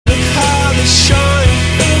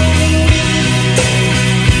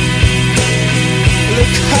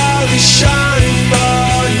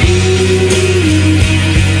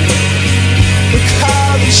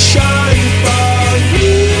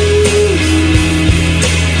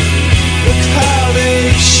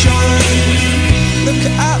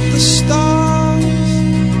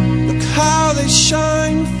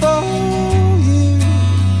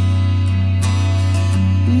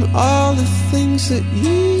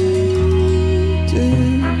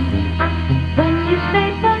When you say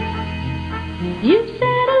but, you've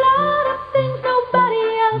said a lot of things nobody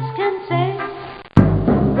else can say.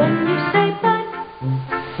 When you say but,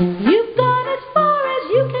 you've gone as far as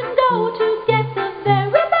you can go to get the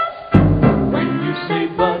very best. When you say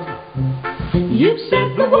but, you've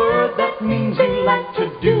said the word that means you like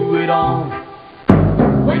to do it all.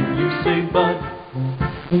 When you say but,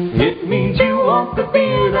 it means you want the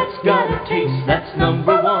beer that's got a taste that's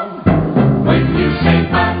number one. When you say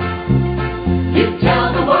but, you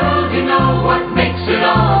tell the world you know what makes it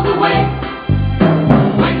all the way.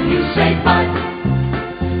 When you say but,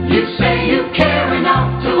 you say you care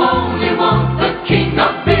enough to only want the king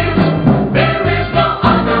of beers. There is no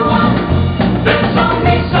other one, there's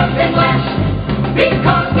only something less,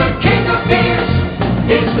 because the king of beers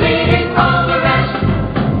is leading all the rest.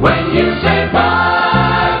 When you say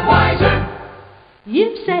Budweiser,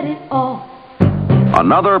 you've said it all.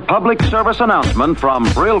 Another public service announcement from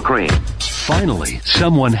Brill Cream. Finally,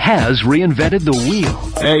 someone has reinvented the wheel.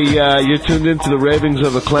 Hey, you're tuned into the Ravings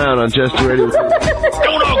of a Clown on Chester Radio.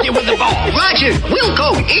 Don't argue with the ball. Roger, we'll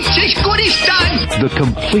go. It's as good as done. The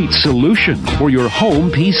complete solution for your home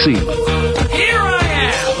PC. Here I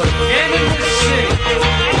am again in the city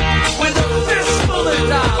with a fistful of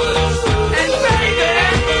dollars. And baby,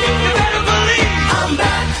 you better believe I'm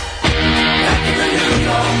back in the New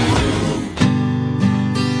York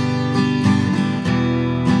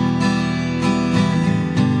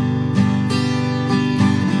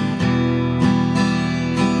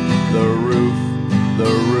groove.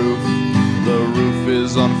 The roof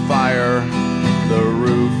is on fire. The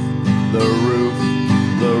roof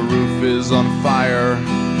is on fire.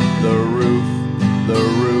 The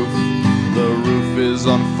roof is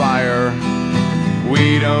on fire.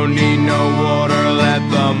 We don't need no water, let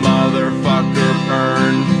the motherfucker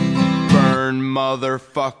burn,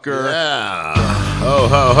 motherfucker. Yeah. Ho,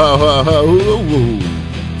 ho, ho, ho, ho,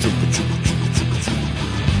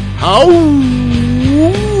 ho.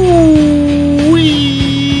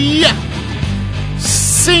 We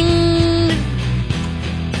sing.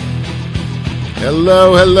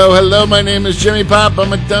 Hello, hello, hello. My name is Jimmy Pop.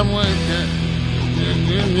 I'm a dumb one.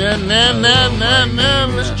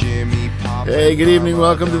 Hey, good evening.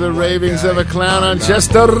 Welcome to the Ravings of a Clown on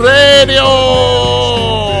Chester Radio.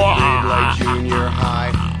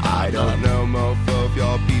 I don't know, mofo, if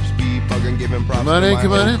y'all peeps be bugging, giving props. Come on in,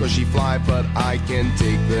 come on in. Cause she fly, but I can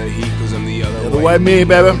take the heat, cause I'm the other way. Me,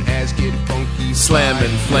 baby. As kid funky, slamming,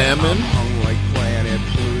 flamming. Hung like planet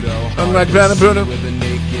Pluto. Hung like planet Pluto. With a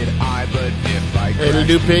naked eye, but if I it'll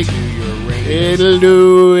do, pig. It'll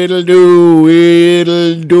do, it'll do,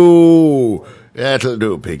 it'll do. That'll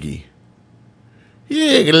do, piggy.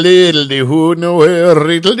 Hey, good evening.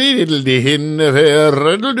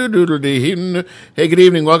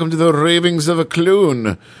 Welcome to the Ravings of a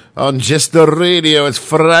Clown on Chester Radio. It's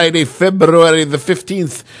Friday, February the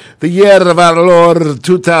 15th, the year of our Lord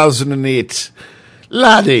 2008.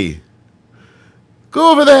 Laddie,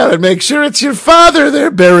 go over there and make sure it's your father they're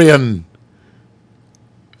burying.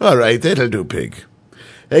 All right, that'll do, pig.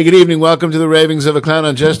 Hey, good evening. Welcome to the Ravings of a Clown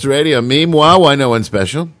on Chester Radio. Me, moi, why no one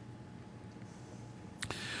special?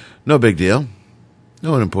 No big deal.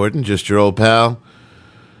 No one important. Just your old pal,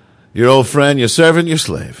 your old friend, your servant, your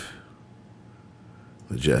slave.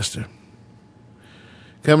 The Jester.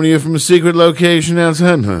 Coming to you from a secret location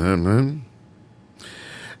outside.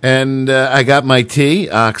 And I got my tea,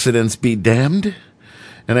 accidents be damned.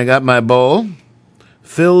 And I got my bowl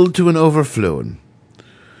filled to an overflowing.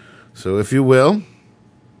 So if you will,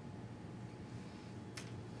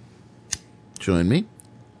 join me.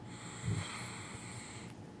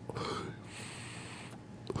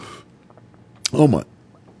 Oh my.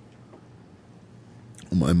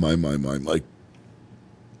 Oh my.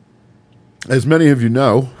 As many of you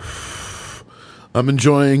know, I'm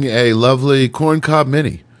enjoying a lovely corncob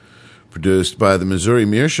mini produced by the Missouri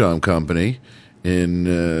Meerschaum Company in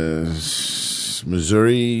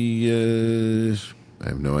Missouri. I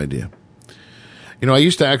have no idea. You know, I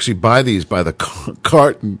used to actually buy these by the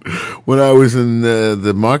carton when I was in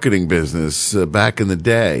the marketing business back in the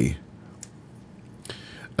day.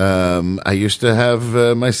 I used to have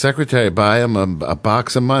my secretary buy them a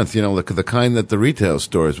box a month, you know, the kind that the retail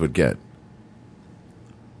stores would get.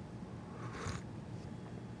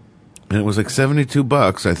 And it was like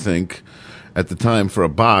 $72, I think, at the time for a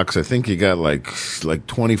box. I think you got like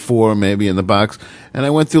 24 maybe in the box. And I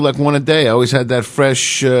went through like one a day. I always had that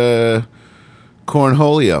fresh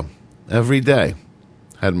cornholio every day.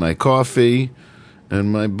 Had my coffee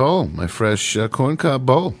and my bowl, my fresh corncob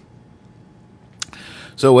bowl.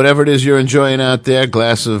 So whatever it is you're enjoying out there,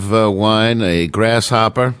 glass of wine, a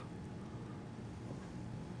grasshopper,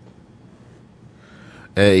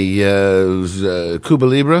 a Cuba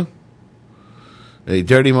Libre, a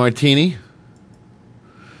Dirty Martini,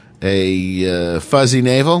 a Fuzzy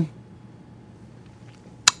Navel,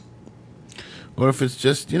 or if it's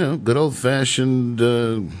just, good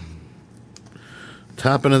old-fashioned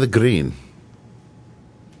topping of the green,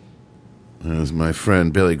 as my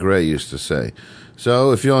friend Billy Gray used to say.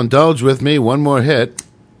 So if you'll indulge with me, one more hit.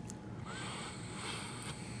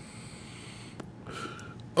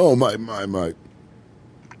 Oh, my.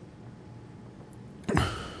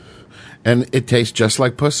 And it tastes just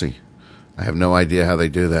like pussy. I have no idea how they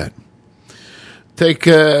do that. Take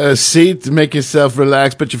a seat, make yourself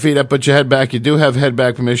relax, put your feet up, put your head back. You do have head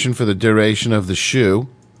back permission for the duration of the shoe.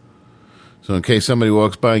 So in case somebody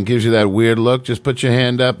walks by and gives you that weird look, just put your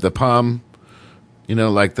hand up, the palm,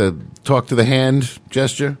 like the talk to the hand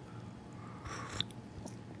gesture.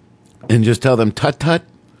 And just tell them, tut, tut,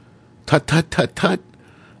 tut, tut, tut, tut.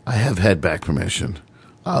 I have head back permission.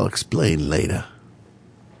 I'll explain later.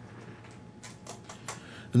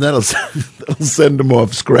 And that'll send them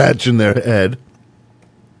off scratching their head.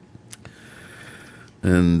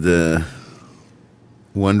 And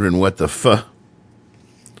wondering what the fuh.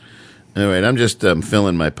 All right, I'm just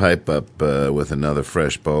filling my pipe up with another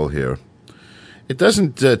fresh bowl here. It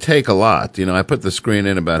doesn't take a lot. I put the screen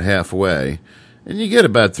in about halfway, and you get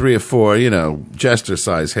about 3 or 4,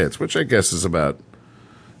 jester-size hits, which I guess is about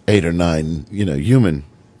 8 or 9, human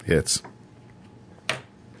hits.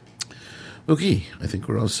 Okay, I think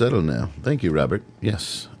we're all settled now. Thank you, Robert.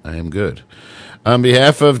 Yes, I am good. On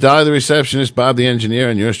behalf of Dolly the receptionist, Bob the engineer,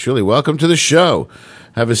 and yours truly, welcome to the show.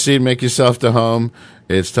 Have a seat, make yourself to home.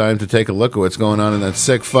 It's time to take a look at what's going on in that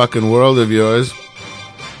sick fucking world of yours.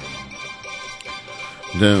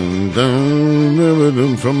 Dun, dun, dun,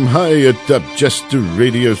 dun, from high atop Jester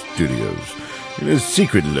Radio Studios, in a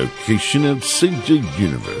secret location outside the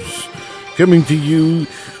universe, coming to you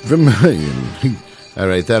from high. All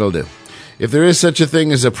right, that'll do. If there is such a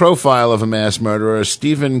thing as a profile of a mass murderer,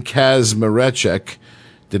 Stephen Kazmarechek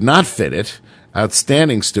did not fit it.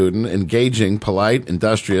 Outstanding student, engaging, polite,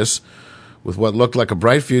 industrious, with what looked like a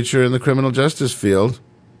bright future in the criminal justice field.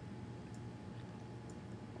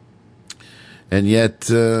 And yet,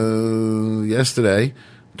 yesterday,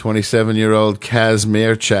 27-year-old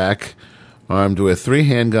Kazmarechek, armed with 3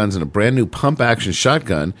 handguns and a brand-new pump-action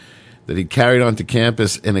shotgun that he carried onto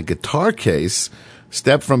campus in a guitar case,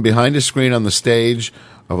 stepped from behind a screen on the stage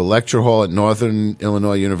of a lecture hall at Northern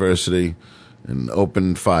Illinois University and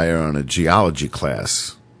opened fire on a geology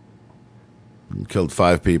class. He killed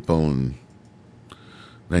 5 people and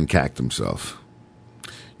then cacked himself.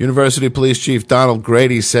 University Police Chief Donald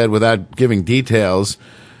Grady said, without giving details,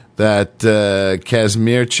 that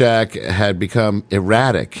Kazmarechek had become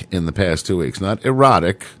erratic in the past 2 weeks. Not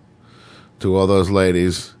erotic to all those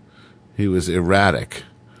ladies. He was erratic.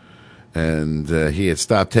 And he had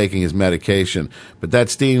stopped taking his medication. But that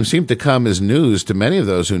seemed to come as news to many of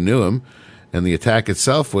those who knew him, and the attack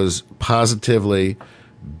itself was positively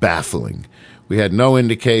baffling. We had no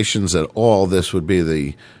indications at all this would be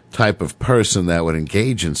the type of person that would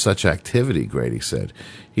engage in such activity, Grady said.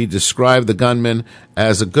 He described the gunman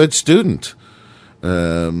as a good student.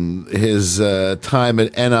 His time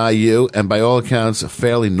at NIU, and by all accounts, a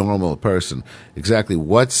fairly normal person. Exactly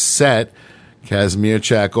what set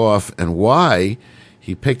Kazmarechek off and why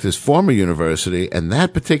he picked his former university and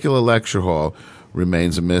that particular lecture hall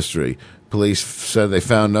remains a mystery. Police said they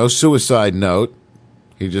found no suicide note.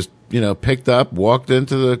 He just, picked up, walked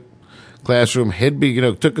into the classroom,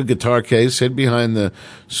 took a guitar case, hid behind the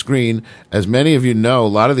screen. As many of you know, a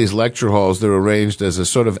lot of these lecture halls, they're arranged as a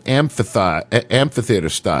sort of amphitheater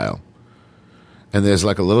style. And there's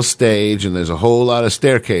like a little stage, and there's a whole lot of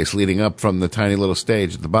staircase leading up from the tiny little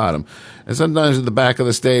stage at the bottom. And sometimes at the back of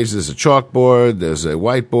the stage, there's a chalkboard, there's a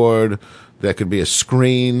whiteboard, there could be a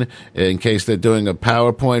screen in case they're doing a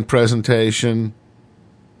PowerPoint presentation.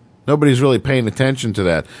 Nobody's really paying attention to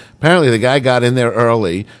that. Apparently the guy got in there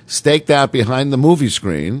early, staked out behind the movie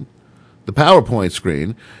screen, the PowerPoint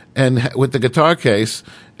screen, and with the guitar case,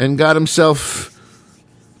 and got himself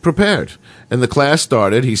prepared. And the class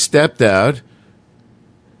started. He stepped out.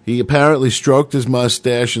 He apparently stroked his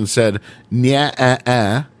mustache and said,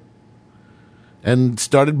 "Nya-ah-ah," and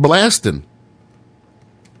started blasting.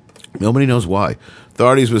 Nobody knows why.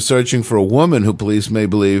 Authorities were searching for a woman who police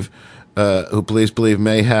believe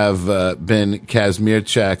may have been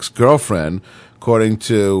Kazmarechek's girlfriend, according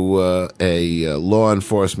to a law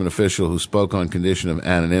enforcement official who spoke on condition of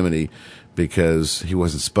anonymity because he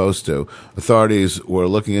wasn't supposed to. Authorities were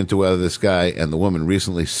looking into whether this guy and the woman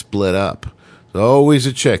recently split up. Always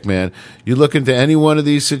a chick, man. You look into any one of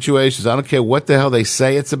these situations, I don't care what the hell they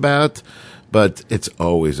say it's about, But it's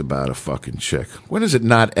always about a fucking chick. When is it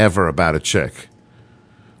not ever about a chick?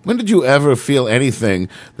 When did you ever feel anything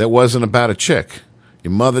that wasn't about a chick?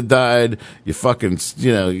 Your mother died, your fucking,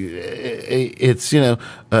 your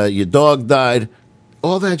dog died.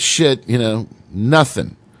 All that shit,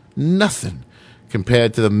 nothing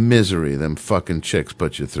compared to the misery them fucking chicks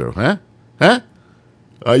put you through, huh? Huh?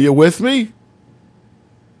 Are you with me?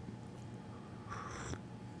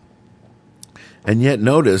 And yet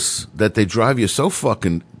notice that they drive you so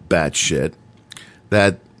fucking batshit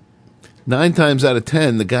that 9 times out of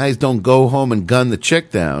 10, the guys don't go home and gun the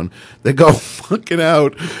chick down. They go fucking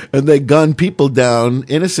out and they gun people down,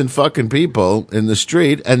 innocent fucking people in the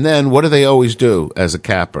street. And then what do they always do as a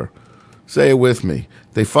capper? Say it with me.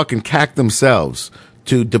 They fucking cack themselves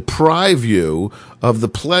to deprive you of the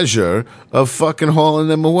pleasure of fucking hauling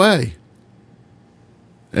them away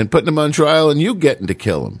and putting them on trial and you getting to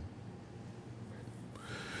kill them.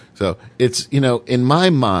 So it's, in my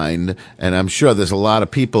mind, and I'm sure there's a lot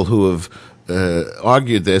of people who have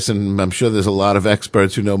argued this, and I'm sure there's a lot of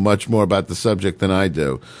experts who know much more about the subject than I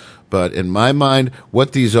do. But in my mind,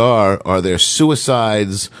 what these are their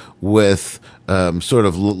suicides with sort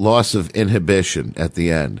of loss of inhibition at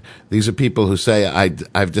the end. These are people who say,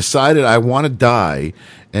 I've decided I want to die,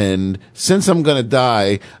 and since I'm going to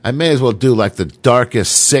die, I may as well do like the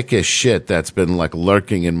darkest, sickest shit that's been like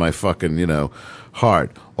lurking in my fucking,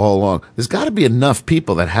 heart all along. There's got to be enough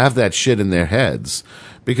people that have that shit in their heads,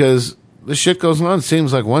 because the shit goes on,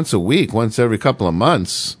 seems like once a week, once every couple of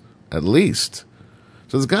months, at least.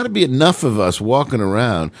 So there's got to be enough of us walking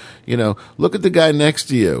around. Look at the guy next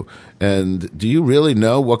to you, and do you really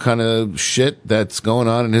know what kind of shit that's going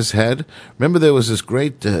on in his head? Remember there was this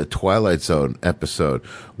great Twilight Zone episode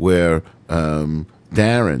where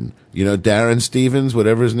Darren, Darren Stevens,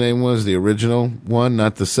 whatever his name was, the original one,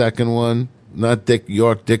 not the second one, not Dick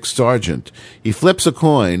York, Dick Sargent. He flips a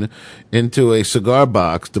coin into a cigar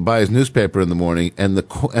box to buy his newspaper in the morning, and the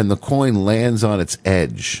coin lands on its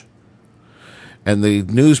edge. And the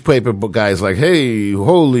newspaper guy's like, "Hey,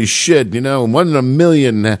 holy shit, 1 in a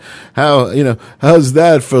million. How's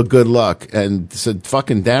that for good luck?" And so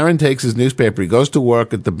fucking Darren takes his newspaper, he goes to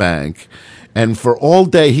work at the bank, and for all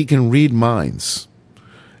day he can read minds.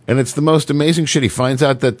 And it's the most amazing shit. He finds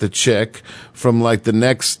out that the chick from like the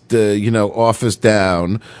next, office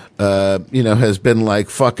down, has been like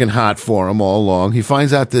fucking hot for him all along. He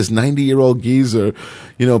finds out this 90-year-old geezer,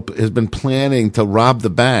 has been planning to rob the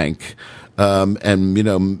bank,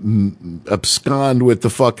 abscond with the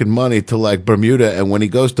fucking money to like Bermuda. And when he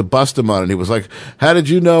goes to bust him on it, he was like, "How did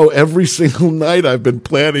you know every single night I've been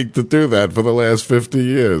planning to do that for the last 50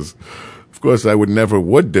 years? Of course, I would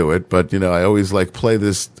do it, but, I always like play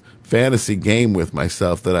this fantasy game with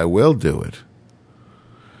myself that I will do it."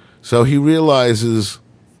 So he realizes,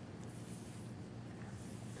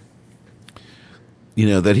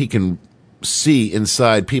 that he can see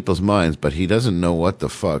inside people's minds, but he doesn't know what the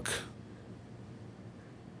fuck,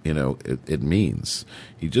 it means.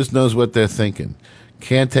 He just knows what they're thinking.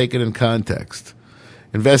 Can't take it in context.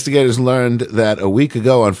 Investigators learned that a week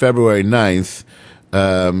ago on February 9th,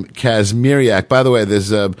 Kazmiriak, by the way,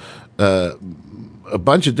 there's a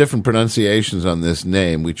bunch of different pronunciations on this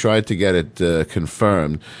name. We tried to get it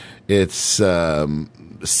confirmed. It's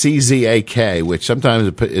CZAK, which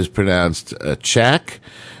sometimes is pronounced Chak,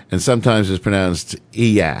 and sometimes is pronounced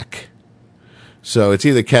Iyak. So it's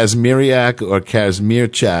either Kazmiriak or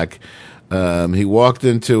Kazmirchak. He walked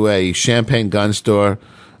into a Champagne gun store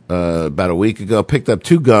about a week ago, picked up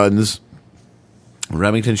 2 guns, a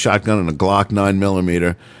Remington shotgun and a Glock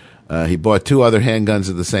 9mm. He bought 2 other handguns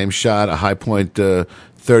at the same shot, a High Point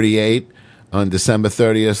 38 on December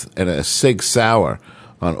 30th and a Sig Sauer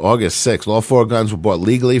on August 6th. All 4 guns were bought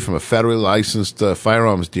legally from a federally licensed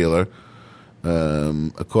firearms dealer,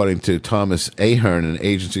 according to Thomas Ahern, an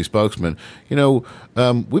agency spokesman.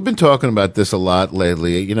 We've been talking about this a lot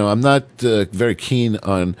lately. I'm not very keen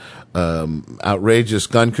on outrageous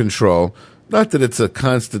gun control. Not that it's a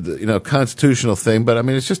constitutional thing, but I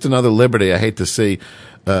mean, it's just another liberty I hate to see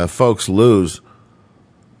folks lose.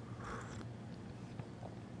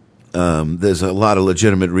 There's a lot of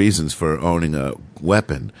legitimate reasons for owning a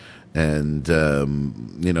weapon, and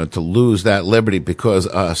to lose that liberty because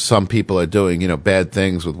some people are doing bad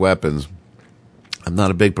things with weapons, I'm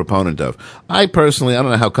not a big proponent of. I personally, I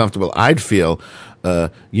don't know how comfortable I'd feel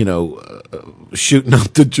shooting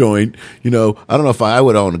up the joint. I don't know if I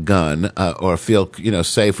would own a gun or feel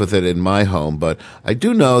safe with it in my home, but I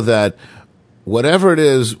do know that whatever it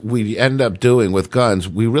is we end up doing with guns,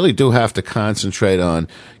 we really do have to concentrate on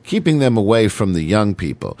keeping them away from the young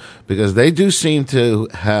people, because they do seem to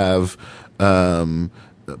have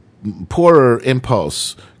poorer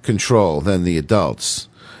impulse control than the adults.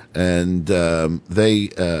 And they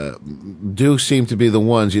do seem to be the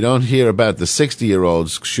ones. You don't hear about the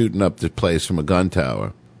 60-year-olds shooting up the place from a gun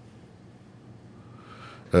tower.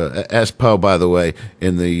 S. Poe, by the way,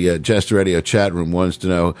 in the Jester Radio chat room wants to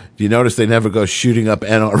know, do you notice they never go shooting up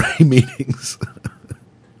NRA meetings?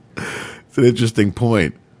 It's an interesting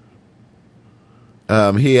point.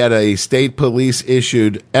 He had a state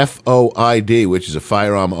police-issued FOID, which is a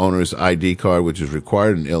firearm owner's ID card, which is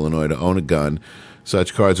required in Illinois to own a gun.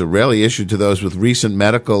 Such cards are rarely issued to those with recent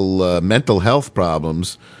mental health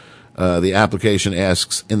problems. The application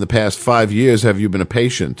asks, in the past 5 years, have you been a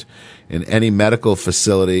patient in any medical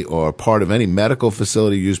facility or part of any medical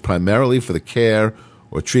facility used primarily for the care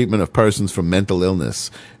or treatment of persons for mental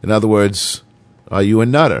illness? In other words, are you a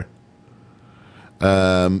nutter?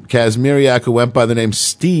 Kazmiriak, who went by the name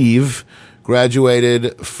Steve,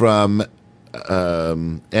 graduated from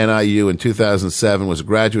NIU in 2007, was a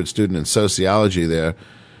graduate student in sociology there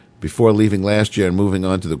before leaving last year and moving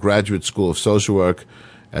on to the Graduate School of Social Work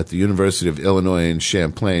at the University of Illinois in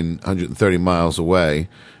Champaign, 130 miles away.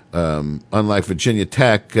 Unlike Virginia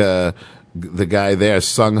Tech, the guy there,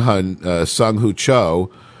 Sung Hoo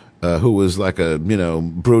Cho, who was like a,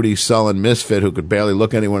 broody, sullen misfit who could barely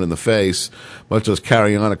look anyone in the face, much less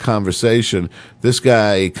carry on a conversation. This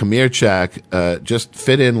guy, Kamirchak, just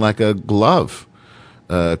fit in like a glove.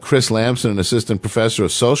 Chris Lamson, an assistant professor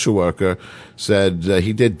of social worker, said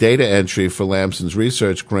he did data entry for Lamson's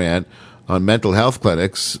research grant on mental health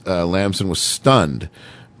clinics. Lamson was stunned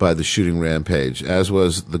by the shooting rampage, as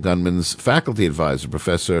was the gunman's faculty advisor,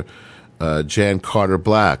 Professor Jan Carter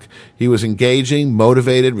Black. He was engaging,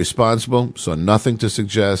 motivated, responsible, saw nothing to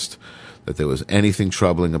suggest that there was anything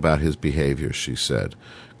troubling about his behavior, she said.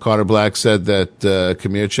 Carter Black said that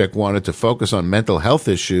Kamirchak wanted to focus on mental health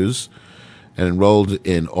issues and enrolled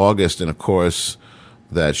in August in a course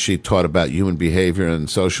that she taught about human behavior and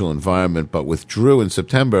social environment, but withdrew in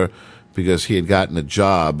September because he had gotten a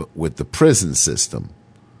job with the prison system.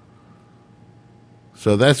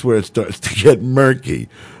 So that's where it starts to get murky.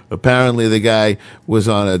 Apparently the guy was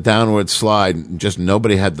on a downward slide, and just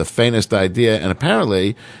nobody had the faintest idea, and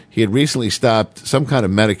apparently he had recently stopped some kind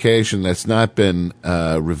of medication that's not been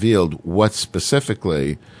revealed what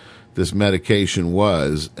specifically this medication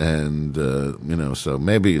was, and so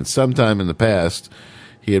maybe in some time in the past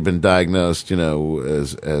he had been diagnosed,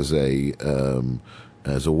 as a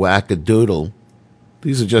wackadoodle.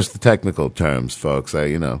 These are just the technical terms, folks. I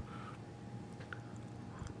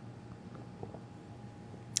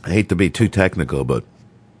hate to be too technical, but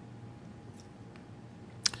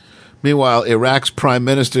meanwhile, Iraq's prime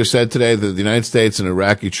minister said today that the United States and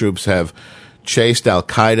Iraqi troops have chased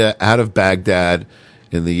al-Qaeda out of Baghdad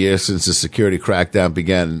in the year since the security crackdown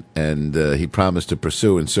began, and he promised to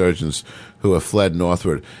pursue insurgents who have fled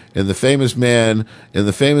northward. In the famous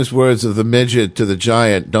words of the midget to the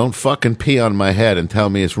giant, don't fucking pee on my head and tell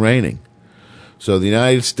me it's raining. So the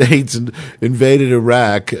United States invaded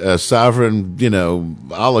Iraq, a sovereign,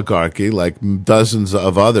 oligarchy like dozens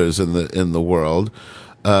of others in the world,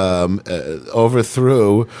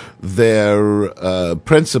 overthrew their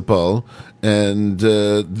principal, and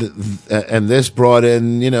this brought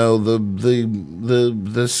in,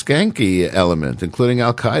 the skanky element, including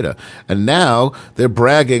Al Qaeda, and now they're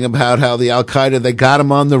bragging about how the Al Qaeda, they got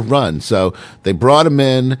him on the run. So they brought him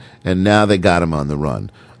in, and now they got him on the run.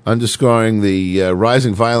 Underscoring the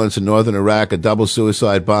rising violence in northern Iraq, a double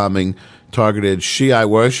suicide bombing targeted Shiite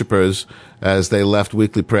worshippers as they left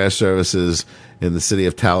weekly prayer services in the city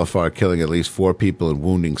of Tal Afar, killing at least 4 people and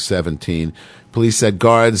wounding 17. Police said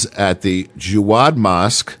guards at the Jawad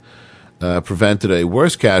Mosque prevented a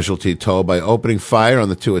worse casualty toll by opening fire on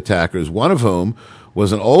the 2 attackers, one of whom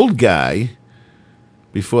was an old guy,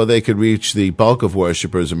 before they could reach the bulk of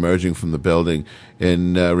worshippers emerging from the building.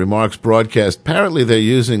 In remarks broadcast, apparently they're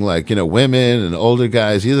using women and older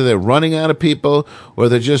guys. Either they're running out of people or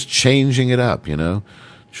they're just changing it up,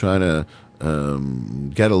 trying to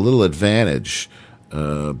get a little advantage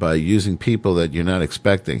by using people that you're not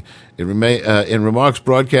expecting. In remarks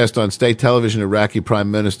broadcast on state television, Iraqi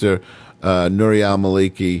Prime Minister Nouri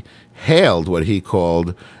al-Maliki hailed what he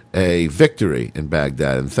called a victory in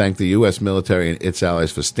Baghdad and thanked the U.S. military and its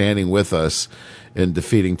allies for standing with us in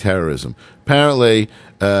defeating terrorism. Apparently,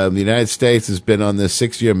 the United States has been on this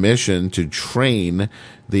 6-year mission to train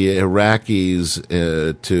the Iraqis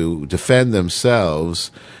to defend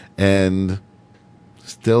themselves, and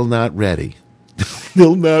still not ready.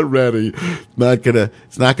 Still not ready.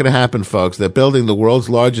 It's not gonna happen, folks. They're building the world's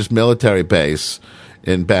largest military base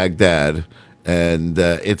in Baghdad, and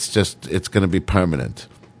it's going to be permanent.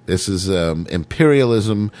 This is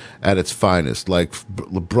imperialism at its finest, like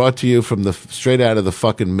brought to you from straight out of the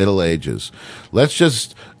fucking Middle Ages. Let's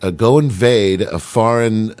just go invade a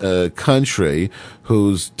foreign country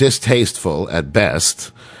who's distasteful at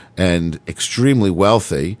best and extremely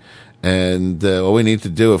wealthy. And all we need to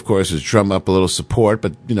do, of course, is drum up a little support,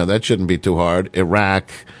 but, that shouldn't be too hard. Iraq,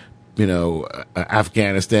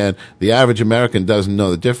 Afghanistan, the average American doesn't know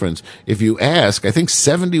the difference. If you ask, I think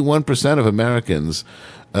 71% of Americans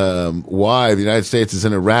why the United States is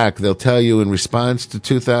in Iraq, they'll tell you in response to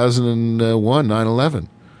 2001, 9/11.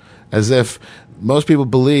 As if most people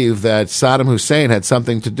believe that Saddam Hussein had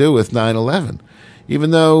something to do with 9/11,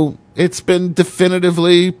 even though it's been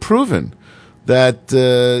definitively proven that,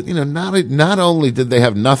 not only did they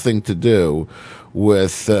have nothing to do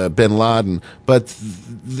with bin Laden, but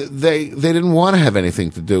they didn't want to have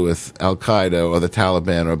anything to do with Al-Qaeda or the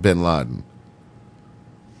Taliban or bin Laden.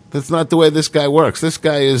 That's not the way this guy works. This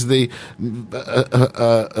guy is Saddam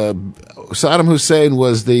Hussein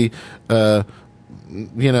was who's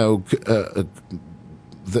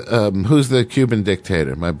the Cuban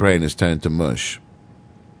dictator? My brain is turned to mush.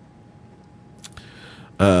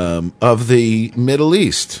 Of the Middle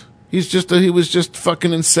East. He was just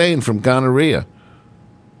fucking insane from gonorrhea.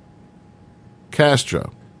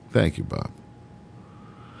 Castro. Thank you, Bob.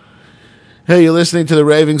 Hey, you're listening to the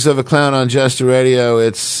Ravings of a Clown on Jester Radio.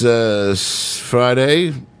 It's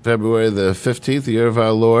Friday, February the 15th, the year of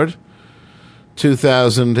our Lord,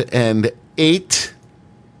 2008.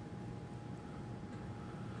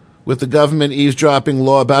 With the government eavesdropping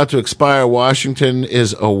law about to expire, Washington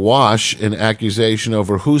is awash in accusation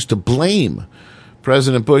over who's to blame.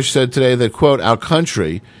 President Bush said today that, quote, our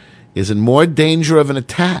country is in more danger of an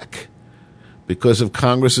attack because of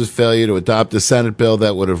Congress's failure to adopt a Senate bill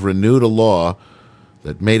that would have renewed a law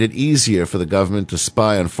that made it easier for the government to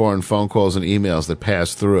spy on foreign phone calls and emails that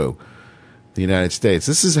pass through the United States.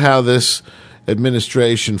 This is how this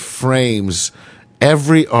administration frames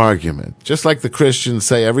every argument. Just like the Christians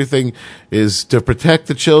say everything is to protect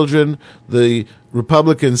the children, the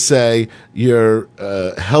Republicans say you're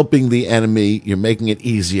helping the enemy, you're making it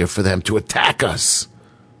easier for them to attack us.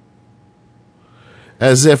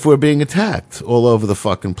 As if we're being attacked all over the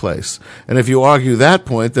fucking place. And if you argue that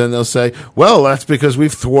point, then they'll say, well, that's because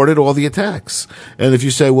we've thwarted all the attacks. And if you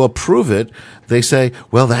say, well, prove it, they say,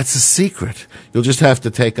 well, that's a secret. You'll just have to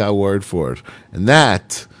take our word for it. And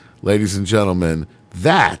that, ladies and gentlemen,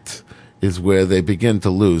 that is where they begin to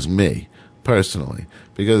lose me, personally.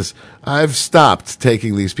 Because I've stopped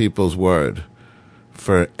taking these people's word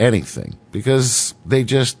for anything. Because they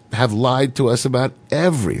just have lied to us about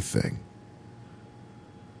everything.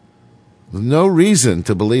 There's no reason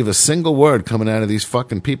to believe a single word coming out of these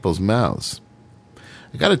fucking people's mouths.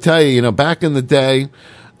 I got to tell you, back in the day,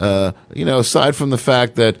 aside from the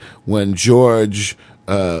fact that when George,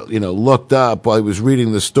 looked up while he was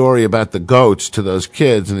reading the story about the goats to those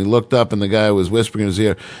kids, and he looked up and the guy was whispering in his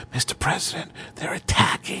ear, Mr. President, they're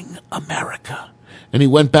attacking America. And he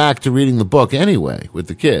went back to reading the book anyway with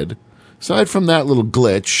the kid. Aside from that little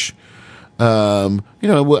glitch,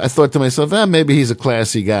 I thought to myself, maybe he's a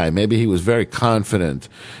classy guy. Maybe he was very confident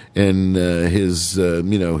in his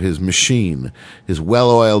machine, his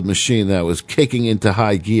well-oiled machine that was kicking into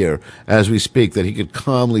high gear as we speak, that he could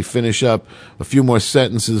calmly finish up a few more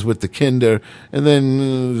sentences with the kinder and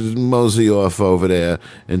then mosey off over there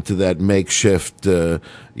into that makeshift,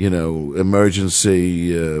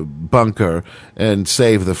 emergency bunker and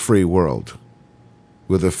save the free world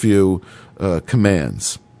with a few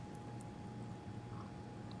commands.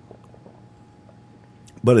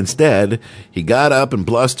 But instead, he got up and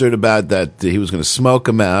blustered about that he was going to smoke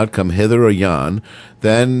him out, come hither or yon.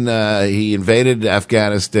 Then he invaded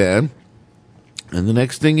Afghanistan. And the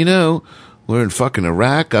next thing you know, we're in fucking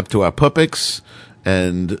Iraq, up to our puppets.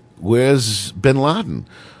 And where's bin Laden?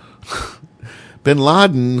 Bin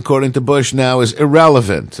Laden, according to Bush now, is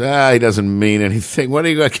irrelevant. He doesn't mean anything. What are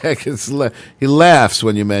you going to... He laughs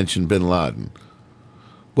when you mention bin Laden.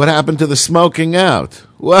 What happened to the smoking out?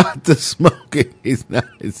 What? The smoking? He's not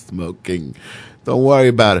smoking. Don't worry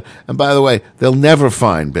about it. And by the way, they'll never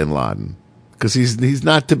find bin Laden because he's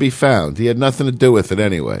not to be found. He had nothing to do with it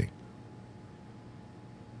anyway.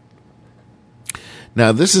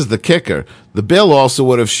 Now, this is the kicker. The bill also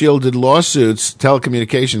would have shielded lawsuits,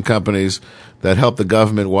 telecommunication companies that helped the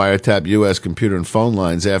government wiretap U.S. computer and phone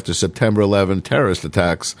lines after September 11 terrorist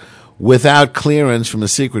attacks without clearance from a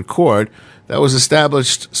secret court that was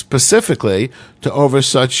established specifically to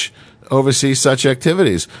oversee oversee such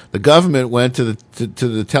activities. The government went to the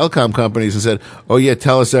telecom companies and said, "Oh yeah,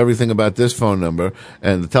 tell us everything about this phone number."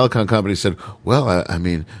 And the telecom company said, "Well, I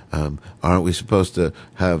mean, aren't we supposed to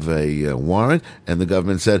have a warrant?" And the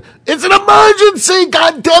government said, "It's an emergency.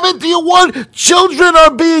 God damn it! Do you want children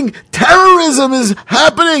are being terrorism is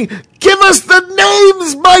happening? Give us the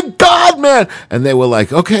names, my God, man!" And they were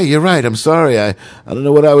like, "Okay, you're right. I'm sorry. I don't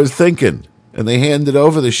know what I was thinking." And they handed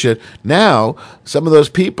over the shit. Now, some of those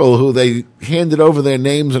people who they handed over their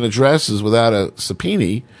names and addresses without a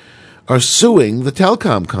subpoena are suing the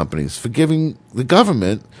telecom companies for giving the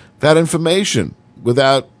government that information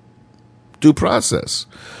without due process.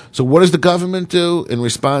 So what does the government do in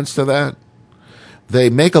response to that? They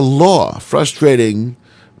make a law frustrating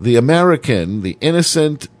the American, the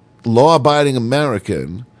innocent, law-abiding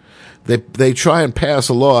American. They try and pass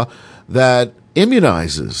a law that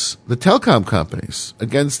immunizes the telecom companies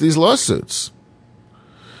against these lawsuits.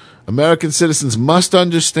 American citizens must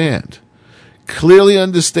clearly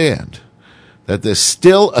understand, that there's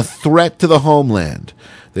still a threat to the homeland.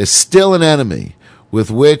 There's still an enemy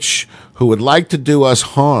who would like to do us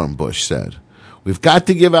harm, Bush said. We've got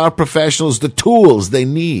to give our professionals the tools they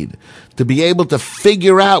need to be able to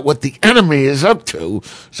figure out what the enemy is up to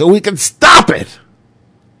so we can stop it.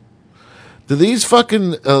 Do these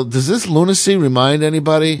does this lunacy remind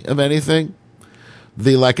anybody of anything?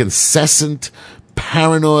 The incessant,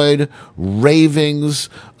 paranoid ravings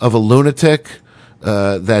of a lunatic,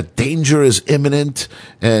 that danger is imminent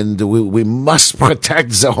and we must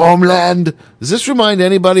protect the homeland. Does this remind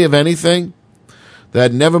anybody of anything?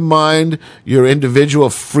 That never mind your individual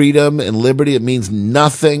freedom and liberty, it means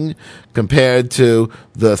nothing compared to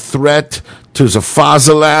the threat to the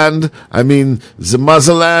fatherland. I mean, the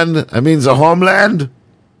motherland. I mean, the homeland.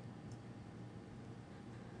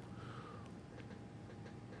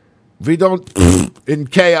 We don't in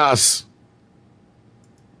chaos.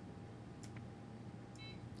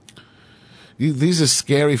 These are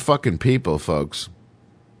scary fucking people, folks.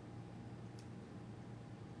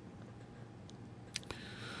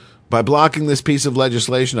 By blocking this piece of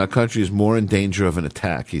legislation, our country is more in danger of an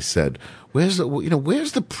attack, he said. Where's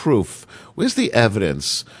the proof? Where's the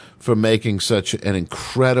evidence for making such an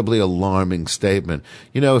incredibly alarming statement?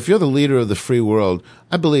 If you're the leader of the free world,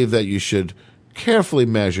 I believe that you should carefully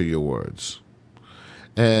measure your words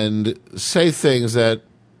and say things that,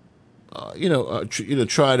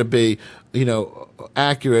 try to be,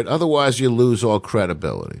 accurate. Otherwise, you lose all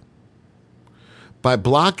credibility. By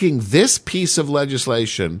blocking this piece of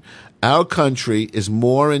legislation, our country is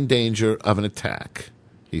more in danger of an attack,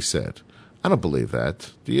 he said. I don't believe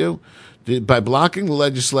that. Do you? By blocking the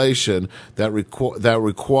legislation that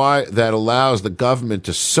allows the government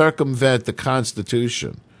to circumvent the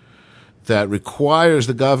Constitution, that requires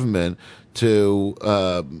the government to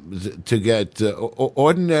get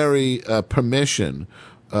ordinary permission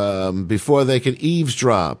before they can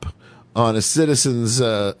eavesdrop on a citizen's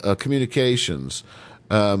communications,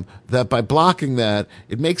 that by blocking that,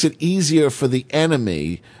 it makes it easier for the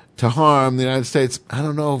enemy to harm the United States. I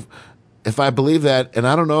don't know if I believe that, and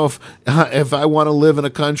I don't know if I want to live in a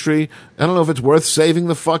country, I don't know if it's worth saving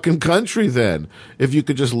the fucking country then, if you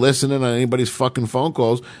could just listen in on anybody's fucking phone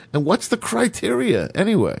calls. And what's the criteria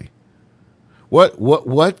anyway? Where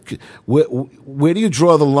do you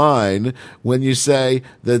draw the line when you say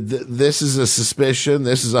that this is a suspicion,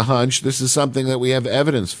 this is a hunch, this is something that we have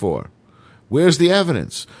evidence for? Where's the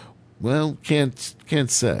evidence? Well, can't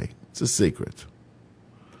say. It's a secret.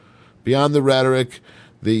 Beyond the rhetoric,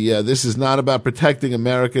 this is not about protecting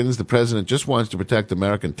Americans. The president just wants to protect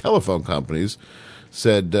American telephone companies,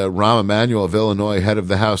 said Rahm Emanuel of Illinois, head of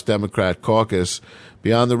the House Democrat caucus.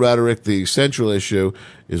 Beyond the rhetoric, the central issue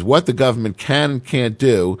is what the government can and can't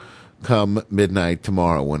do come midnight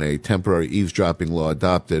tomorrow when a temporary eavesdropping law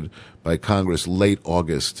adopted by Congress late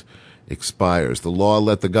August expires. The law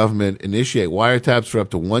let the government initiate wiretaps for up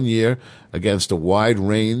to 1 year against a wide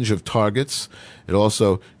range of targets. It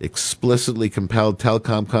also explicitly compelled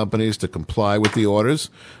telecom companies to comply with the orders,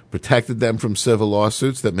 protected them from civil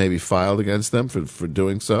lawsuits that may be filed against them for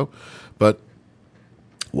doing so. But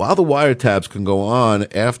while the wiretaps can go on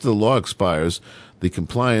after the law expires, the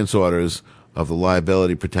compliance orders of the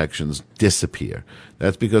liability protections disappear.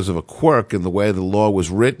 That's because of a quirk in the way the law was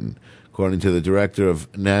written. According to the Director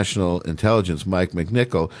of National Intelligence, Mike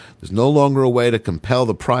McNichol, there's no longer a way to compel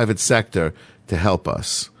the private sector to help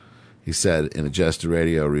us, he said in a Jester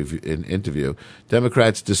Radio interview.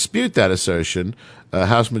 Democrats dispute that assertion.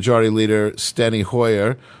 House Majority Leader Steny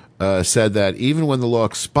Hoyer said that even when the law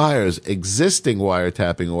expires, existing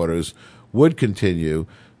wiretapping orders would continue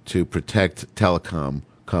to protect telecom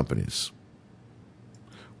companies.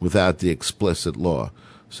 without the explicit law.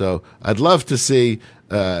 So I'd love to see,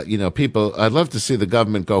 I'd love to see the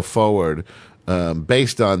government go forward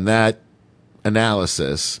based on that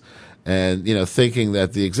analysis and, thinking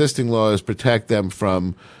that the existing laws protect them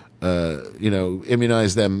from,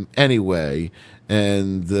 immunize them anyway.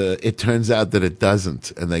 And it turns out that it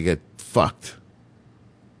doesn't, and they get fucked.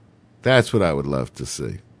 That's what I would love to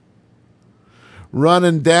see.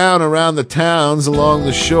 Running down around the towns along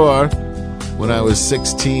the shore when I was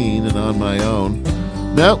 16 and on my own.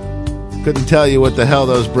 Nope, couldn't tell you what the hell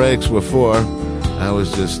those breaks were for. I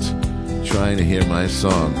was just trying to hear my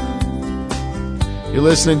song. You're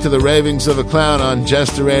listening to the Ravings of a Clown on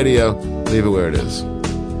Jester Radio. Leave it where it is.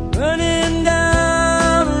 Running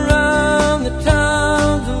down around the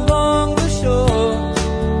towns along the shore.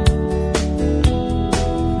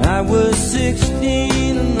 I was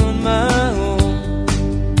 16 and on my own.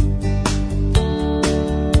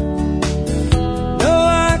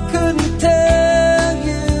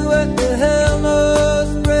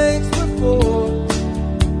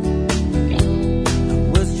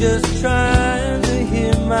 Trying to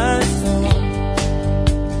hear my song.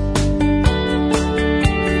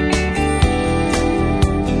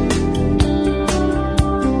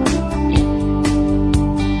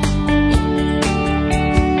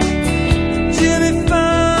 Jimmy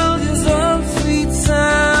found his own sweet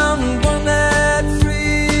sound and won that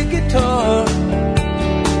free guitar.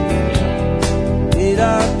 Did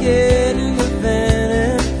I get in the van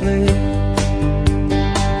and play?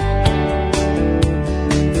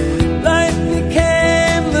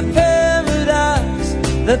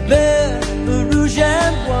 The Belle Rouge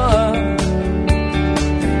and Noir,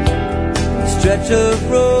 a stretch of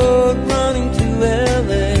road running to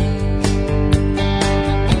L.A.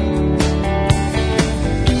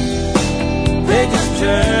 Pages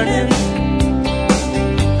turning,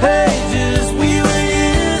 pages wheeling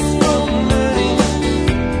years from learning,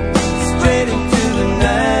 straight into the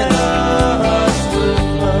night our hearts will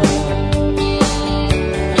flow.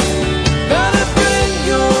 Gotta bring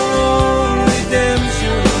your own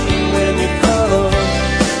redemption when you call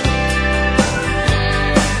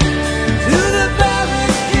to the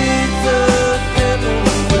barricades of heaven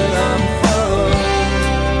where I'm from.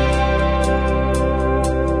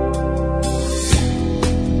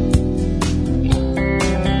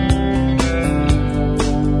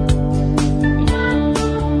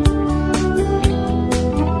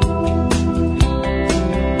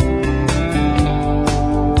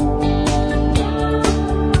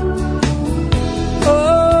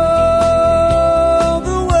 Oh,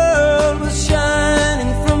 the world was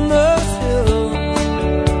shining from those hills,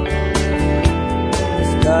 the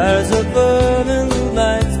stars above and the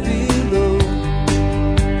lights below.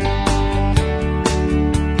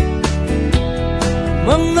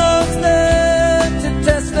 Among those there to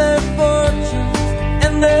test their fortunes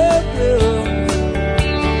and their will,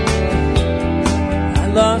 I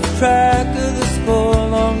lost track of the score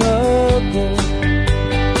long ago.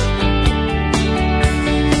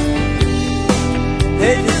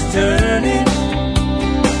 Pages turning,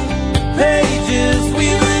 pages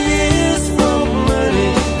wheeling years from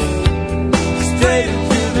learning, straight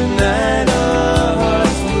into the night our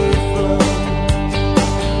hearts will flow.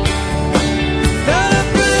 Gotta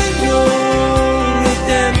bring your own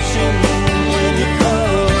redemption when you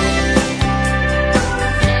call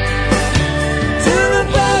to the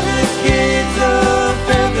barricades of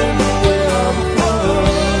heaven where I'm from.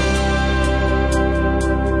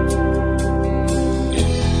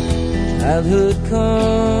 Childhood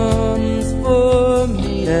comes for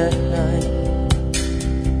me at night.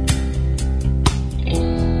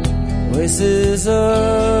 Voices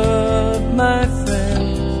of my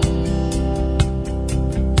friends,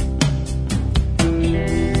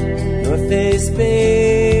 your face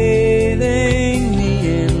bathing me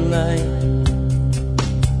in light.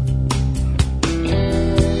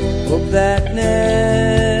 Hope that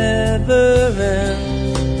never ends.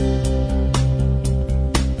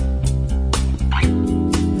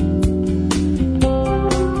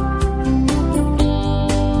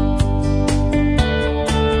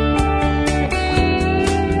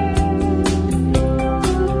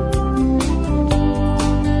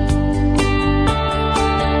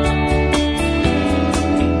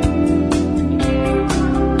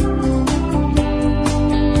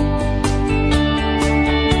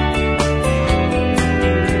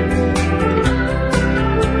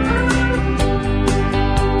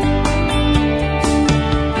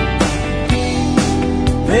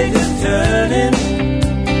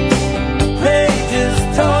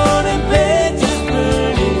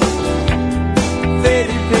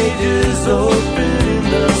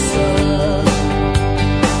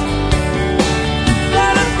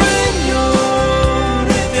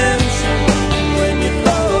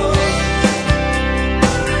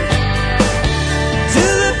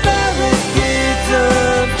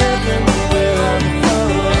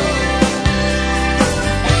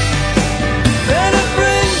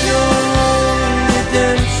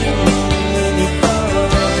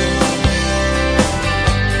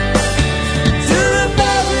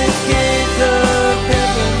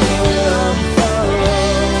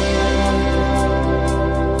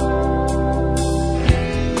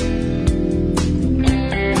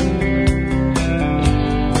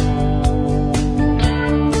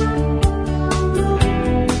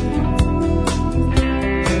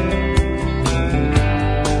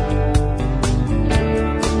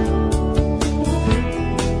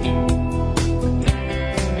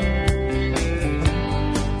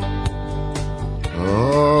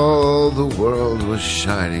 the world was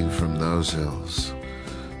shining from those hills,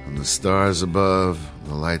 and the stars above,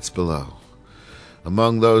 the lights below.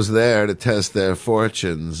 Among those there to test their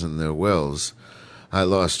fortunes and their wills, I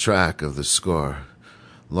lost track of the score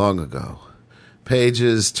long ago.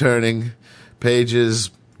 Pages turning,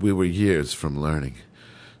 pages we were years from learning.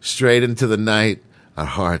 Straight into the night, our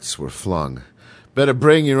hearts were flung. Better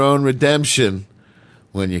bring your own redemption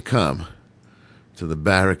when you come to the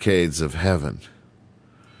barricades of heaven,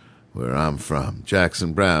 where I'm from.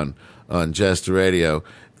 Jackson Brown on Jester Radio.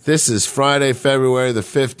 This is Friday, February the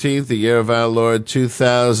 15th, the year of our Lord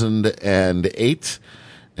 2008.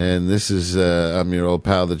 And this is, I'm your old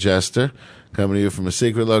pal, the Jester, coming to you from a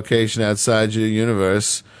secret location outside your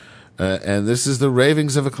universe. And this is the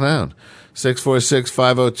Ravings of a Clown.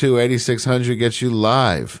 646-502-8600 gets you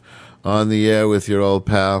live on the air with your old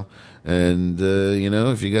pal. And,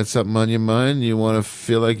 if you got something on your mind, you want to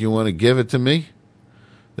feel like you want to give it to me,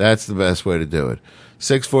 that's the best way to do it.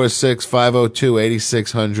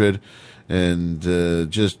 646-502-8600, and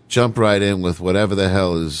just jump right in with whatever the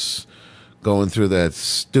hell is going through that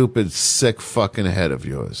stupid, sick fucking head of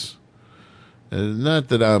yours. Not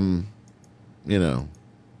that I'm, in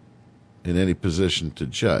any position to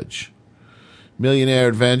judge. Millionaire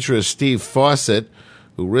adventurer Steve Fawcett,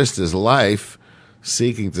 who risked his life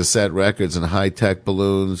seeking to set records in high-tech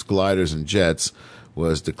balloons, gliders, and jets,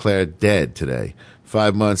 was declared dead today,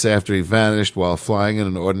 5 months after he vanished while flying in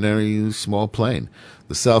an ordinary small plane.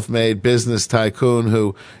 The self-made business tycoon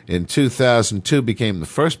who, in 2002, became the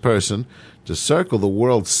first person to circle the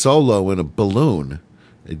world solo in a balloon,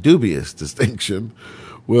 a dubious distinction,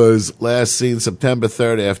 was last seen September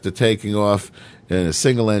 3rd after taking off in a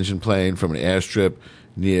single-engine plane from an airstrip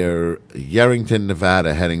near Yerington,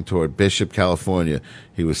 Nevada, heading toward Bishop, California.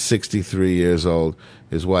 He was 63 years old.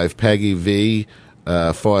 His wife, Peggy V.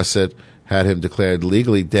 Fawcett, had him declared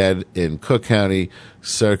legally dead in Cook County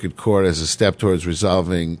Circuit Court as a step towards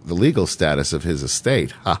resolving the legal status of his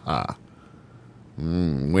estate. Ha ha.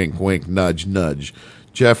 Wink, wink, nudge, nudge.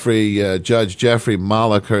 Judge Jeffrey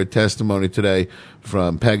Mollick heard testimony today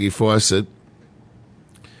from Peggy Fawcett,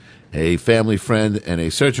 a family friend and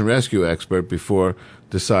a search and rescue expert, before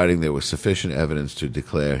deciding there was sufficient evidence to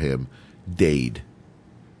declare him dead.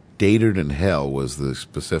 Dated in hell was the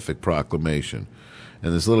specific proclamation.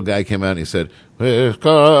 And this little guy came out and he said, "With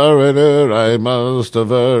coroner, I must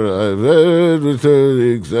aver, I've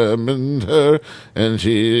examined her, and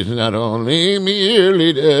she's not only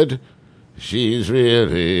merely dead, she's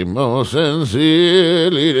really most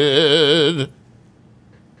sincerely dead."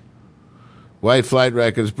 White Flight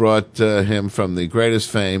Records brought him from the greatest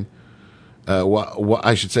fame.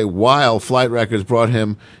 While Flight Records brought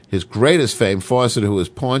him his greatest fame, Fawcett, who was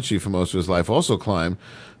paunchy for most of his life, also climbed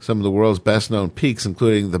some of the world's best-known peaks,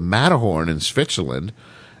 including the Matterhorn in Switzerland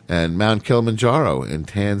and Mount Kilimanjaro in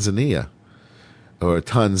Tanzania, or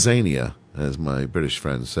Tanzania, as my British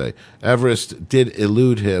friends say. Everest did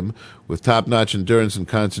elude him. With top-notch endurance and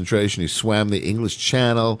concentration, he swam the English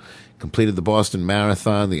Channel, completed the Boston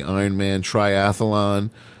Marathon, the Ironman Triathlon,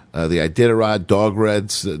 the Iditarod dog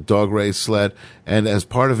race sled, and as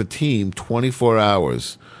part of a team, 24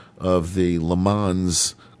 hours of the Le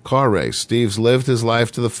Mans car race. Steve's lived his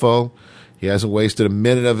life to the full. He hasn't wasted a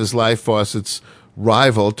minute of his life. Fawcett's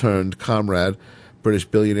rival turned comrade, British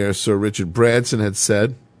billionaire Sir Richard Branson, had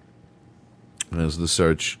said, as the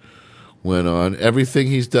search went on, everything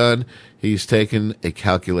he's done, he's taken a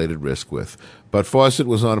calculated risk with. But Fawcett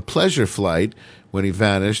was on a pleasure flight when he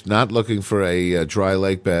vanished, not looking for a dry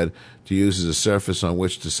lake bed to use as a surface on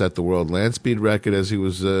which to set the world land speed record, as he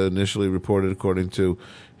was initially reported, according to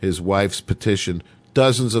his wife's petition.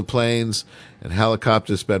 Dozens of planes and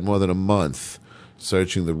helicopters spent more than a month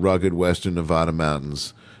searching the rugged western Nevada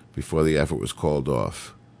mountains before the effort was called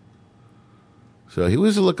off. So he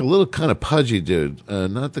was a little kind of pudgy dude,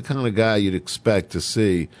 not the kind of guy you'd expect to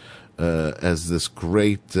see as this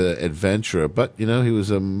great adventurer. But, he was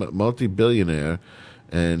a multi-billionaire,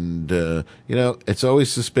 and, it's always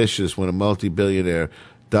suspicious when a multi-billionaire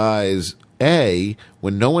dies, A,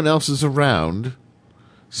 when no one else is around,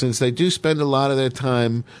 since they do spend a lot of their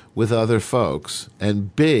time with other folks,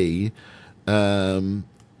 and B, doing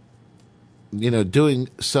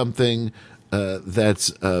something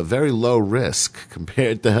that's very low risk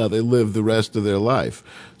compared to how they live the rest of their life.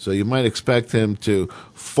 So you might expect him to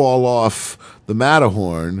fall off the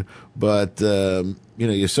Matterhorn, but,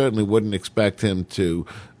 you certainly wouldn't expect him to,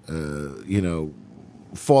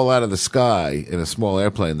 fall out of the sky in a small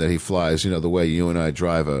airplane that he flies, the way you and I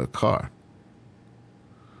drive a car.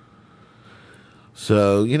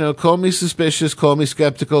 So, call me suspicious, call me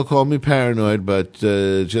skeptical, call me paranoid, but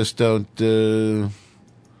just don't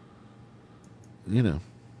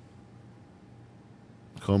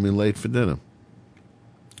call me late for dinner.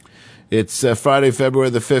 It's Friday, February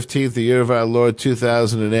the 15th, the year of our Lord,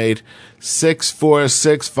 2008.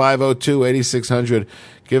 646-502-8600.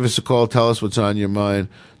 Give us a call. Tell us what's on your mind.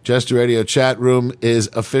 Jester Radio chat room is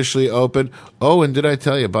officially open. Oh, and did I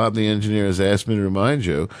tell you, Bob the engineer has asked me to remind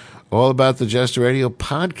you all about the Jester Radio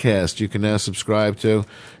podcast you can now subscribe to.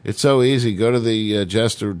 It's so easy. Go to the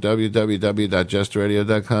Jester,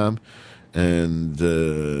 www.jesterradio.com, and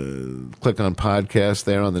click on podcast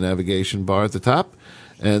there on the navigation bar at the top.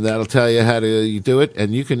 And that'll tell you how to do it.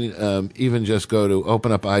 And you can even just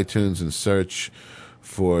open up iTunes and search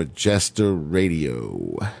for Jester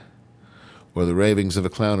Radio or the Ravings of a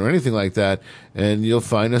Clown or anything like that, and you'll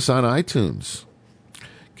find us on iTunes.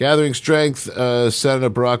 Gathering strength, Senator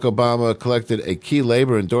Barack Obama collected a key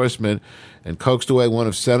labor endorsement and coaxed away one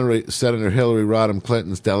of Senator Hillary Rodham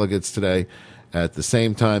Clinton's delegates today. At the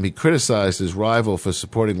same time, he criticized his rival for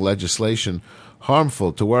supporting legislation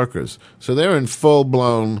harmful to workers. So they're in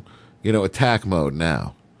full-blown, attack mode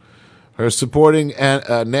now. Her supporting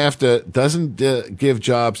NAFTA doesn't give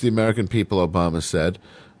jobs to the American people, Obama said,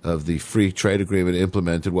 of the free trade agreement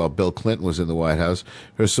implemented while Bill Clinton was in the White House.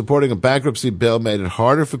 Her supporting a bankruptcy bill made it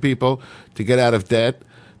harder for people to get out of debt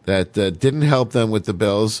that didn't help them with the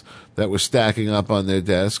bills that were stacking up on their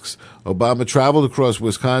desks. Obama traveled across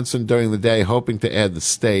Wisconsin during the day, hoping to add the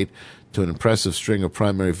state to an impressive string of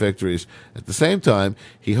primary victories. At the same time,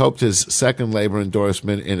 he hoped his second labor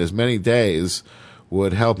endorsement in as many days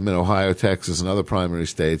would help him in Ohio, Texas, and other primary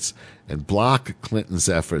states and block Clinton's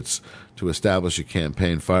efforts to establish a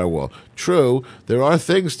campaign firewall. True, there are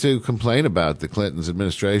things to complain about the Clinton's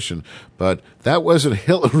administration, but that wasn't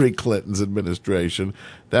Hillary Clinton's administration.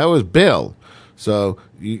 That was Bill. So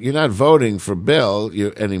you're not voting for Bill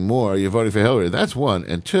anymore. You're voting for Hillary. That's one.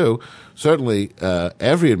 And two, certainly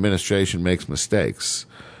every administration makes mistakes.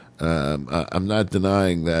 I'm not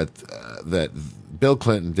denying that Bill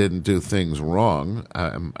Clinton didn't do things wrong.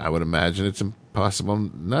 I would imagine it's impossible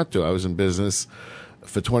not to. I was in business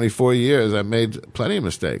for 24 years. I made plenty of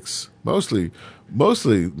mistakes, mostly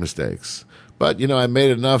mistakes. But, I made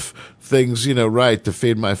enough things, right to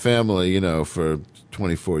feed my family, for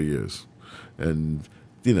 24 years. And,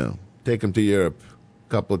 take them to Europe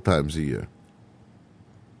a couple of times a year.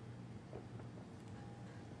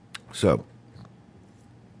 So,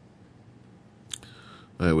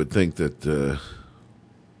 I would think that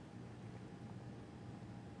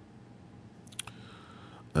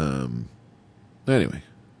anyway.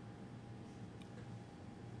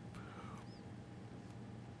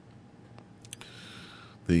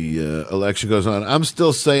 The election goes on. I'm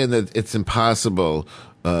still saying that it's impossible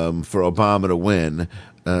for Obama to win,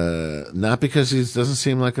 not because he doesn't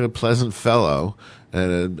seem like a pleasant fellow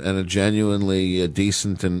and a genuinely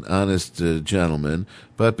decent and honest gentleman,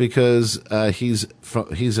 but because he's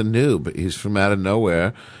a noob. He's from out of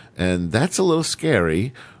nowhere, and that's a little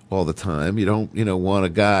scary all the time. You don't want a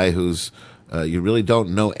guy who's you really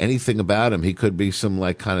don't know anything about him. He could be some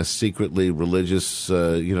kind of secretly religious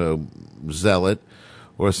zealot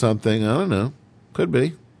or something. I don't know. Could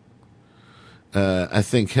be. I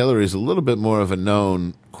think Hillary's a little bit more of a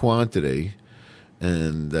known quantity,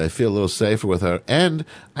 and I feel a little safer with her. And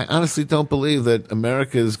I honestly don't believe that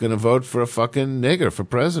America is going to vote for a fucking nigger for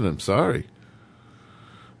president. Sorry.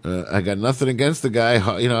 I got nothing against the guy.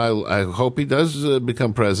 I hope he does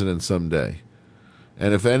become president someday.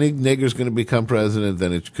 And if any nigger's going to become president,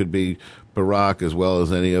 then it could be Barack as well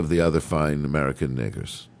as any of the other fine American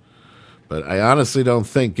niggers. But I honestly don't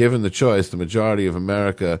think, given the choice, the majority of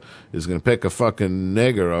America is going to pick a fucking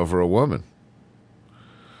nigger over a woman.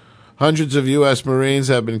 Hundreds of U.S. Marines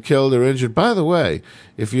have been killed or injured. By the way,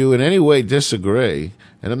 if you in any way disagree,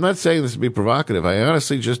 and I'm not saying this to be provocative, I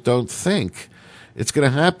honestly just don't think it's going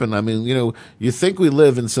to happen. I mean, you think we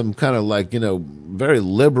live in some kind of very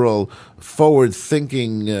liberal,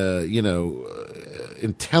 forward-thinking,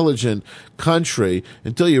 intelligent country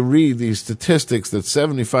until you read these statistics that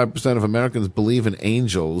 75% of Americans believe in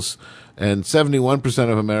angels and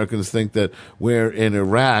 71% of Americans think that we're in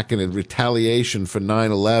Iraq and in retaliation for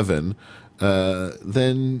 9/11,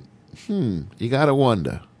 then, you got to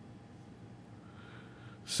wonder.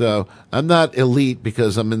 So I'm not elite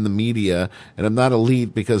because I'm in the media, and I'm not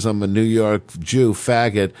elite because I'm a New York Jew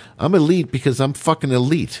faggot. I'm elite because I'm fucking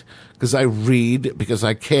elite. Because I read, because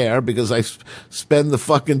I care, because I spend the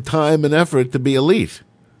fucking time and effort to be elite.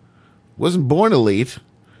 Wasn't born elite.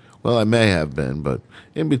 Well, I may have been, but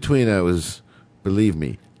in between I was, believe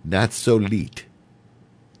me, not so elite.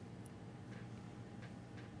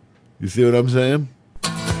 You see what I'm saying?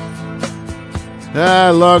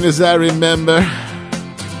 Long as I remember,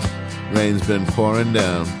 Rain's been pouring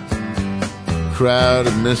down. Crowd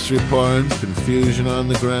of mystery pouring, confusion on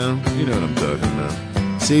the ground. You know what I'm talking about.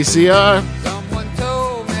 CCR. Someone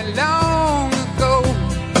told me long ago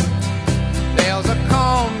there's a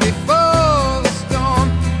calm before the storm.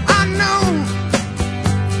 I know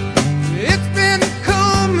it's been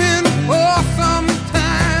coming for some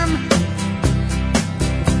time.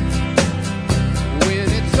 When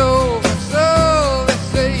it's over, so they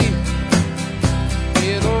say,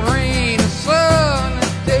 it'll rain a sunny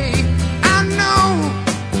day. I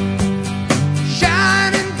know,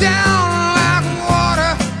 shining down like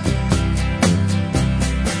water.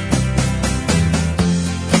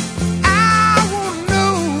 I wanna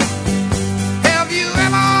know, have you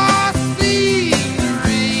ever seen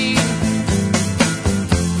rain?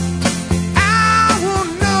 I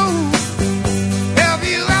wanna know, have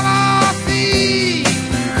you ever seen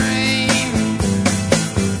rain?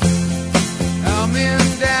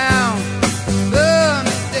 Coming down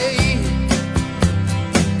sunny day.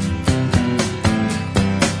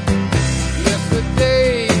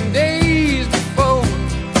 Yesterday and days before,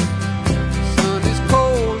 sun is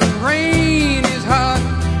cold and rain is hot.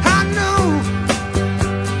 I know,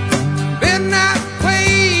 been that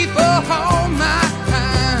way for all my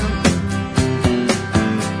time.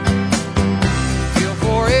 Feel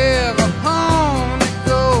forever on it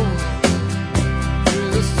goes,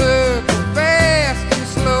 through the circle fast and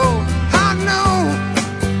slow. I know,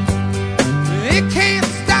 it can't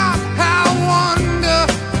stop. I wonder,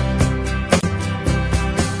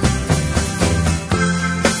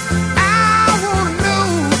 I wanna know,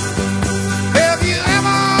 have you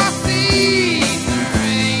ever seen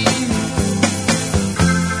rain?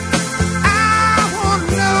 I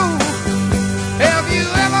wanna know, have you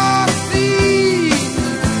ever seen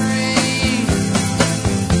rain?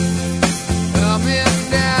 Coming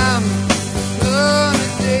down sunny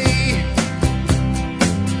day.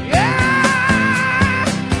 Yeah,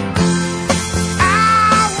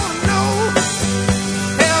 I wanna know,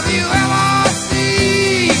 have you ever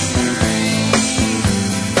seen rain?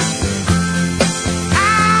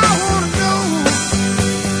 I wanna know,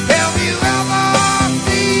 have you ever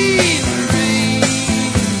seen rain?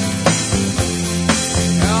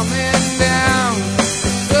 Coming down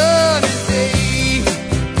sunny day.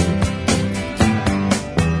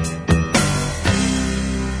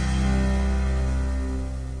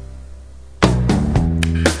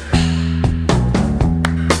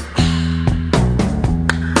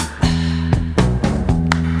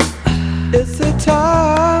 It's the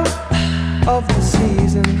time of the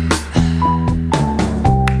season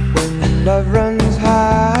when love runs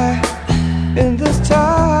high. In this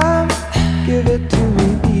time, give it to me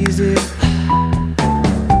easy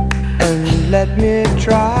and let me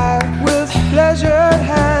try with pleasured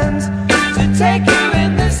hands to take you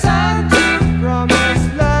in the sun to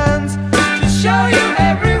promised lands, to show you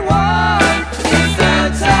everyone. It's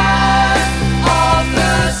the time of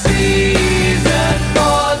the season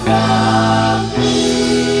for love.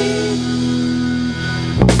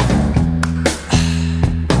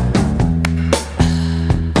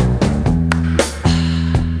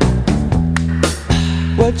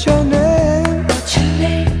 What's your name? What's your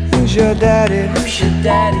name? Who's your daddy? Who's your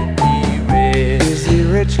daddy? Is he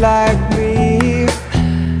rich like me?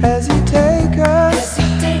 Has he taken Has he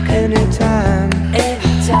taken any time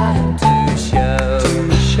any time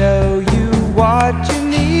to show you what you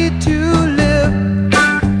need to live?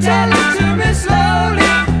 tell it to me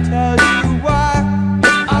slowly? Tell you why.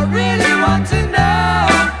 I really want to know.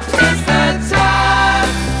 It's the time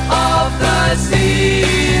of the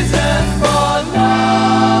season for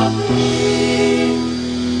love.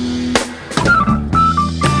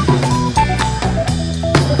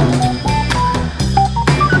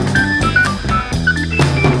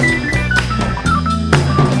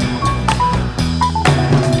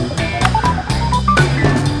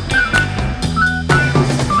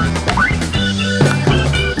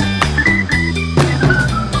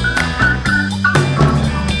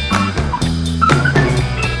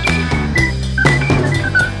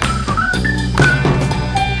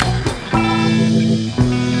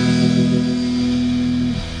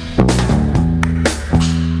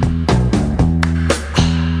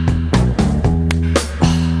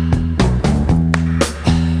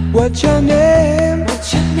 What's your name?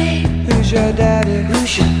 What's your name? Who's your daddy?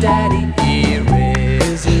 Who's your daddy?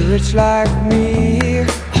 Is he rich like me?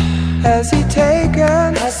 Has he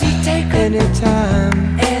taken Has he taken any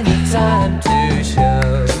time any time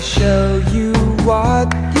to show you what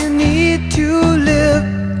you need to live?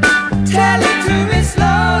 tell it to me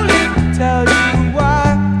slowly? Tell you why.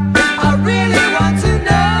 I really want to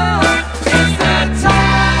know. It's the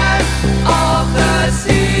time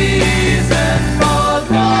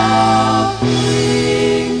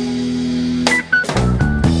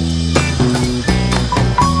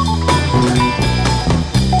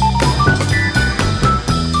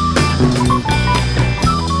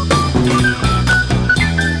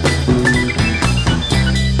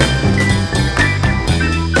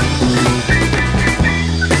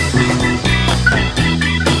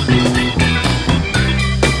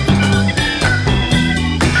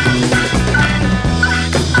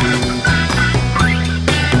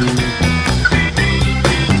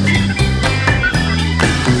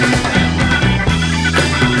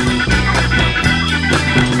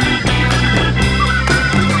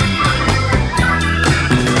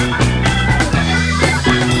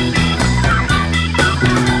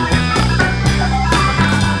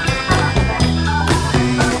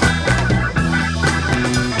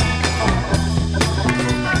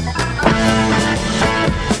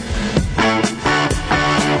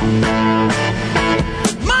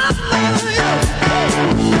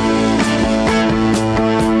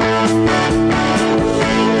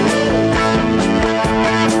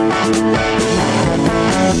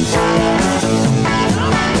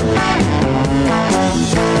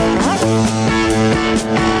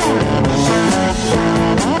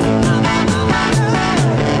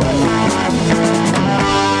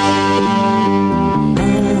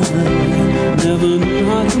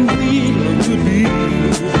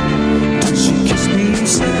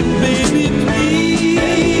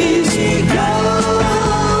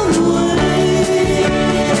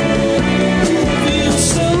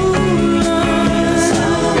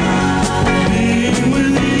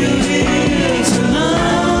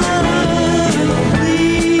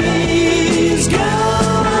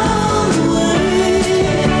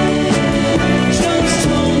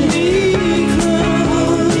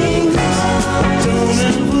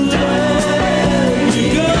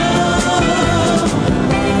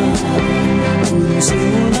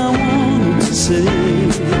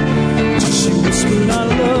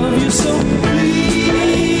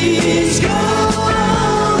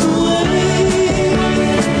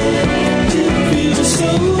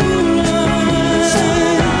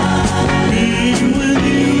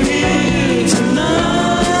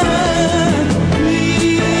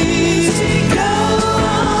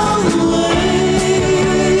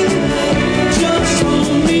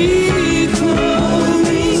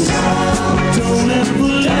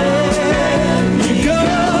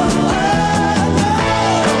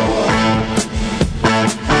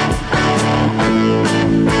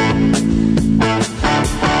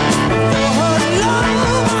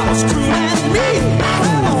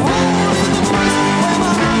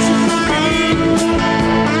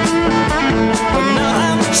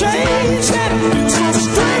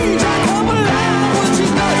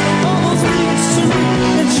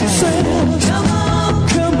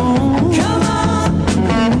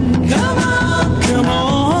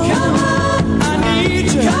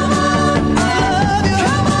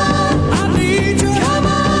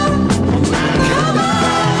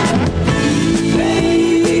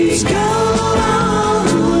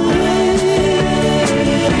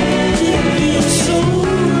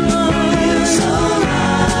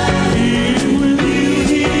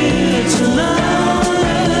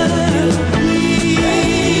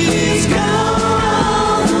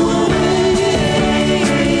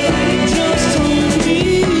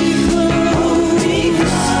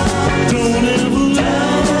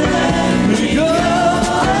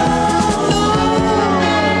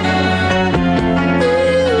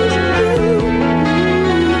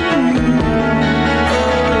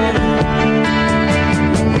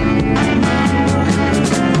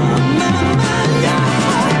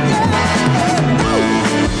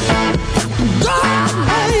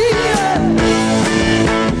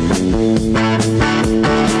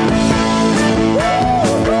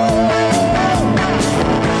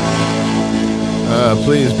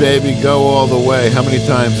baby, go all the way. How many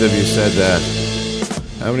times have you said that?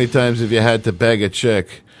 How many times have you had to beg a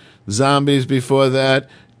chick? Zombies before that.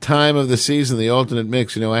 Time of the Season, the alternate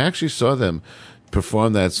mix. You know, I actually saw them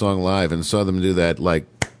perform that song live and saw them do that, like,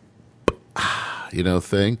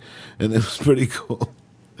 thing. And it was pretty cool.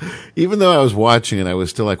 Even though I was watching it, I was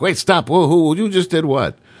still like, wait, stop. Whoa, who you just did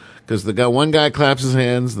what? Because one guy claps his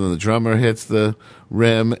hands, and then the drummer hits the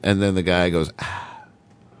rim, and then the guy goes, ah.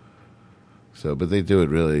 So, but they do it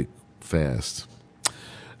really fast.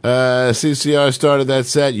 CCR started that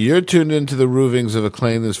set. You're tuned into the Ravings of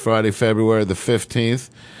Acclaim this Friday, February the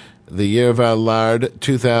 15th, the year of our Lord,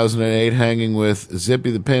 2008, hanging with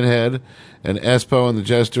Zippy the Pinhead and Espo in the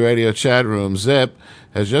Jester Radio chat room. Zip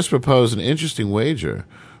has just proposed an interesting wager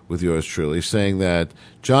with yours truly, saying that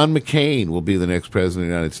John McCain will be the next president of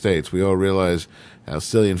the United States. We all realize how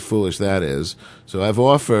silly and foolish that is. So I've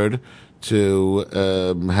offered to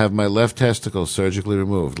have my left testicle surgically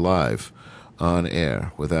removed live on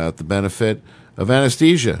air without the benefit of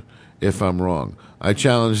anesthesia if I'm wrong. I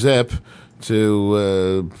challenge Zip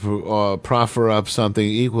to proffer up something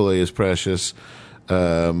equally as precious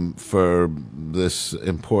for this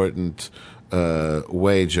important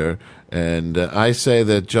wager. And I say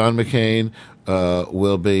that John McCain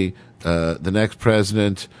will be the next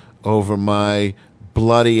president over my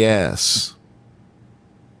bloody ass,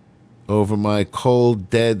 over my cold,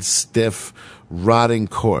 dead, stiff, rotting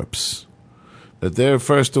corpse. That they're,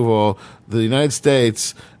 first of all, the United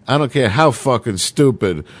States, I don't care how fucking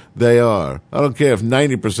stupid they are. I don't care if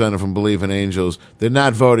 90% of them believe in angels. They're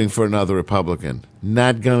not voting for another Republican.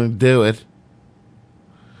 Not going to do it.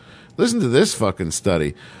 Listen to this fucking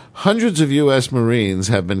study. Hundreds of U.S. Marines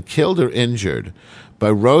have been killed or injured by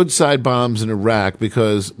roadside bombs in Iraq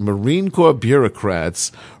because Marine Corps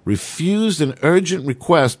bureaucrats refused an urgent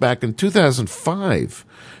request back in 2005.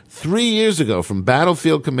 3 years ago, from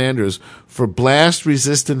battlefield commanders for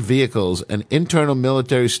blast-resistant vehicles, an internal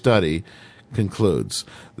military study concludes.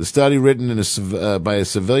 The study, written by a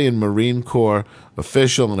civilian Marine Corps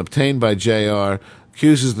official and obtained by JR,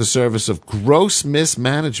 accuses the service of gross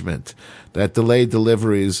mismanagement that delayed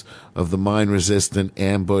deliveries of the mine-resistant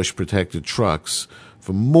ambush-protected trucks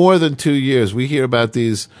for more than 2 years. We hear about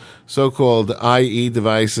these so-called IE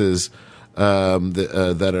devices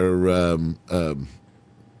that are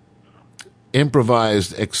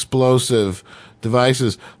improvised explosive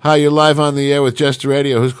devices. Hi, you're live on the air with Jester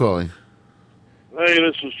Radio. Who's calling? Hey,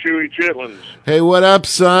 this is Chewy Chitlins. Hey, what up,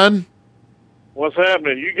 son? What's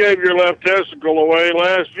happening? You gave your left testicle away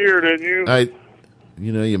last year, didn't you?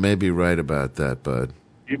 You may be right about that, bud.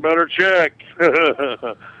 You better check.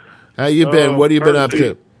 How you been? What have you been up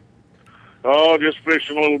to? Oh, just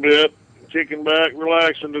fishing a little bit. Kicking back,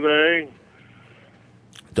 relaxing today.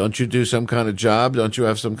 Don't you do some kind of job? Don't you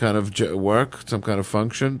have some kind of work, some kind of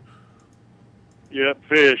function? Yep,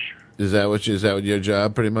 fish. Is that your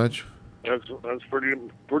job, pretty much? That's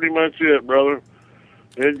pretty much it, brother.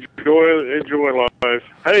 Enjoy life.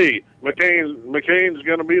 Hey, McCain's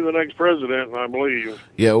going to be the next president, I believe.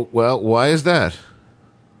 Yeah. Well, why is that?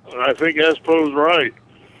 I think Espo's right.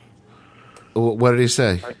 What did he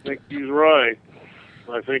say? I think he's right.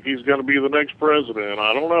 I think he's going to be the next president.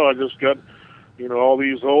 I don't know. I just got. All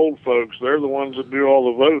these old folks, they're the ones that do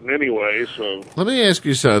all the voting anyway, so. Let me ask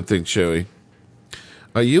you something, Chewy.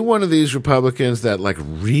 Are you one of these Republicans that,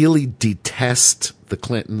 really detest the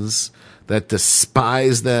Clintons, that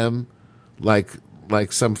despise them like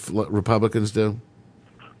some Republicans do?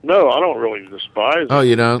 No, I don't really despise them. Oh,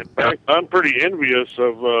 you don't? In fact, I'm pretty envious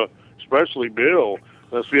of, especially Bill.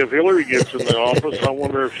 Let's see if Hillary gets in the office. I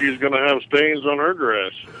wonder if she's going to have stains on her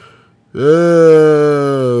dress.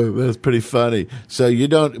 Oh, that's pretty funny. So you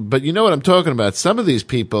don't, but you know what I'm talking about. Some of these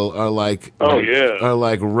people are like,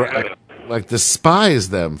 despise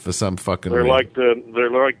them for some fucking reason.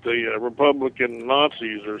 They're like the Republican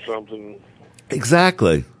Nazis or something.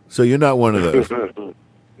 Exactly. So you're not one of those.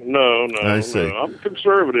 No. I see. No. I'm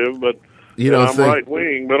conservative, but I'm right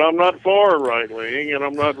wing, but I'm not far right wing, and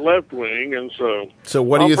I'm not left wing, and so. So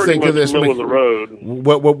what do you think of this? Middle of the road.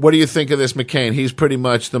 What do you think of this McCain? He's pretty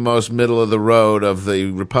much the most middle of the road of the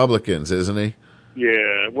Republicans, isn't he?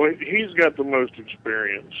 Yeah, well, he's got the most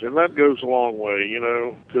experience, and that goes a long way,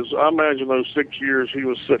 because I imagine those 6 years he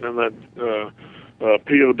was sitting in that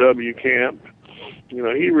POW camp.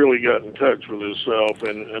 He really got in touch with himself,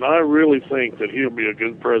 and I really think that he'll be a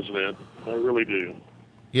good president. I really do.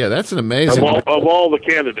 Yeah, that's an amazing... Of all the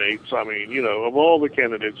candidates, of all the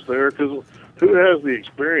candidates there, because who has the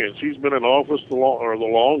experience? He's been in office the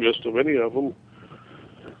longest of any of them.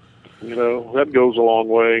 That goes a long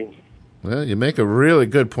way. Well, you make a really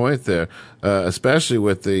good point there, especially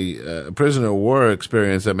with the prisoner of war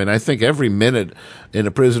experience. I mean, I think every minute in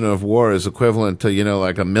a prisoner of war is equivalent to,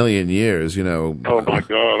 like 1,000,000 years, Oh, my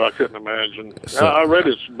God, I couldn't imagine. So- I read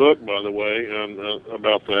his book, by the way, and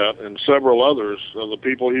about that, and several others of the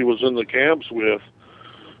people he was in the camps with.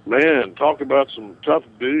 Man, talk about some tough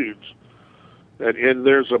dudes. And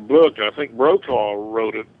there's a book, I think Brokaw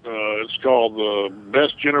wrote it. It's called The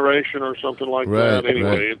Best Generation or something like that.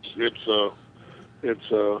 Anyway,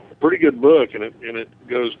 it's a pretty good book, and it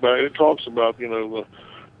goes back. It talks about the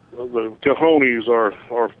cojones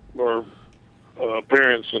our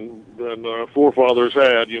parents and forefathers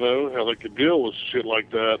had. How they could deal with shit like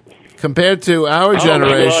that. Compared to our I don't know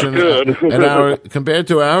generation, if I could. compared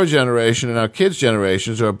to our generation and our kids'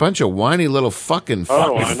 generations, are a bunch of whiny little fucking I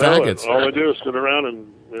know faggots. it. All they do is sit around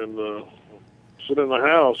and sit in the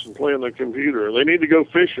house and play on the computer. They need to go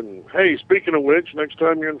fishing. Hey, speaking of which, next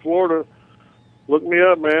time you're in Florida, look me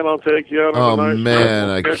up, man. I'll take you out on a nice man,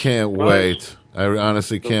 I trip. can't wait. I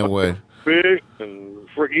honestly can't wait. Fish and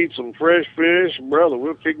eat some fresh fish, brother.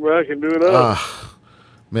 We'll kick back and do it up.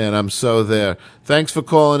 Man, I'm so there. Thanks for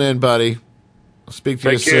calling in, buddy. I'll speak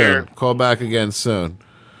to you Take care. soon. Call back again soon.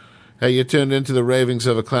 Hey, you tuned into the Ravings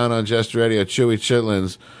of a Clown on Just Radio. Chewy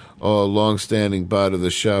Chitlins, a long-standing bud of the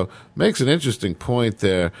show, makes an interesting point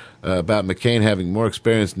there about McCain having more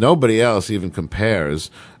experience. Nobody else even compares.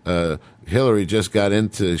 Hillary just got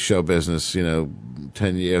into show business,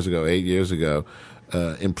 10 years ago, 8 years ago,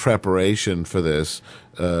 in preparation for this.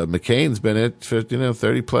 McCain's been it for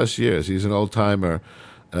 30-plus years. He's an old-timer.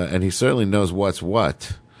 And he certainly knows what's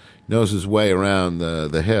what. Knows his way around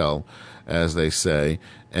the hill, as they say.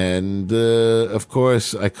 And, of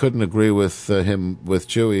course, I couldn't agree with him, with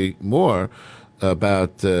Chewy, more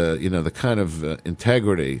about, the kind of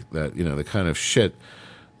integrity that, the kind of shit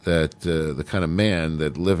that, the kind of man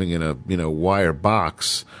that living in a, wire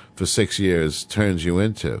box for 6 years turns you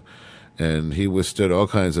into. And he withstood all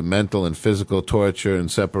kinds of mental and physical torture and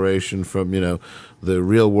separation from, the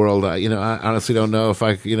real world. I honestly don't know if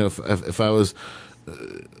if I was,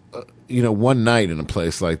 one night in a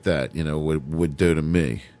place like that, would do to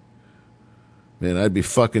me. Man, I'd be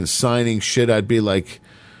fucking signing shit. I'd be like,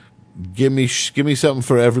 give me something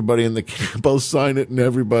for everybody in the camp. I'll sign it in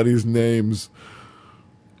everybody's names.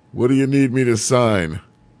 What do you need me to sign?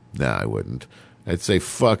 Nah, I wouldn't. I'd say,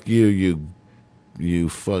 fuck you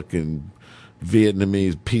fucking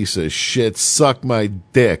Vietnamese piece of shit. Suck my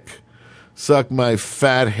dick. Suck my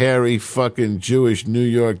fat, hairy, fucking Jewish New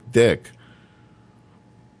York dick.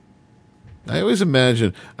 I always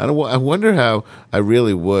imagine, I wonder how I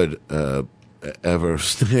really would ever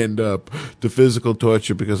stand up to physical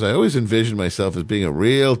torture, because I always envision myself as being a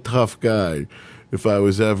real tough guy if I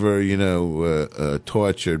was ever,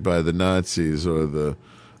 tortured by the Nazis or the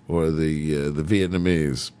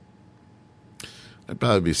Vietnamese. I'd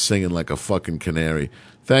probably be singing like a fucking canary.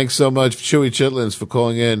 Thanks so much, Chewy Chitlins, for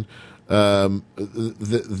calling in.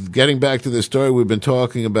 Getting back to the story we've been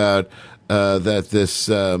talking about,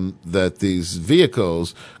 that these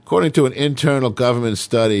vehicles, according to an internal government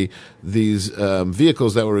study, these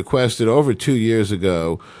vehicles that were requested over 2 years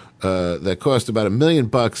ago, that cost about $1 million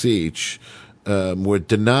each, were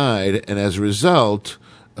denied, and as a result,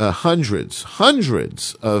 hundreds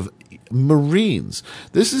of Marines.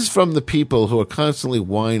 This is from the people who are constantly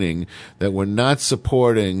whining that we're not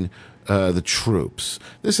supporting the troops.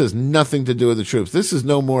 This has nothing to do with the troops. This is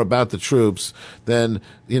no more about the troops than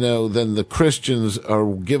the Christians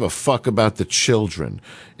give a fuck about the children.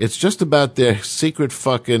 It's just about their secret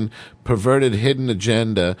fucking perverted hidden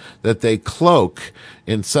agenda that they cloak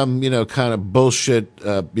in some, kind of bullshit,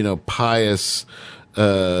 pious,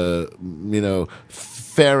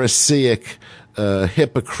 Pharisaic,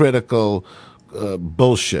 hypocritical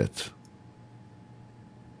bullshit.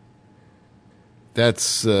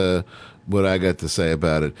 That's what I got to say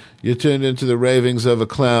about it. You tuned into the Ravings of a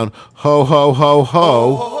Clown. Ho, ho, ho,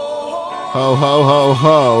 ho. Ho, ho, ho,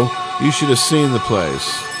 ho. You should have seen the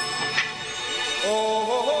place.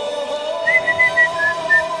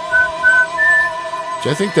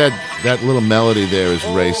 I think that little melody there is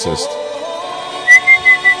racist.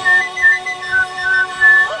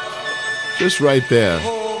 Just right there.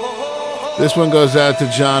 This one goes out to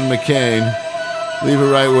John McCain. Leave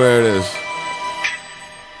it right where it is.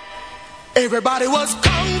 Everybody was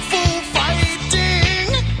kung fu fighting.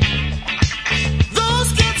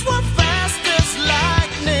 Those kids were fast as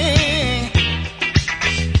lightning.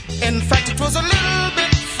 In fact, it was a little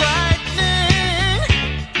bit frightening.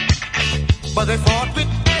 But they fought with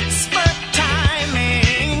expert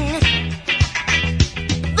timing.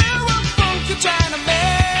 There were funky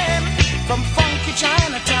Chinamen from funky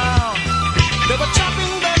Chinatown.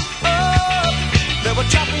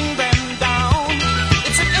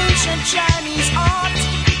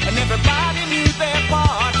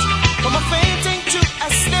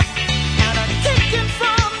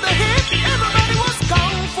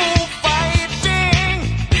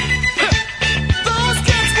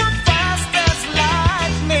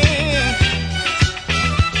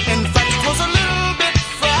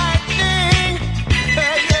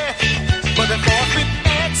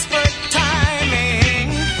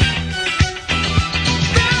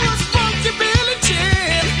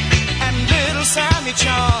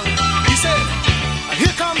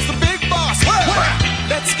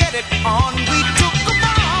 it on. We took a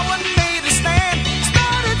bow and made a stand.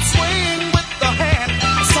 Started swaying with the hand.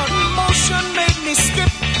 A sudden motion made me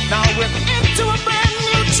skip. Now we're into a brand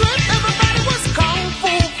new trip. Everybody was kung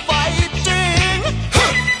fu fighting.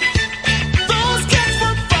 Huh. Those kids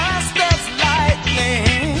were fast as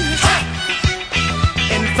lightning. Huh.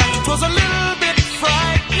 In fact, it was a little bit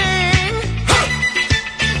frightening. Huh.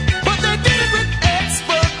 But they did it with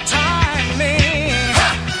expert timing.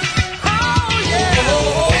 Huh. Oh yeah.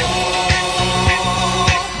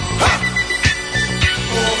 Huh.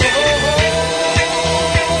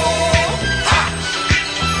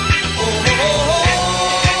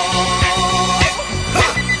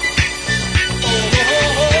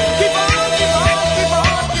 Keep on, keep on, keep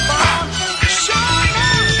on, keep on. Sure,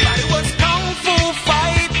 everybody was kung fu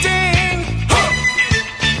fighting. Huh.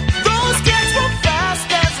 Those kids were fast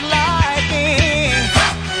as lightning.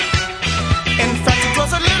 Huh. In fact, it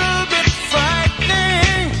was a little bit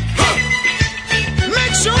frightening. Huh.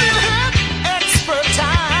 Make sure you have expert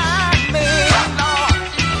timing.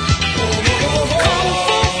 Kung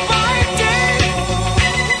fu fighting.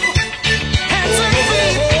 Hands and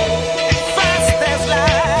feet, fast as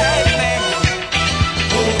lightning.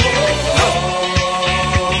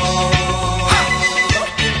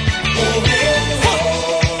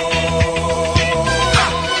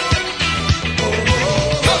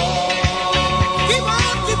 Keep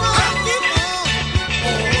on, keep on, keep on.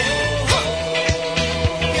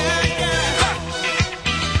 Yeah, yeah.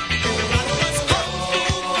 Everybody was kung fu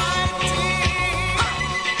fighting.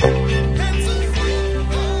 Hands and feet,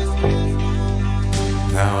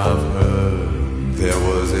 Now I've heard there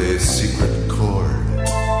was a secret chord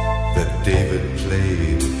that David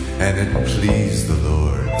played and it pleased the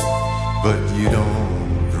Lord. But you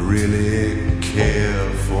don't really care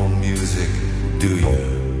for music, do you?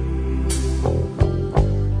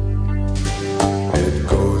 It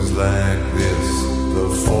goes like this: the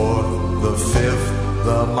fourth, the fifth,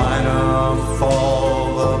 the minor fall,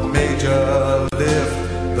 the major lift,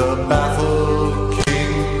 the baffled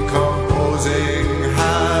king composing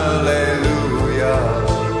hallelujah.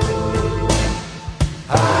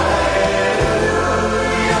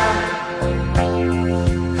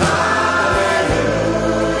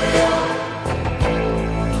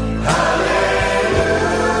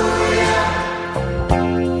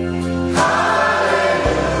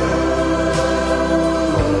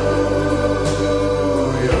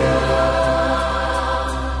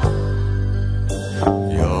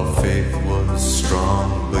 Your faith was strong,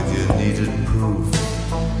 but you needed proof.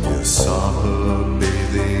 You saw her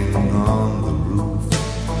bathing on the roof,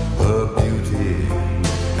 her beauty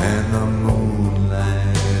and the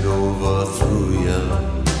moonlight overthrew you.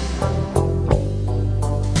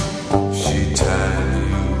 She tied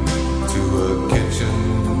you to a kitchen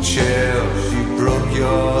chair, she broke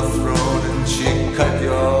your throat and she cut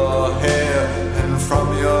your hair, and from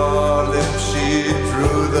your lips she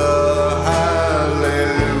drew the hallelujah.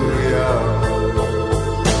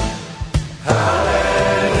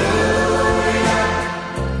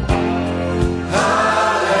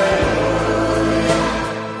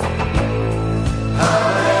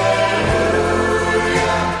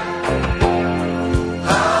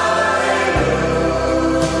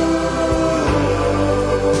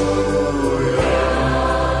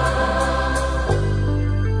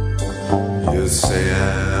 You say I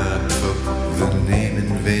took the name in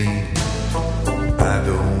vain. I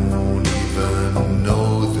don't even know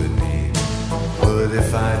the name. But if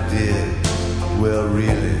I did, well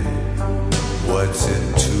really, what's it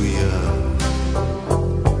to you?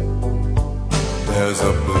 There's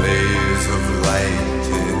a blaze of light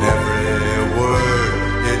in every word.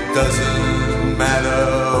 It doesn't matter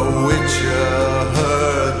which you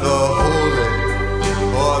heard, the holy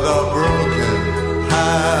or the broken.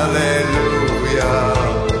 Hallelujah.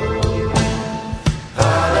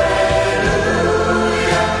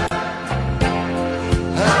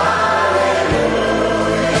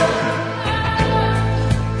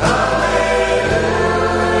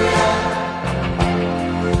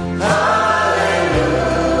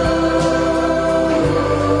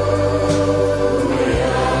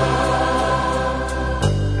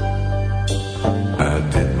 I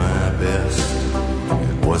did my best.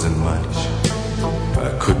 It wasn't much. I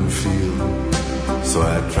couldn't feel, so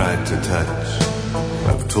I tried to touch.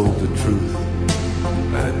 I've told the truth.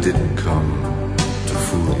 I didn't come to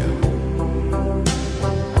fool you.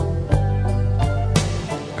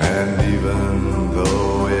 And even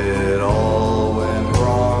though it all went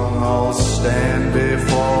wrong, I'll stand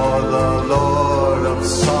before the Lord of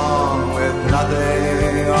song with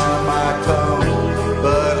nothing on my tongue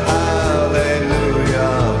but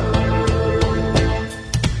hallelujah.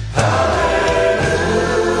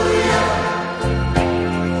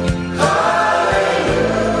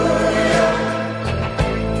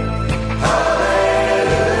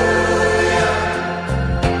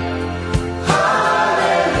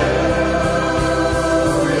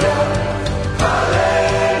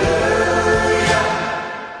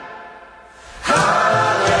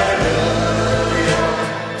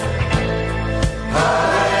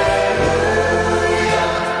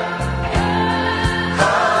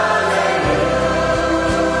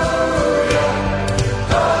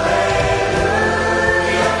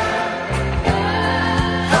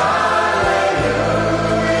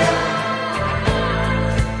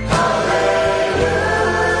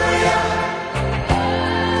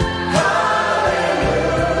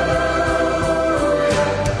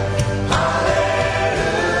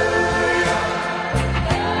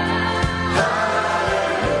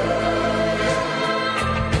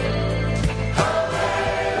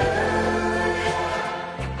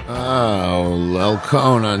 Al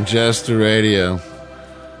Cohn on Jester Radio.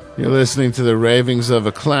 You're listening to the Ravings of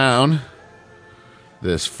a Clown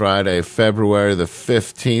this Friday, February the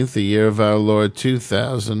 15th, the year of our Lord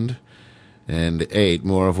 2008.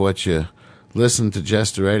 More of what you listen to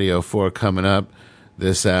Jester Radio for coming up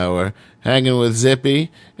this hour. Hanging with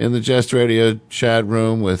Zippy in the Jester Radio chat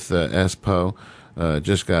room with Espo.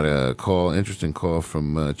 Just got a call, interesting call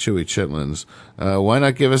from Chewy Chitlins. Why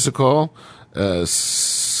not give us a call?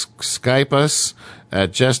 Skype us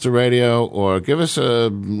at Jester Radio or give us a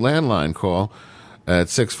landline call at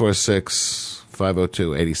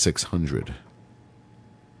 646-502-8600.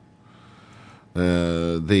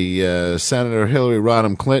 The Senator Hillary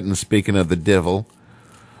Rodham Clinton, speaking of the devil,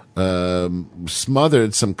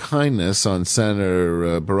 smothered some kindness on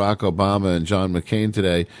Senator Barack Obama and John McCain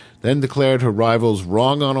today, then declared her rivals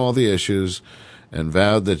wrong on all the issues and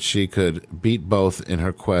vowed that she could beat both in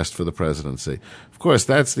her quest for the presidency. Of course,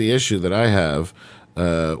 that's the issue that I have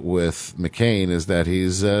with McCain, is that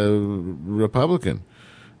he's a Republican,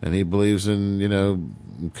 and he believes in,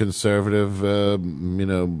 conservative,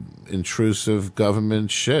 intrusive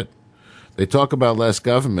government shit. They talk about less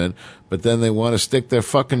government, but then they want to stick their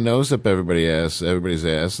fucking nose up everybody's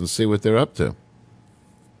ass and see what they're up to.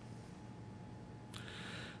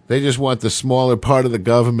 They just want the smaller part of the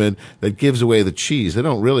government that gives away the cheese. They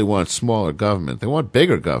don't really want smaller government. They want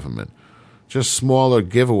bigger government. Just smaller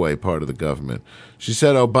giveaway part of the government. She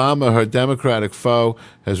said Obama, her Democratic foe,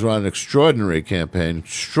 has run an extraordinary campaign,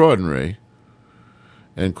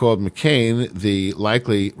 and called McCain, the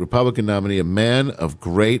likely Republican nominee, a man of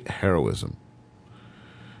great heroism.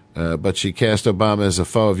 But she cast Obama as a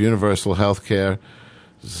foe of universal health care,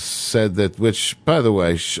 said that, which, by the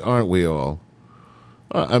way, aren't we all?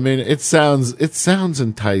 I mean, it sounds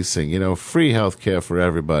enticing, free health care for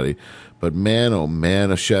everybody. But man, oh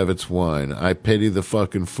man, a Shevitz wine. I pity the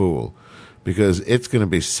fucking fool, because it's going to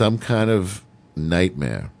be some kind of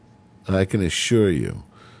nightmare. I can assure you.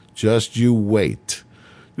 Just you wait.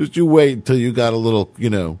 Just you wait until you got a little,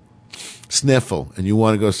 sniffle and you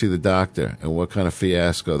want to go see the doctor, and what kind of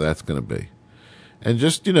fiasco that's going to be. And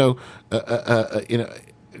just,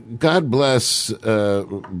 God bless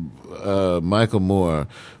Michael Moore,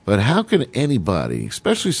 but how can anybody,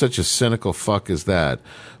 especially such a cynical fuck as that,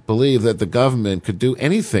 believe that the government could do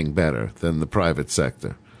anything better than the private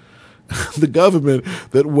sector? The government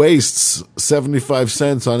that wastes 75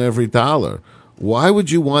 cents on every dollar. Why would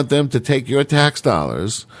you want them to take your tax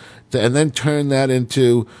dollars and then turn that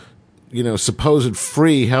into, supposed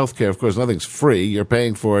free health care? Of course, nothing's free. You're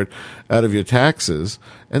paying for it out of your taxes.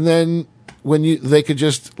 And then they could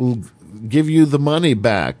just give you the money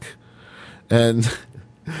back. And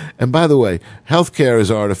by the way, healthcare is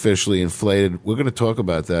artificially inflated. We're going to talk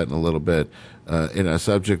about that in a little bit in our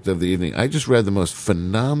subject of the evening. I just read the most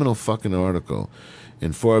phenomenal fucking article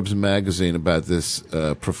in Forbes magazine about this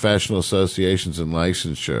professional associations and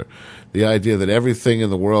licensure. The idea that everything in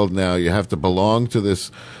the world now, you have to belong to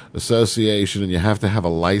this association and you have to have a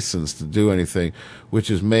license to do anything, which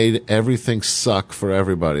has made everything suck for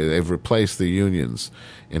everybody. They've replaced the unions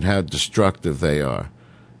in how destructive they are.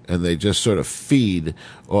 And they just sort of feed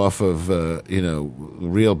off of,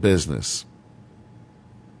 real business.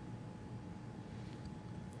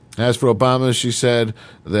 As for Obama, she said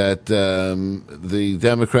that the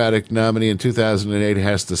Democratic nominee in 2008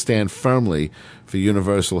 has to stand firmly for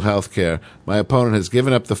universal health care. My opponent has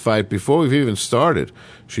given up the fight before we've even started,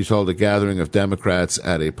 she told a gathering of Democrats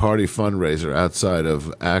at a party fundraiser outside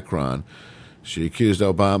of Akron. She accused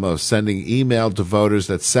Obama of sending email to voters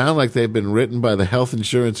that sound like they've been written by the health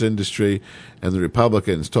insurance industry and the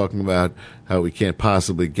Republicans, talking about how we can't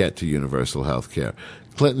possibly get to universal health care.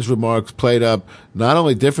 Clinton's remarks played up not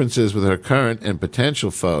only differences with her current and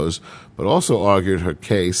potential foes, but also argued her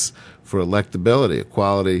case for electability, a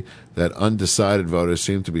quality that undecided voters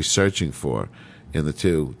seem to be searching for in the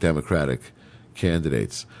two Democratic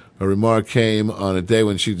candidates. Her remark came on a day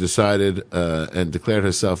when she decided and declared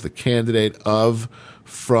herself the candidate of,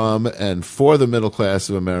 from, and for the middle class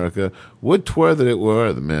of America. Would 'twere that it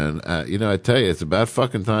were, man. I tell you, it's about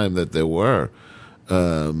fucking time that there were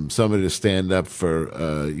somebody to stand up for,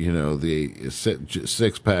 the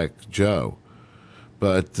six-pack Joe.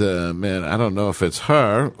 But, man, I don't know if it's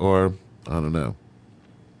her or, I don't know.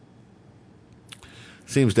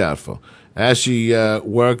 Seems doubtful. As she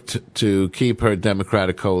worked to keep her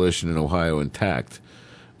Democratic coalition in Ohio intact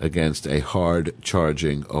against a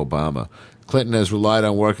hard-charging Obama. Clinton has relied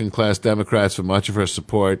on working-class Democrats for much of her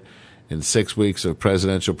support in 6 weeks of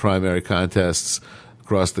presidential primary contests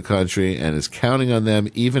across the country and is counting on them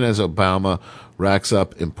even as Obama racks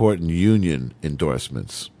up important union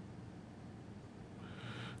endorsements.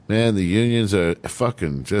 Man, the unions are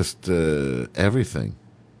fucking just everything,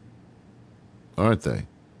 aren't they?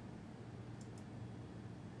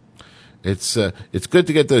 It's good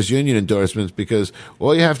to get those union endorsements because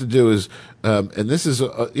all you have to do is, and this is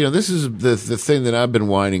this is the thing that I've been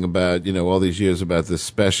whining about, all these years about this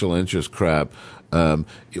special interest crap. All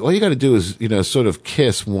you got to do is sort of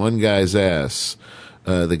kiss one guy's ass,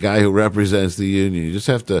 the guy who represents the union. You just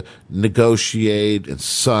have to negotiate and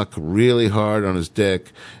suck really hard on his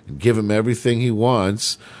dick and give him everything he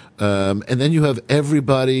wants, and then you have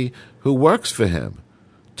everybody who works for him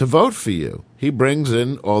to vote for you. He brings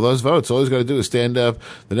in all those votes. All he's got to do is stand up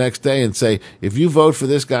the next day and say, if you vote for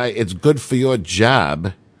this guy, it's good for your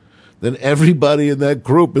job. Then everybody in that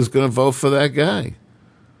group is going to vote for that guy.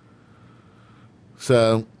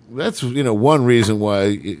 So that's, one reason why,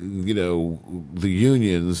 the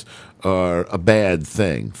unions are a bad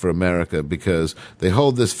thing for America, because they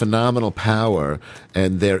hold this phenomenal power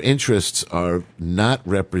and their interests are not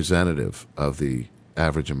representative of the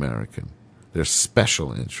average American. They're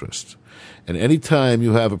special interests. And any time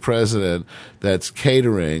you have a president that's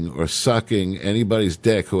catering or sucking anybody's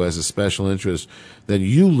dick who has a special interest, then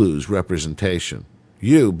you lose representation.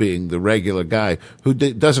 You being the regular guy who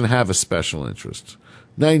doesn't have a special interest.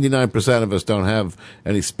 99% of us don't have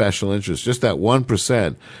any special interest. Just that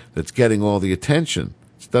 1% that's getting all the attention.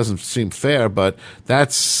 It doesn't seem fair, but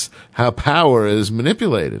that's how power is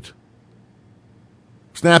manipulated.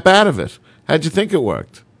 Snap out of it. How'd you think it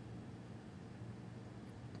worked?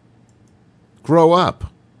 Grow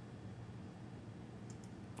up.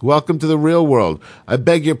 Welcome to the real world. I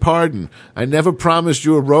beg your pardon. I never promised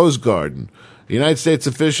you a rose garden. A United States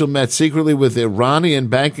official met secretly with Iranian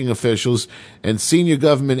banking officials and senior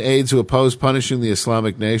government aides who oppose punishing the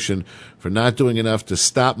Islamic Nation for not doing enough to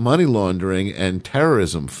stop money laundering and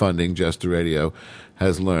terrorism funding, Just the Radio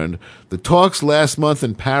has learned. The talks last month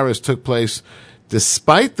in Paris took place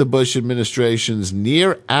despite the Bush administration's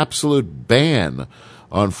near absolute ban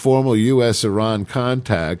on formal U.S.-Iran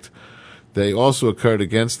contact. They also occurred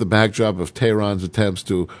against the backdrop of Tehran's attempts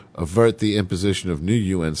to avert the imposition of new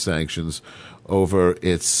UN sanctions over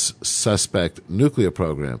its suspect nuclear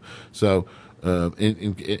program. So,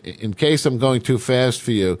 in case I'm going too fast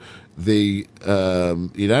for you, the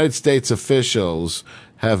United States officials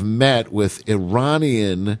have met with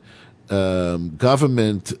Iranian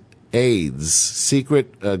government aides,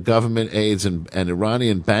 secret government aides, and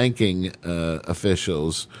Iranian banking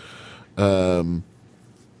officials,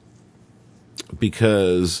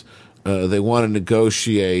 because they want to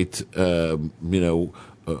negotiate,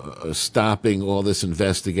 stopping all this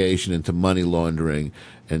investigation into money laundering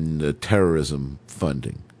and terrorism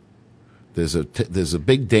funding. There's a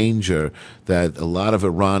big danger that a lot of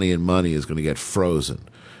Iranian money is going to get frozen.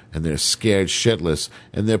 And they're scared shitless,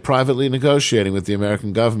 and they're privately negotiating with the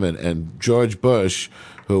American government. And George Bush,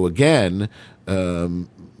 who again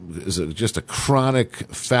is just a chronic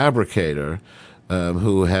fabricator,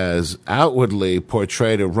 who has outwardly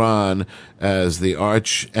portrayed Iran as the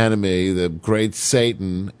arch enemy, the great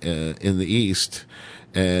Satan in the East,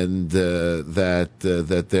 and that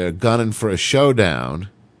they're gunning for a showdown.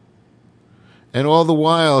 And all the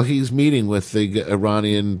while, he's meeting with the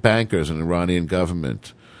Iranian bankers and Iranian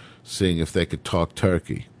government, seeing if they could talk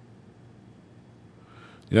Turkey.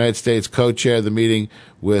 The United States co-chaired the meeting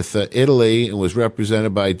with Italy and was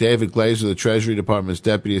represented by David Glazer, the Treasury Department's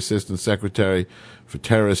Deputy Assistant Secretary for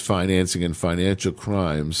Terrorist Financing and Financial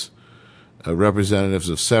Crimes. Representatives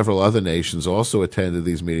of several other nations also attended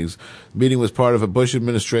these meetings. The meeting was part of a Bush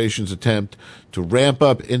administration's attempt to ramp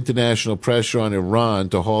up international pressure on Iran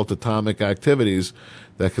to halt atomic activities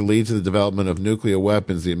that could lead to the development of nuclear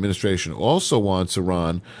weapons. The administration also wants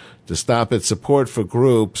Iran to stop its support for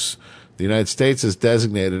groups the United States has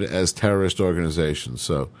designated as terrorist organizations.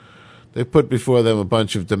 So they put before them a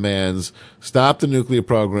bunch of demands: stop the nuclear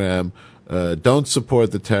program, don't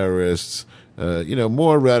support the terrorists,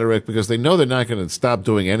 more rhetoric, because they know they're not going to stop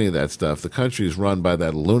doing any of that stuff. The country is run by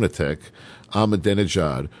that lunatic,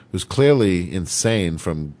 Ahmadinejad, who's clearly insane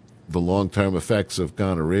from the long-term effects of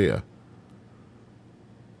gonorrhea.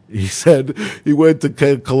 He said he went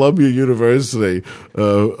to Columbia University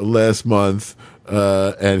last month,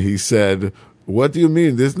 and he said, "What do you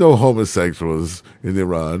mean? There's no homosexuals in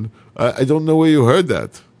Iran." I don't know where you heard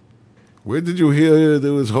that. Where did you hear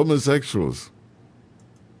there was homosexuals?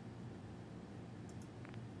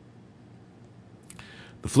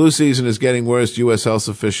 The flu season is getting worse, U.S. health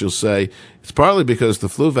officials say. It's partly because the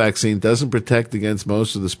flu vaccine doesn't protect against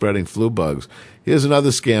most of the spreading flu bugs. Here's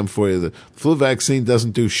another scam for you. The flu vaccine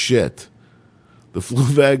doesn't do shit. The flu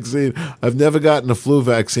vaccine, I've never gotten a flu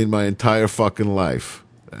vaccine my entire fucking life.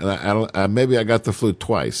 And maybe I got the flu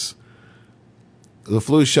twice. The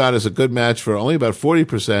flu shot is a good match for only about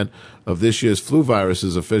 40% of this year's flu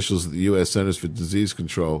viruses, officials at the U.S. Centers for Disease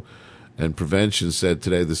Control and Prevention said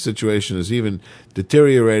today. The situation has even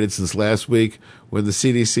deteriorated since last week when the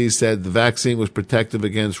CDC said the vaccine was protective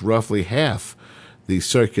against roughly half the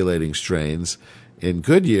circulating strains. In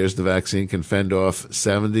good years, the vaccine can fend off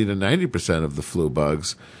 70 to 90% of the flu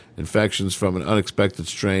bugs. Infections from an unexpected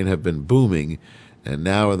strain have been booming and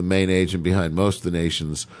now are the main agent behind most of the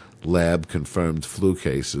nation's lab-confirmed flu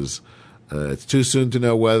cases. It's too soon to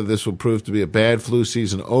know whether this will prove to be a bad flu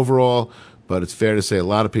season overall, but it's fair to say a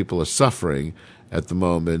lot of people are suffering at the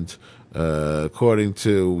moment. According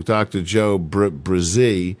to Dr. Joe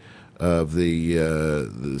Brzee, of the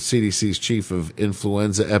CDC's chief of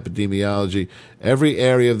influenza epidemiology, every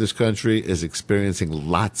area of this country is experiencing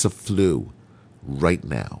lots of flu right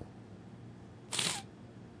now.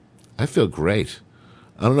 I feel great.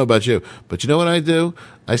 I don't know about you, but you know what I do?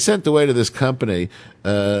 I sent away to this company,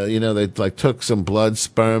 they like took some blood,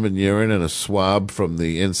 sperm, and urine and a swab from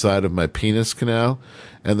the inside of my penis canal,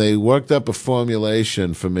 and they worked up a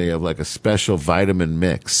formulation for me of like a special vitamin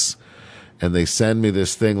mix. And they send me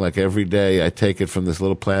this thing like every day. I take it from this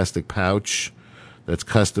little plastic pouch that's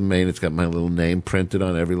custom made. It's got my little name printed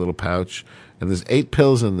on every little pouch. And there's 8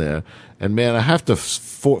 pills in there. And man, I have to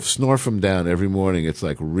snort them down every morning. It's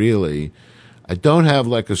like really, I don't have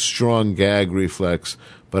like a strong gag reflex,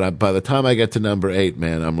 but by the time I get to number 8,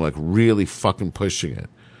 man, I'm like really fucking pushing it.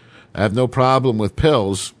 I have no problem with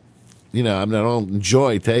pills. I don't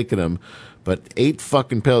enjoy taking them, but 8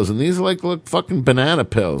 fucking pills. And these are like fucking banana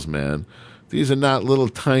pills, man. These are not little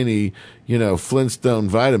tiny, Flintstone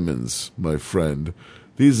vitamins, my friend.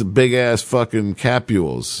 These are big-ass fucking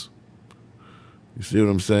capules. You see what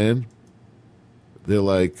I'm saying? They're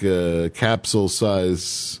like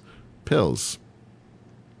capsule-size pills.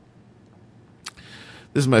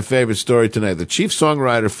 This is my favorite story tonight. The chief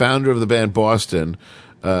songwriter, founder of the band Boston,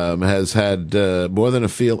 has had more than a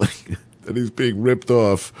feeling that he's being ripped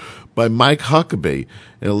off by Mike Huckabee.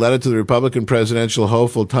 In a letter to the Republican presidential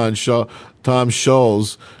hopeful, Tom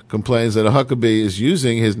Scholz complains that Huckabee is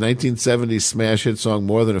using his 1970s smash hit song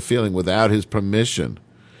More Than a Feeling without his permission.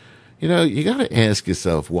 You got to ask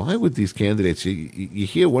yourself, why would these candidates, you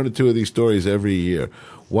hear 1 or 2 of these stories every year,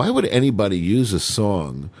 why would anybody use a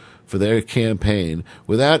song for their campaign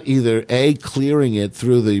without either A, clearing it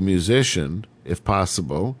through the musician, if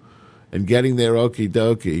possible, and getting their okie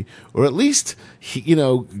dokie, or at least,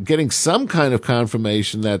 getting some kind of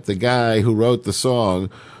confirmation that the guy who wrote the song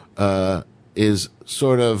is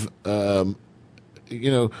sort of,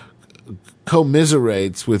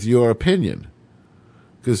 commiserates with your opinion.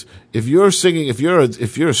 Because if you're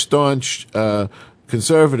a staunch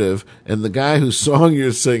conservative, and the guy whose song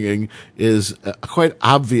you're singing is quite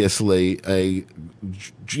obviously a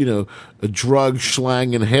drug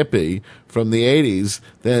schlanging hippie from the 80s,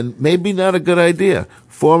 then maybe not a good idea.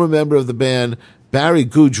 Former member of the band Barry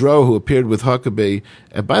Goudreau, who appeared with Huckabee,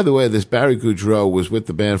 and by the way, this Barry Goudreau was with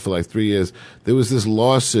the band for like 3 years. There was this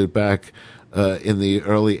lawsuit back in the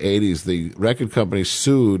early 80s. The record company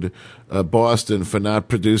sued Boston for not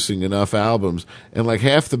producing enough albums, and like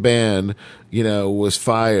half the band, was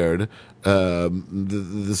fired. The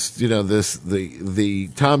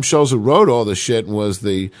Tom Scholz who wrote all the shit and was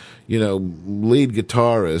the, lead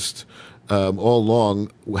guitarist all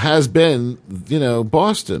along, has been,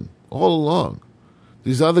 Boston all along.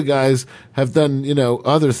 These other guys have done,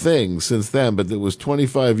 other things since then, but it was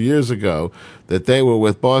 25 years ago that they were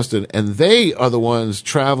with Boston, and they are the ones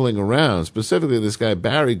traveling around, specifically this guy,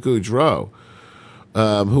 Barry Goudreau,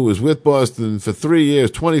 who was with Boston for 3 years,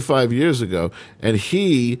 25 years ago, and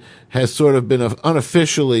he has sort of been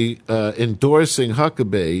unofficially endorsing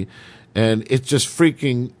Huckabee, and it's just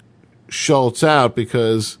freaking Schultz out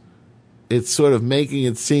because it's sort of making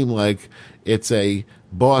it seem like it's a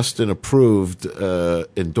Boston-approved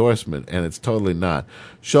endorsement, and it's totally not.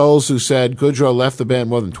 Scholz, who said Goudreau left the band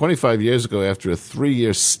more than 25 years ago after a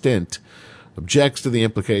 3-year stint, objects to the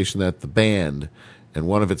implication that the band and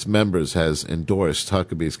one of its members has endorsed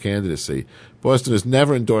Huckabee's candidacy. Boston has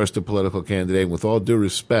never endorsed a political candidate, and with all due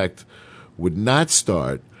respect, would not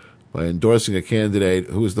start by endorsing a candidate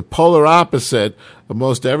who is the polar opposite of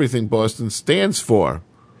most everything Boston stands for.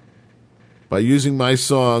 By using my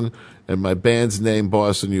song and my band's name,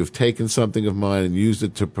 Boston, you've taken something of mine and used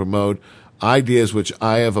it to promote ideas which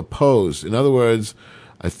I have opposed. In other words,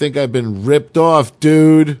 I think I've been ripped off,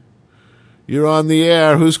 dude. You're on the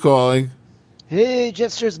air. Who's calling? Hey,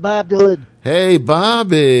 Jester's Bob Dylan. Hey,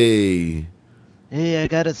 Bobby. Hey, I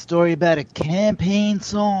got a story about a campaign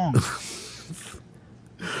song.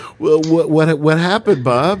 Well, what happened,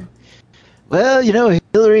 Bob? Well,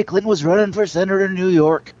 Hillary Clinton was running for senator in New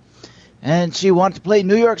York, and she wanted to play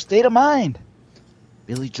New York State of Mind,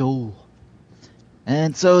 Billy Joel.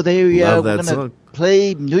 And so they were going to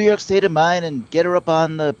play New York State of Mind and get her up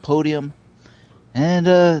on the podium. And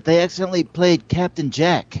they accidentally played Captain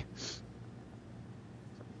Jack.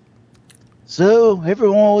 So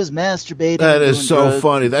everyone was masturbating. That is so drugs.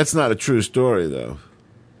 funny. That's not a true story, though.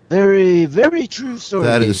 Very, very true story.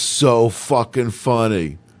 That is so fucking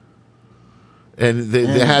funny. And they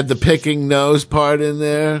had the picking nose part in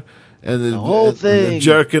there, and the whole thing, and the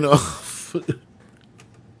jerking off.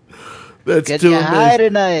 That's Get too you amazing. high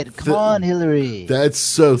tonight. Come on, Hillary. That's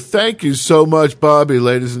so. Thank you so much, Bobby,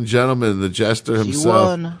 ladies and gentlemen, the jester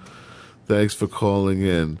himself. She won. Thanks for calling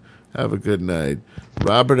in. Have a good night.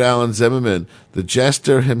 Robert Allen Zimmerman, the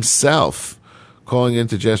jester himself, calling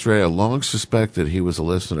into Jest Radio, long suspected he was a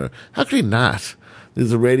listener. How could he not?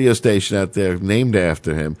 There's a radio station out there named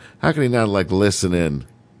after him. How can he not, listen in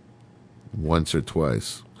once or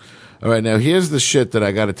twice? All right, now here's the shit that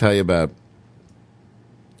I got to tell you about.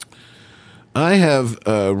 I have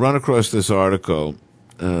run across this article.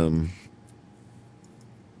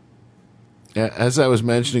 As I was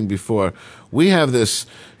mentioning before, we have this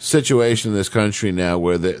situation in this country now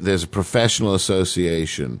where there's a professional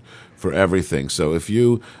association for everything. So if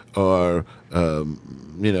you are,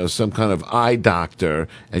 some kind of eye doctor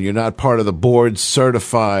and you're not part of the board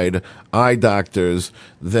certified eye doctors,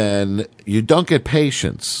 then you don't get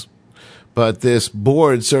patients. But this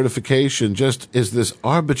board certification just is this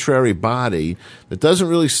arbitrary body that doesn't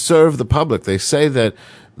really serve the public. They say that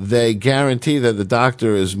they guarantee that the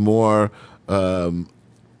doctor is more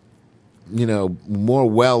more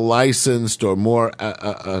well licensed or more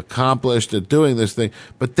accomplished at doing this thing,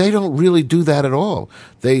 but they don't really do that at all.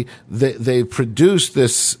 They produce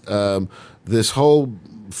this this whole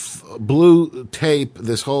blue tape,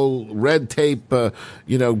 this whole red tape,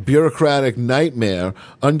 bureaucratic nightmare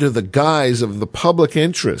under the guise of the public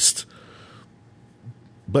interest,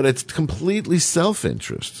 but it's completely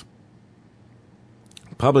self-interest.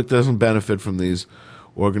 Public doesn't benefit from these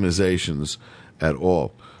organizations at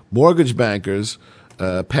all. Mortgage bankers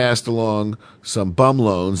passed along some bum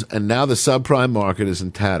loans, and now the subprime market is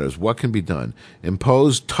in tatters. What can be done?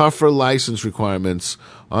 Impose tougher license requirements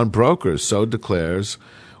on brokers, so declares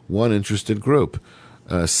one interested group.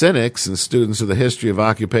 Cynics and students of the history of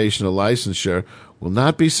occupational licensure will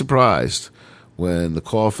not be surprised when the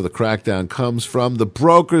call for the crackdown comes from the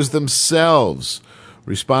brokers themselves.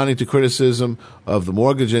 Responding to criticism of the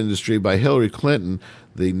mortgage industry by Hillary Clinton,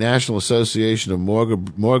 the National Association of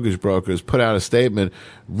Mortgage Brokers put out a statement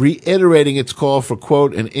reiterating its call for,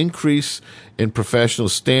 quote, an increase in professional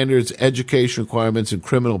standards, education requirements, and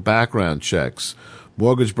criminal background checks.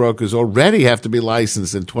 Mortgage brokers already have to be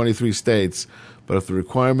licensed in 23 states, but if the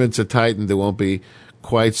requirements are tightened, there won't be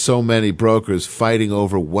quite so many brokers fighting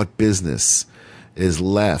over what business is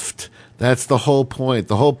left. That's the whole point.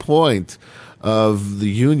 The whole point of the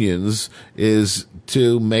unions is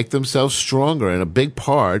to make themselves stronger, and a big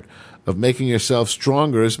part of making yourself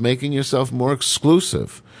stronger is making yourself more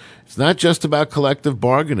exclusive. It's not just about collective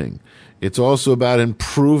bargaining. It's also about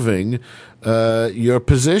improving your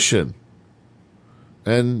position.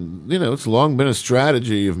 And, it's long been a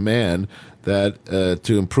strategy of man that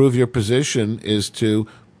to improve your position is to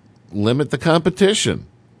limit the competition.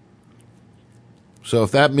 So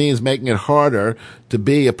if that means making it harder to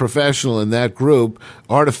be a professional in that group,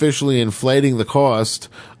 artificially inflating the cost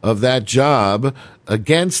of that job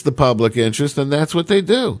against the public interest, then that's what they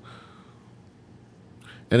do.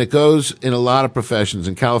 And it goes in a lot of professions.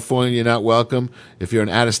 In California, you're not welcome if you're an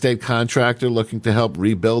out-of-state contractor looking to help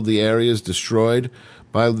rebuild the areas destroyed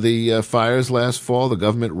by the fires last fall. The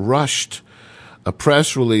government rushed a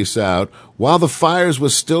press release out while the fires were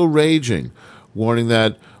still raging, warning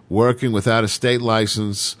that working without a state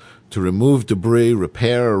license to remove debris,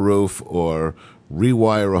 repair a roof, or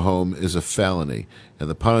rewire a home is a felony, and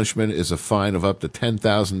the punishment is a fine of up to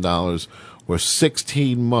 $10,000 or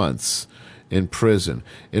 16 months in prison.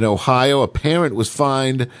 In Ohio, a parent was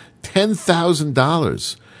fined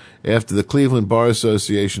 $10,000 after the Cleveland Bar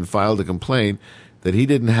Association filed a complaint that he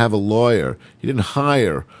didn't have a lawyer. He didn't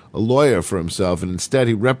hire a lawyer for himself, and instead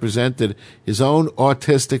he represented his own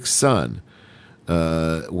autistic son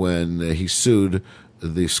when he sued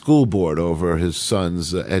the school board over his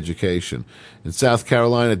son's education. In South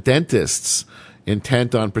Carolina, dentists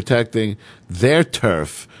intent on protecting their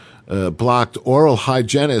turf blocked oral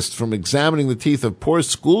hygienists from examining the teeth of poor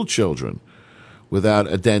school children without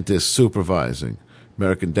a dentist supervising.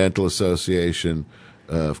 American Dental Association,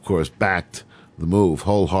 of course, backed the move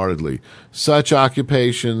wholeheartedly. Such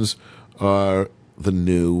occupations are the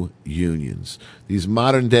new unions. These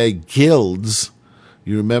modern-day guilds,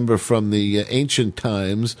 you remember from the ancient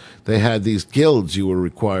times, they had these guilds you were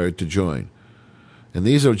required to join. And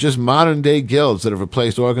these are just modern-day guilds that have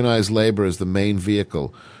replaced organized labor as the main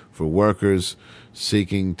vehicle for workers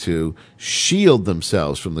seeking to shield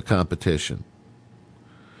themselves from the competition.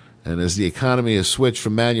 And as the economy has switched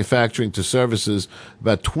from manufacturing to services,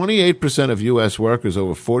 about 28% of U.S. workers,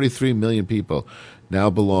 over 43 million people,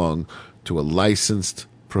 now belong to a licensed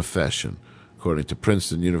profession, according to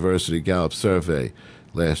Princeton University Gallup survey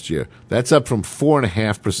last year. That's up from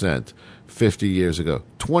 4.5% 50 years ago.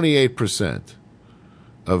 28%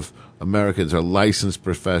 of Americans are licensed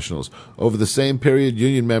professionals. Over the same period,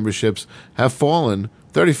 union memberships have fallen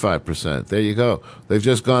 35%. There you go. They've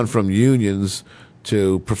just gone from unions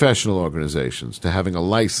to professional organizations, to having a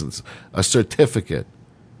license, a certificate.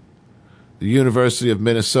 The University of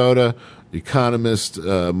Minnesota economist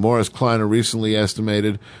Morris Kleiner recently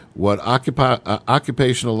estimated what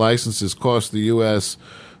occupational licenses cost the U.S.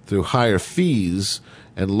 through higher fees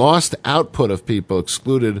and lost output of people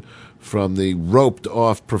excluded from the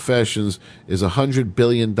roped-off professions is $100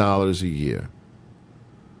 billion a year.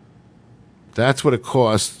 That's what it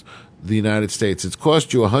costs the United States. It's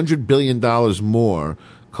cost you $100 billion more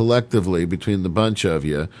collectively between the bunch of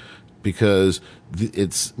you because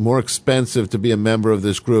it's more expensive to be a member of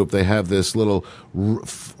this group. They have this little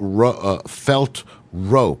felt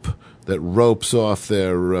rope that ropes off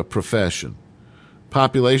their profession.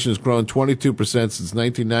 Population has grown 22% since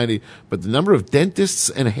 1990, but the number of dentists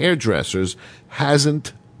and hairdressers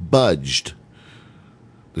hasn't budged.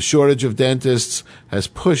 The shortage of dentists has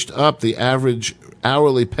pushed up the average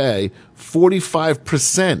hourly pay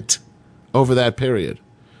 45% over that period.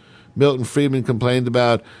 Milton Friedman complained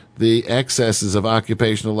about the excesses of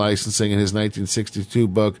occupational licensing in his 1962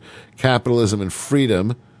 book, Capitalism and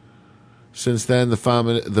Freedom. Since then, the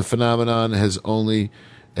phenomenon has only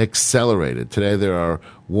accelerated. Today, there are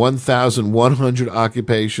 1,100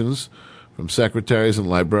 occupations, from secretaries and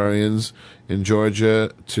librarians in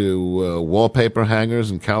Georgia to wallpaper hangers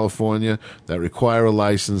in California, that require a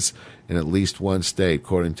license in at least one state,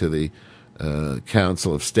 according to the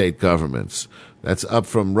Council of State Governments. That's up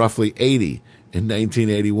from roughly 80 in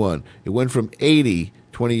 1981. It went from 80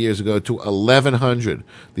 20 years ago to 1,100.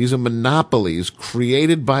 These are monopolies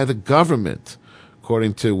created by the government,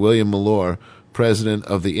 according to William Malore, president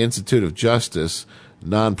of the Institute of Justice,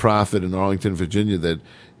 nonprofit in Arlington, Virginia, that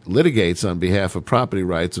litigates on behalf of property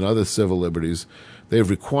rights and other civil liberties. They have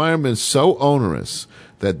requirements so onerous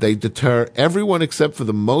that they deter everyone except for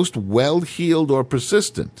the most well-heeled or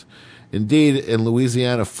persistent. Indeed, in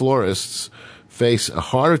Louisiana, florists face a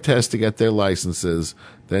harder test to get their licenses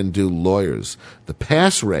than do lawyers. The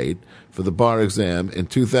pass rate for the bar exam in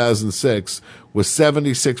 2006 was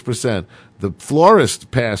 76%. The florist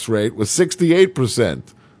pass rate was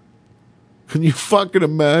 68%. Can you fucking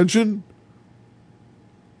imagine?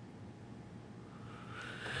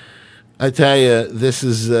 I tell you, this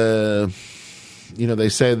is, they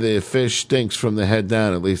say the fish stinks from the head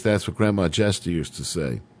down. At least that's what Grandma Jester used to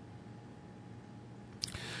say.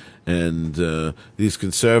 And these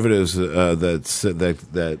conservatives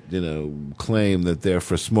that claim that they're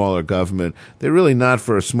for smaller government, they're really not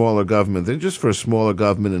for a smaller government. They're just for a smaller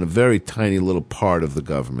government in a very tiny little part of the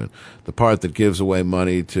government, the part that gives away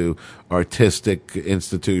money to artistic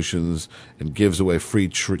institutions and gives away free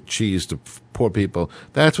cheese to poor people.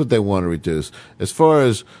 That's what they want to reduce. As far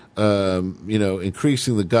as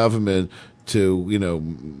increasing the government to,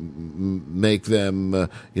 make them,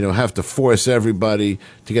 have to force everybody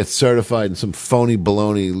to get certified in some phony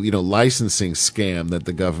baloney, licensing scam that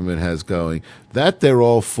the government has going. That they're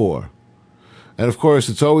all for. And of course,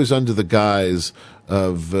 it's always under the guise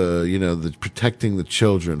of, the protecting the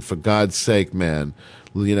children. For God's sake, man,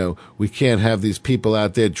 we can't have these people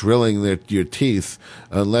out there drilling your teeth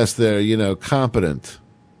unless they're, competent.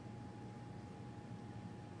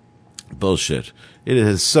 Bullshit. It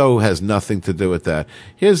has nothing to do with that.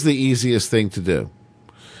 Here's the easiest thing to do.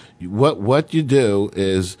 What you do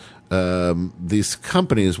is these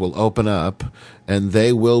companies will open up and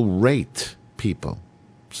they will rate people.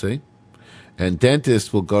 See? And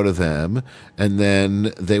dentists will go to them and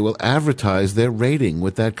then they will advertise their rating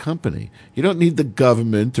with that company. You don't need the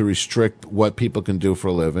government to restrict what people can do for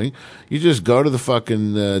a living. You just go to the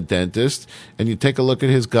fucking dentist and you take a look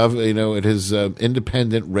at his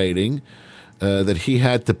independent rating that he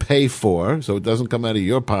had to pay for, so it doesn't come out of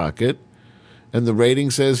your pocket, and the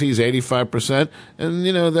rating says he's 85%, and,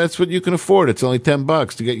 that's what you can afford. It's only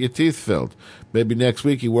 $10 to get your teeth filled. Maybe next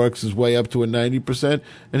week he works his way up to a 90%,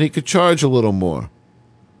 and he could charge a little more.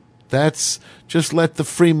 Just let the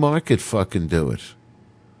free market fucking do it.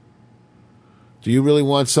 Do you really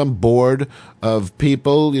want some board of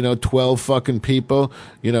people, 12 fucking people,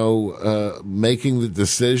 making the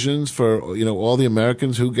decisions for, all the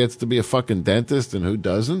Americans, who gets to be a fucking dentist and who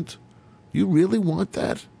doesn't? You really want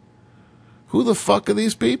that? Who the fuck are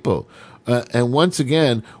these people? And once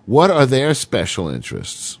again, what are their special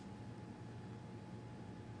interests?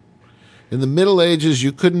 In the Middle Ages,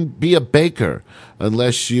 you couldn't be a baker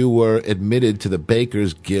unless you were admitted to the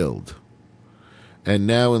Bakers Guild. And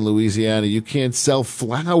now in Louisiana, you can't sell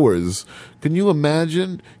flowers. Can you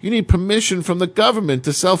imagine? You need permission from the government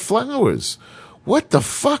to sell flowers. What the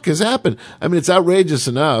fuck has happened? I mean, it's outrageous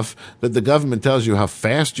enough that the government tells you how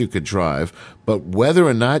fast you could drive, but whether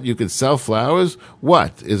or not you could sell flowers,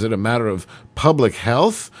 what? Is it a matter of public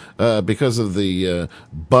health because of the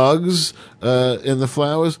bugs in the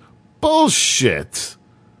flowers? Bullshit.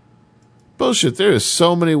 Bullshit. There are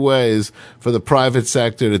so many ways for the private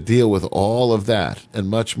sector to deal with all of that and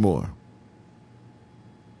much more.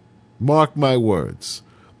 Mark my words.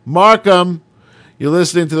 Mark them. You're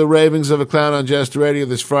listening to the Ravings of a Clown on Jester Radio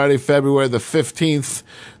this Friday, February the 15th,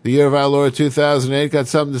 the year of our Lord 2008. Got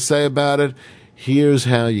something to say about it? Here's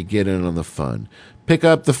how you get in on the fun. Pick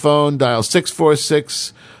up the phone, dial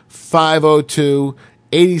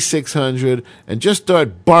 646-502-8600, and just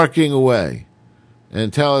start barking away.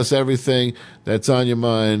 And tell us everything that's on your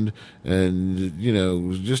mind, and,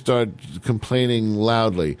 just start complaining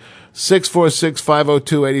loudly.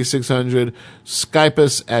 646-502-8600. Skype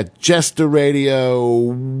us at Jester Radio.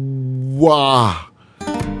 Wah!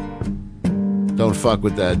 Don't fuck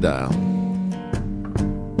with that dial.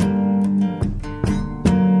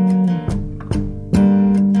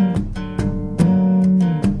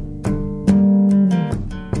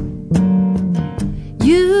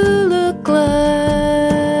 You look like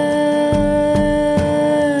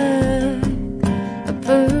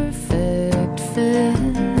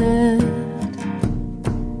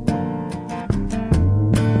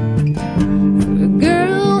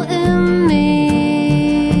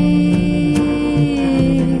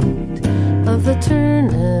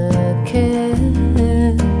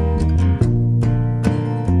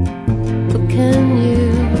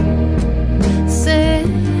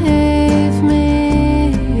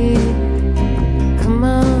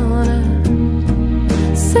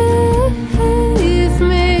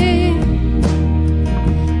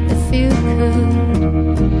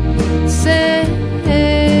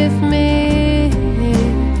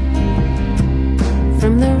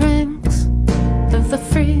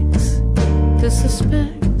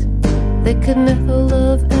could never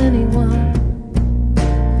love anyone.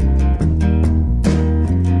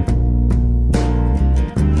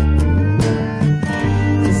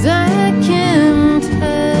 Cause I can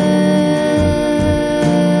tell,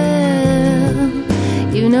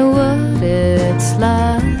 you know what it's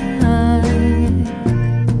like.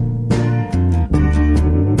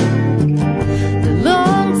 The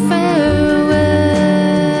long farewell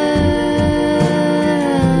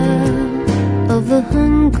of the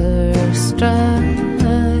hunger strike.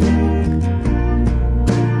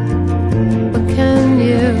 But can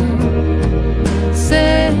you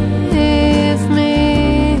save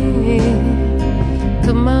me?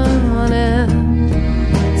 Come on and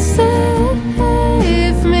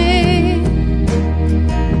save me.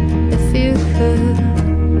 If you could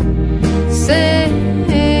save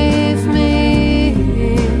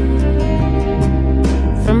me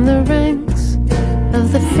from the ranks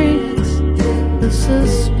of the freaks who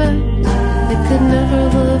suspect they could never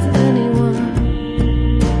love anyone.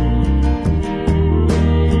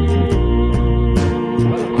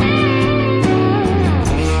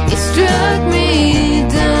 You struck me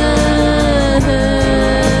down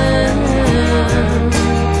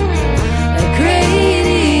like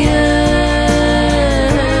radium,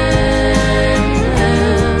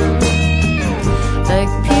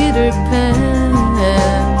 like Peter Pan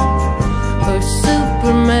or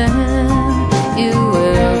Superman. You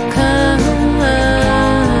will come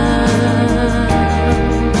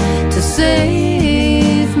to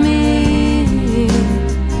save me.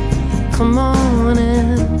 Come on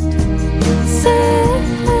and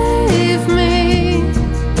save me.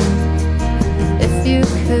 If you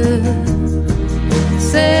could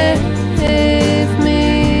save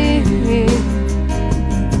me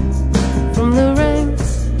from the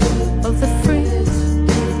ranks of the freaks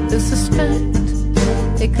who suspect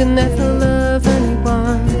they could never love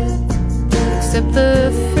anyone except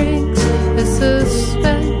the freaks who they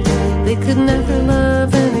suspect they could never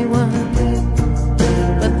love anyone.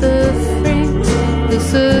 But the freaks who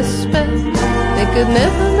suspect they could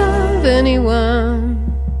never love anyone.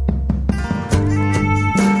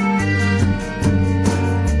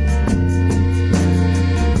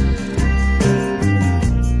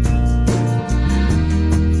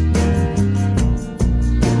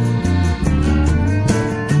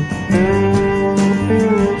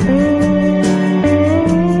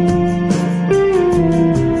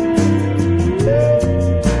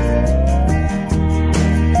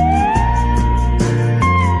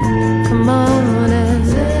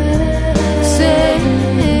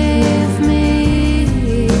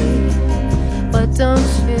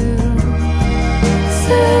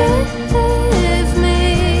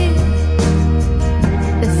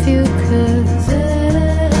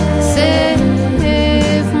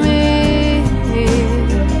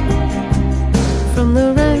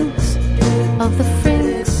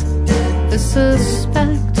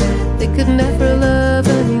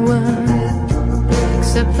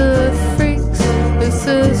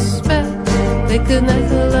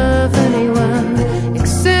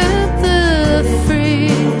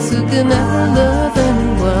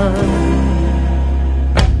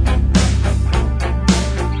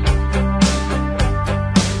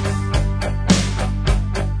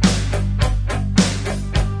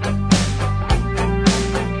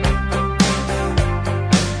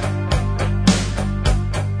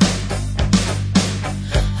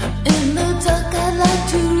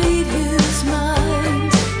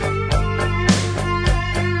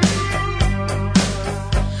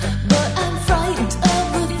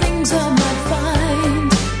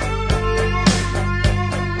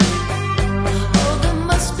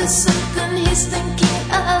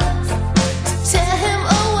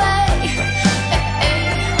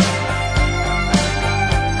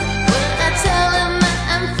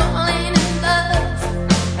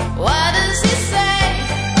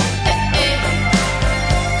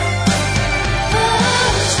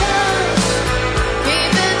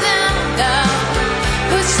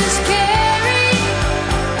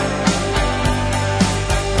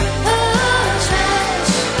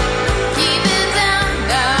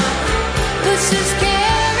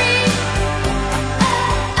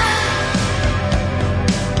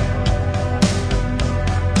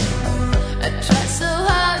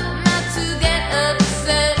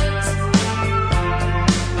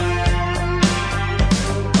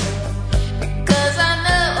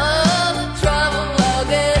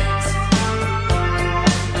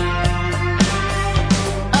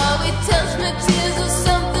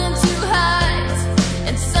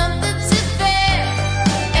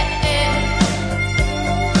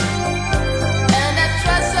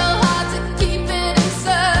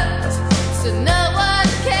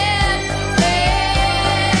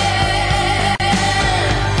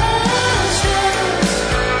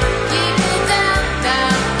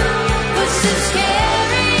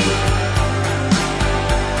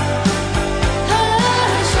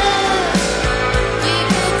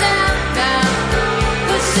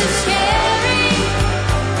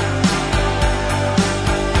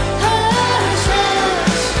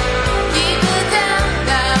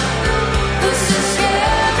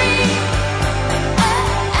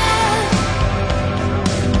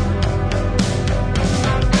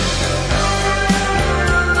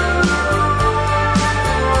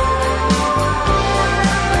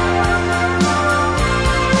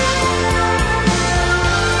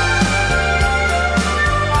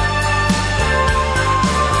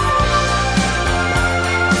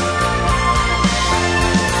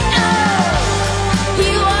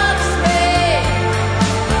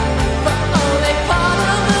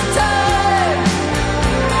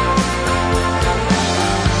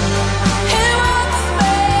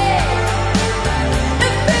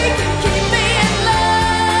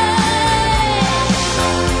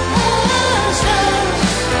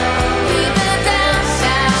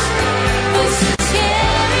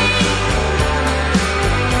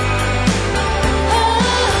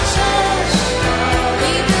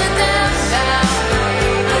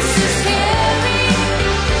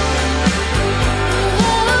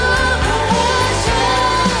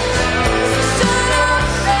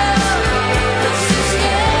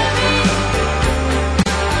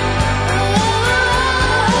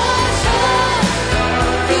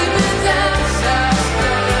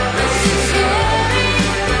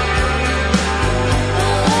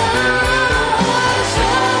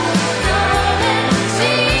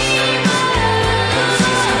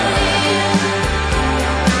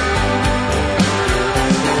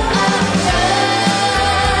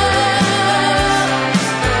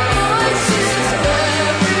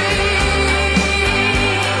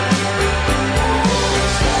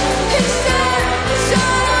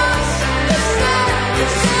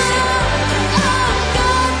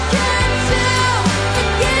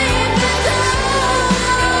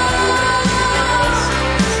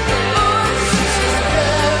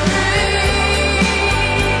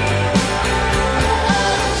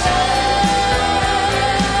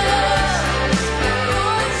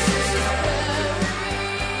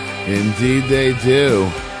 Indeed they do.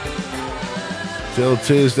 Till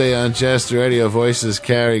Tuesday on Jester Radio, Voices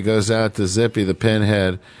Carry goes out to Zippy the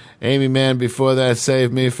Pinhead. Amy Mann, before that,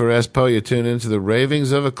 Save Me for Espo. You tune into the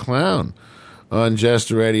Ravings of a Clown on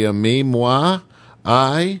Jester Radio. Me, moi,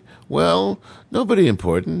 I, well, nobody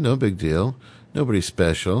important, no big deal, nobody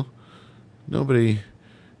special, nobody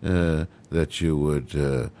that you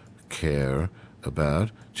would care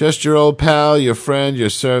about. Just your old pal, your friend, your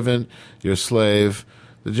servant, your slave,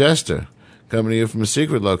 the Jester, coming to you from a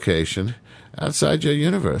secret location outside your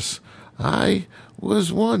universe. I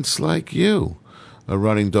was once like you, a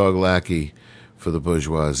running dog lackey for the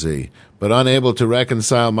bourgeoisie. But unable to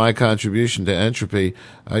reconcile my contribution to entropy,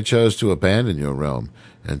 I chose to abandon your realm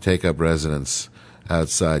and take up residence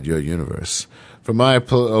outside your universe. From my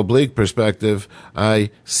oblique perspective,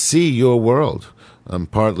 I see your world. I'm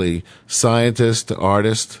partly scientist,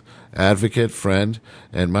 artist, advocate, friend,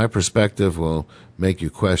 and my perspective will make you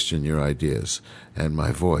question your ideas, and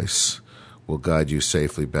my voice will guide you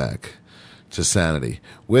safely back to sanity.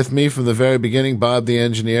 With me from the very beginning, Bob the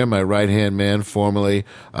engineer, my right-hand man, formerly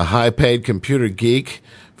a high-paid computer geek.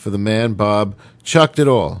 For the man, Bob chucked it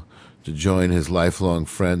all to join his lifelong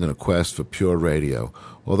friend in a quest for pure radio.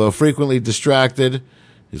 Although frequently distracted,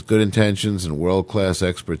 his good intentions and world-class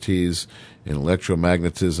expertise in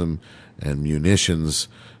electromagnetism and munitions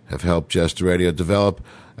have helped Jester Radio develop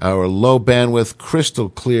our low-bandwidth,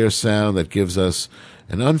 crystal-clear sound that gives us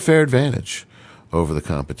an unfair advantage over the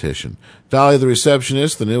competition. Dolly, the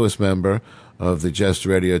receptionist, the newest member of the Jester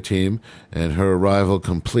Radio team, and her arrival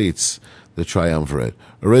completes the triumvirate.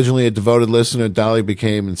 Originally a devoted listener, Dolly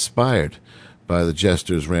became inspired by the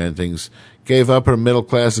Jester's rantings, gave up her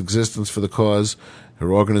middle-class existence for the cause.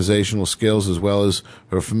 Her organizational skills, as well as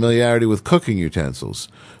her familiarity with cooking utensils,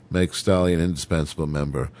 makes Dolly an indispensable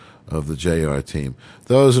member of the JR team.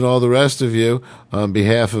 Those and all the rest of you, on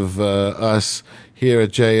behalf of us here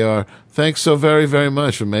at JR, thanks so very, very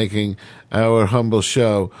much for making our humble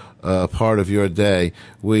show part of your day.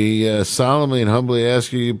 We solemnly and humbly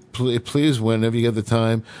ask you, please, whenever you get the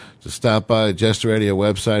time, to stop by the Jester Radio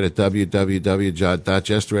website at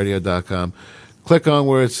www.jesterradio.com. Click on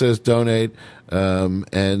where it says donate,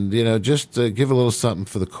 and, just give a little something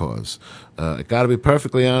for the cause. I got to be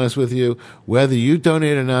perfectly honest with you. Whether you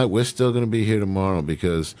donate or not, we're still going to be here tomorrow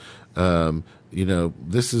because,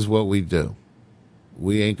 this is what we do.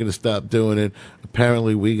 We ain't going to stop doing it.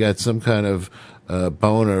 Apparently, we got some kind of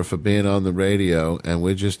boner for being on the radio, and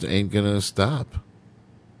we just ain't going to stop.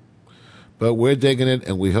 But we're digging it,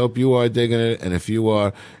 and we hope you are digging it. And if you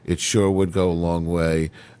are, it sure would go a long way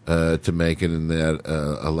to make it in that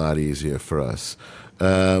a lot easier for us.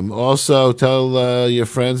 Also, tell your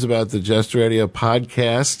friends about the Jester Radio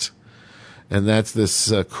podcast. And that's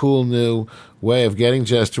this cool new way of getting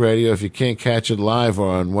Jester Radio. If you can't catch it live or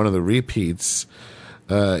on one of the repeats,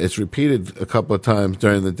 it's repeated a couple of times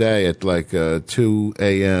during the day at like 2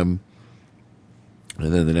 a.m.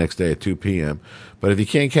 and then the next day at 2 p.m. But if you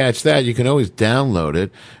can't catch that, you can always download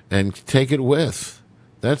it and take it with.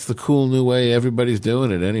 That's the cool new way everybody's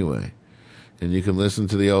doing it anyway. And you can listen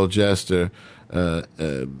to the old Jester,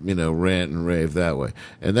 rant and rave that way.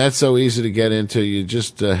 And that's so easy to get into. You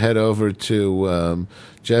just head over to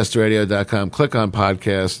jesterradio.com, click on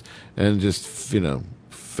podcast, and just,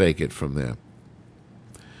 fake it from there.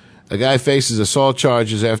 A guy faces assault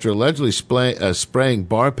charges after allegedly spraying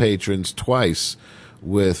bar patrons twice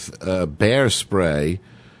with bear spray.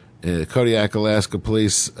 Kodiak, Alaska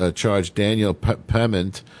police charged Daniel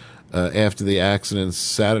Pement after the accidents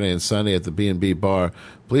Saturday and Sunday at the B&B bar.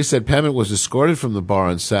 Police said Pement was escorted from the bar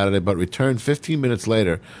on Saturday, but returned 15 minutes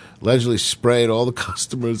later, allegedly sprayed all the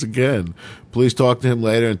customers again. Police talked to him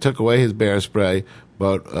later and took away his bear spray,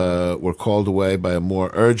 but were called away by a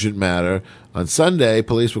more urgent matter. On Sunday,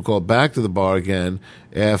 police were called back to the bar again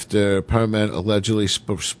after Pement allegedly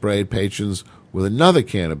sprayed patrons with another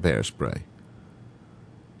can of bear spray.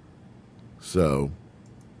 So,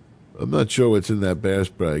 I'm not sure what's in that bear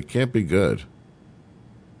spray. Can't be good.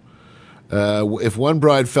 If one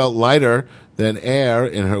bride felt lighter than air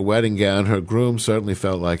in her wedding gown, her groom certainly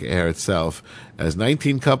felt like air itself. As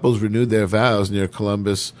 19 couples renewed their vows near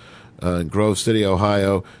Columbus, in Grove City,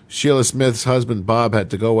 Ohio, Sheila Smith's husband Bob had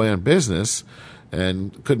to go away on business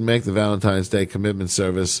and couldn't make the Valentine's Day commitment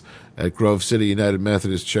service at Grove City United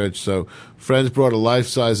Methodist Church, so friends brought a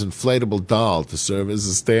life-size inflatable doll to serve as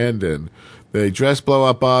a stand-in. They dressed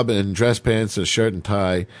blow-up Bob in dress pants, a shirt and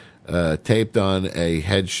tie, taped on a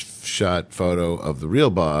headshot photo of the real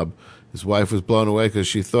Bob. His wife was blown away because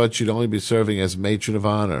she thought she'd only be serving as matron of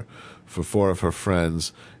honor for 4 of her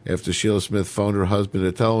friends. After Sheila Smith phoned her husband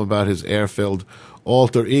to tell him about his air-filled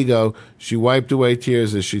alter ego, she wiped away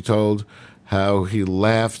tears as she told how he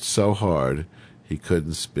laughed so hard he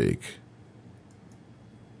couldn't speak.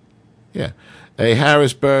 Yeah. A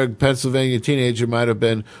Harrisburg, Pennsylvania teenager might have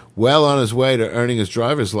been well on his way to earning his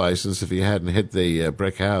driver's license if he hadn't hit the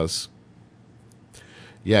brick house.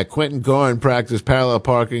 Yeah, Quentin Gorn practiced parallel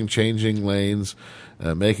parking, changing lanes,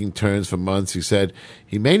 making turns for months. He said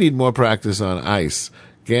he may need more practice on ice.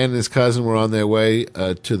 Gann and his cousin were on their way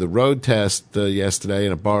to the road test yesterday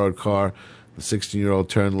in a borrowed car. The 16-year-old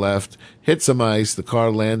turned left, hit some ice. The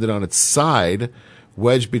car landed on its side,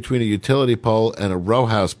 wedged between a utility pole and a row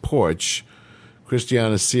house porch.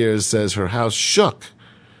 Christiana Sears says her house shook.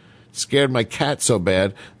 It scared my cat so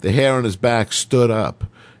bad, the hair on his back stood up.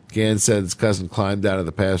 Gann said his cousin climbed out of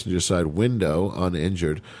the passenger side window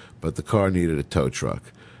uninjured, but the car needed a tow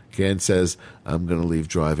truck. Gann says, I'm going to leave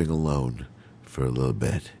driving alone for a little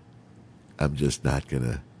bit. I'm just not going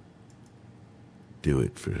to do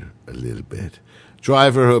it for a little bit.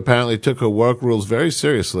 Driver, who apparently took her work rules very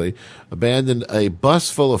seriously, abandoned a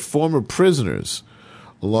bus full of former prisoners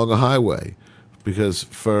along a highway because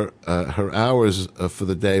her hours for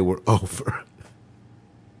the day were over.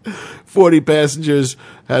 40 passengers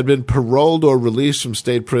had been paroled or released from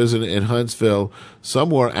state prison in Huntsville. Some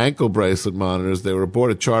wore ankle bracelet monitors. They were aboard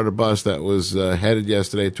a charter bus that was headed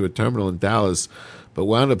yesterday to a terminal in Dallas, but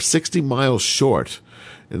wound up 60 miles short.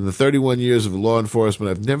 In the 31 years of law enforcement,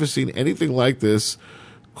 I've never seen anything like this,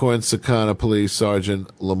 Corsicana Police Sergeant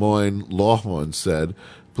Lemoyne Lawhorn said.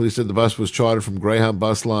 Police said the bus was chartered from Greyhound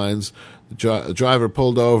Bus Lines. The driver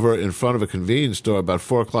pulled over in front of a convenience store about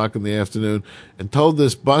 4 o'clock in the afternoon and told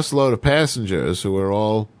this busload of passengers, who were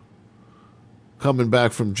all coming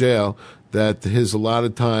back from jail, that his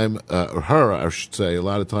allotted time, or her, I should say,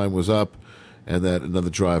 allotted time was up, and that another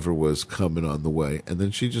driver was coming on the way. And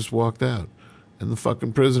then she just walked out. And the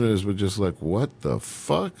fucking prisoners were just like, what the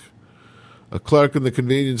fuck? A clerk in the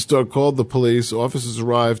convenience store called the police. Officers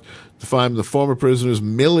arrived to find the former prisoners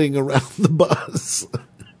milling around the bus.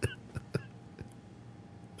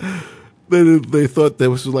 They thought this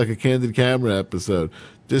was like a Candid Camera episode.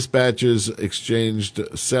 Dispatchers exchanged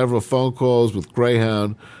several phone calls with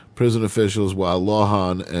Greyhound prison officials while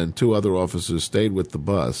Lawhorn and 2 other officers stayed with the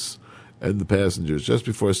bus and the passengers. Just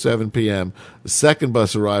before 7 p.m., the second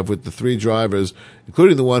bus arrived with the 3 drivers,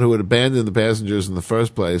 including the one who had abandoned the passengers in the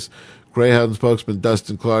first place. Greyhound spokesman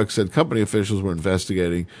Dustin Clark said company officials were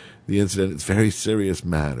investigating the incident. It's a very serious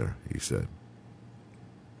matter, he said.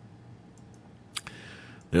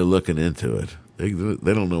 They're looking into it. They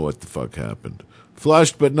don't know what the fuck happened.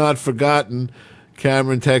 Flushed but not forgotten.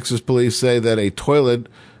 Cameron, Texas police say that a toilet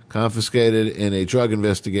confiscated in a drug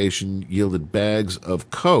investigation yielded bags of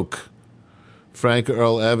coke. Frank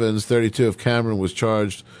Earl Evans, 32, of Cameron, was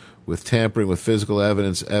charged with tampering with physical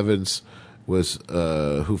evidence. Evans was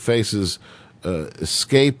who faces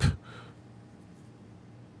escape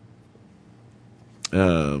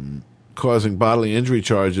causing bodily injury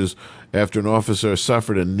charges after an officer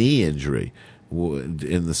suffered a knee injury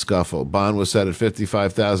in the scuffle. Bond was set at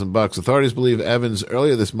 $55,000. Authorities believe Evans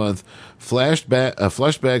earlier this month flushed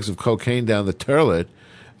bags of cocaine down the toilet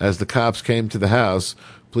as the cops came to the house.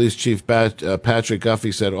 Police Chief Patrick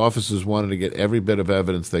Guffey said officers wanted to get every bit of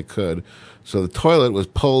evidence they could, so the toilet was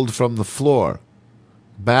pulled from the floor.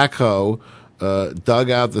 Backhoe dug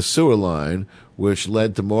out the sewer line, which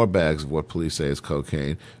led to more bags of what police say is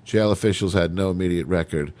cocaine. Jail officials had no immediate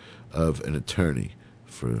record of an attorney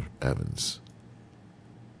for Evans.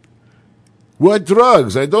 What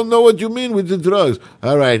drugs? I don't know what you mean with the drugs.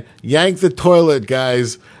 All right, yank the toilet,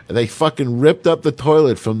 guys. They fucking ripped up the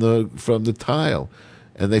toilet from the tile,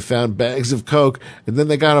 and they found bags of coke, and then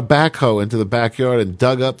they got a backhoe into the backyard and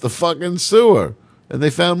dug up the fucking sewer, and they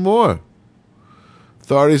found more.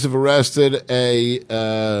 Authorities have arrested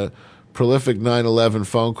a prolific 9/11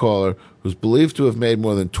 phone caller who's believed to have made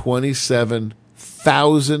more than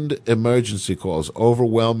 27,000 emergency calls,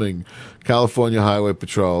 overwhelming California Highway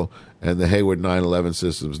Patrol and the Hayward 911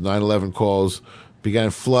 systems. 911 calls began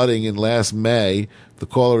flooding in last May. The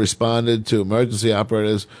caller responded to emergency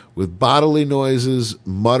operators with bodily noises,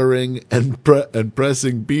 muttering, and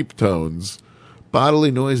pressing beep tones. Bodily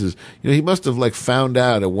noises. You know, he must have found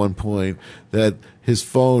out at one point that his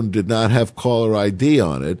phone did not have caller ID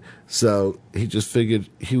on it, so he just figured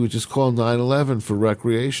he would just call 911 for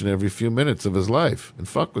recreation every few minutes of his life and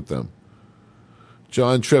fuck with them.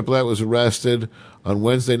 John Triplett was arrested on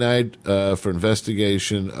Wednesday night for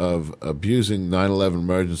investigation of abusing 911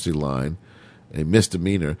 emergency line, a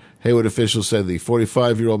misdemeanor. Hayward officials said the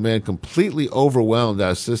 45-year-old man completely overwhelmed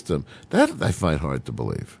our system. That I find hard to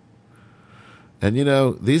believe. And,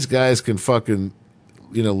 these guys can fucking,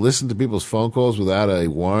 listen to people's phone calls without a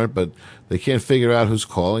warrant, but they can't figure out who's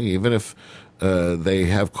calling, even if they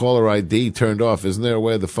have caller ID turned off. Isn't there a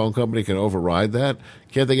way the phone company can override that?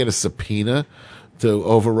 Can't they get a subpoena to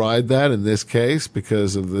override that in this case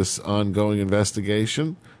because of this ongoing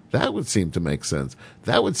investigation? That would seem to make sense.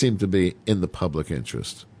 That would seem to be in the public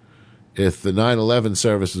interest. If the 9/11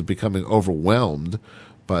 service is becoming overwhelmed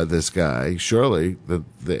by this guy, surely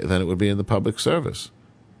then it would be in the public service.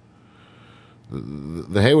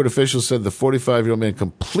 The Hayward officials said the 45-year-old man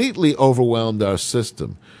completely overwhelmed our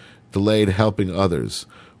system, delayed helping others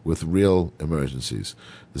with real emergencies.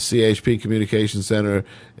 The CHP Communication Center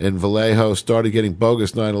in Vallejo started getting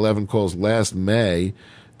bogus 9/11 calls last May.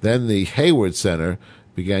 Then the Hayward Center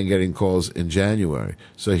began getting calls in January.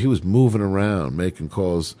 So he was moving around, making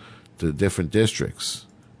calls to different districts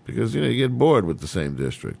because, you get bored with the same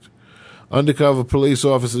district. Undercover police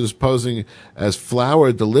officers posing as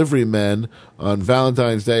flower delivery men on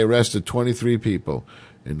Valentine's Day arrested 23 people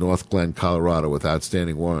in North Glen, Colorado, with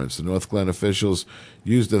outstanding warrants. The North Glen officials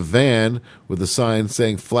used a van with a sign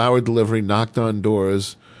saying flower delivery, knocked on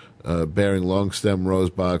doors bearing long stem rose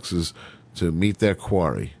boxes to meet their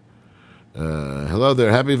quarry. Hello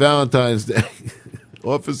there, happy Valentine's Day.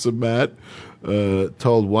 Officer Matt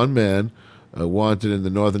told one man wanted in the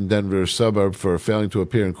northern Denver suburb for failing to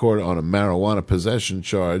appear in court on a marijuana possession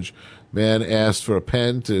charge. Man asked for a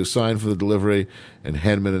pen to sign for the delivery, and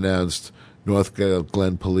Henman announced, North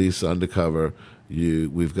Glen Police undercover,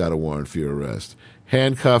 we've got a warrant for your arrest.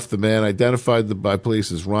 Handcuffed, the man, identified by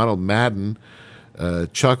police as Ronald Madden,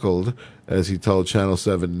 chuckled as he told Channel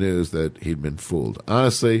 7 News that he'd been fooled.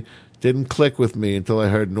 Honestly, didn't click with me until I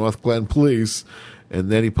heard North Glen Police, and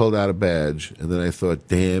then he pulled out a badge, and then I thought,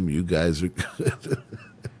 damn, you guys are good.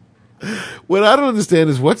 What I don't understand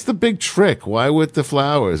is, what's the big trick? Why with the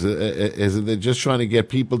flowers? Is it they're just trying to get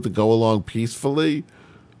people to go along peacefully?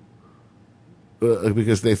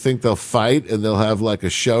 Because they think they'll fight and they'll have like a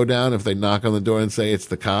showdown if they knock on the door and say, it's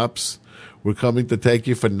the cops. We're coming to take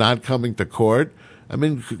you for not coming to court. I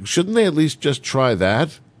mean, shouldn't they at least just try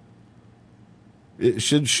that?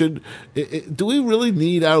 Do we really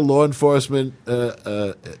need our law enforcement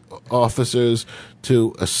officers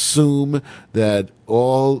to assume that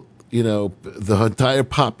all, the entire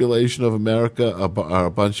population of America are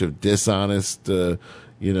a bunch of dishonest, scum?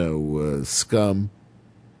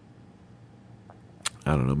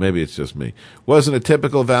 I don't know. Maybe it's just me. Wasn't a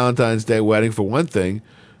typical Valentine's Day wedding. For one thing,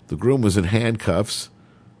 the groom was in handcuffs.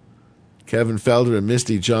 Kevin Felder and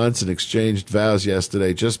Misty Johnson exchanged vows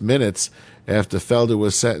yesterday, just minutes after Felder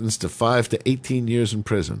was sentenced to 5 to 18 years in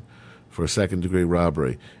prison for a second-degree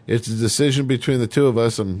robbery. It's a decision between the two of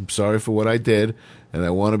us. I'm sorry for what I did, and I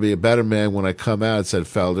want to be a better man when I come out, said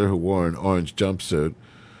Felder, who wore an orange jumpsuit.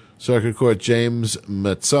 Circuit Court James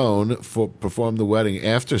Mazzone performed the wedding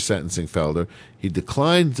after sentencing Felder. He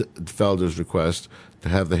declined Felder's request to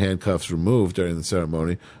have the handcuffs removed during the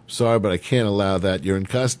ceremony. Sorry, but I can't allow that. You're in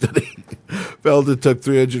custody. Felder took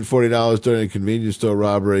 $340 during a convenience store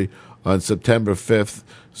robbery on September 5th.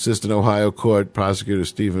 Assistant Ohio Court Prosecutor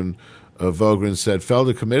Stephen Vogren said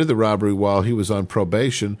Felder committed the robbery while he was on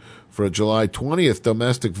probation for a July 20th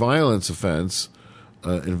domestic violence offense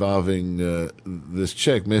involving this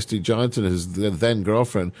chick, Misty Johnson, his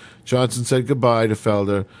then-girlfriend. Johnson said goodbye to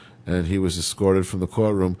Felder, and he was escorted from the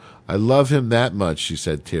courtroom. I love him that much, she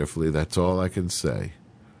said tearfully. That's all I can say.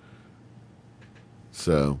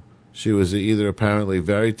 So she was either apparently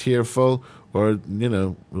very tearful or,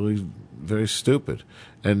 really very stupid.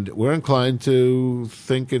 And we're inclined to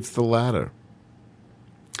think it's the latter.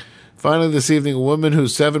 Finally, this evening, a woman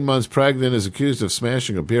who's 7 months pregnant is accused of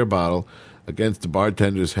smashing a beer bottle against the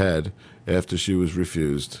bartender's head after she was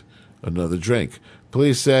refused another drink.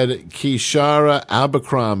 Police said Keshara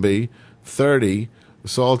Abercrombie, 30,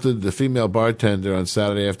 assaulted the female bartender on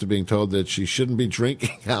Saturday after being told that she shouldn't be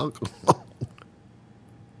drinking alcohol.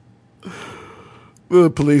 The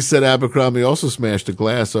police said Abercrombie also smashed a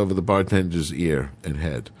glass over the bartender's ear and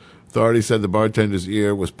head. Authorities said the bartender's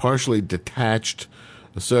ear was partially detached.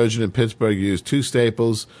 A surgeon in Pittsburgh used 2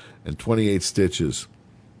 staples and 28 stitches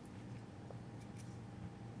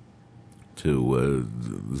to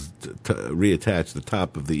reattach the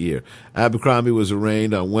top of the ear. Abercrombie was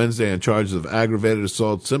arraigned on Wednesday on charges of aggravated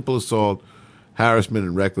assault, simple assault, harassment,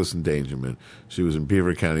 and reckless endangerment. She was in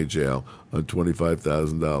Beaver County Jail on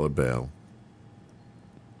 $25,000 bail.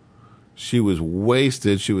 She was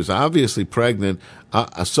wasted. She was obviously pregnant,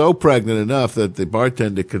 so pregnant enough that the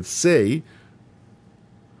bartender could see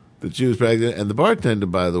that she was pregnant. And the bartender,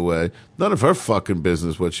 by the way, none of her fucking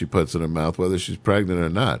business what she puts in her mouth, whether she's pregnant or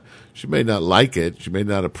not. She may not like it. She may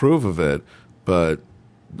not approve of it. but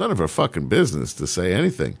none of her fucking business to say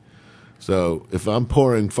anything. So if I'm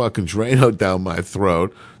pouring fucking Drano down my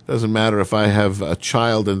throat, doesn't matter if I have a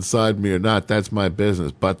child inside me or not, that's my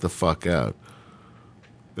business. Butt the fuck out.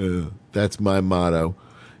 That's my motto.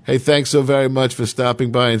 Hey, thanks so very much for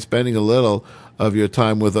stopping by and spending a little of your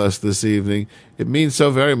time with us this evening. It means so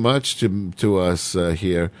very much to us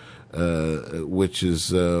here, which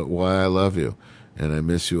is why I love you, and I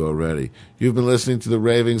miss you already. You've been listening to the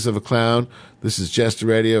Ravings of a Clown. This is Jester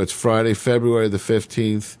Radio. It's Friday, February the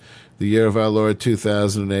 15th, the year of our Lord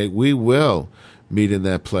 2008. We will meet in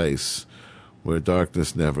that place where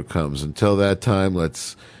darkness never comes. Until that time,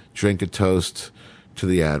 let's drink a toast to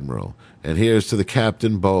the Admiral. And here's to the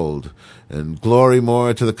Captain bold, and glory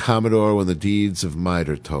more to the Commodore when the deeds of might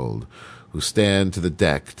are told, who stand to the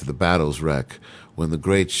deck, to the battle's wreck, when the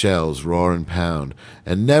great shells roar and pound,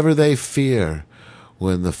 and never they fear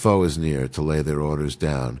when the foe is near to lay their orders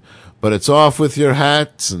down. But it's off with your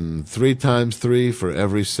hats, and 3 times 3 for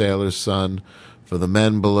every sailor's son, for the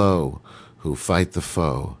men below who fight the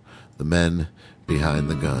foe, the men behind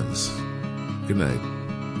the guns. Good night.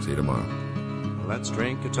 See you tomorrow. Let's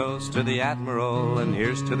drink a toast to the Admiral, and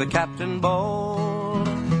here's to the Captain bold,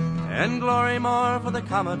 and glory more for the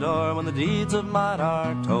Commodore when the deeds of might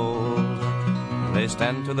are told. They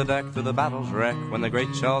stand to the deck through the battle's wreck when the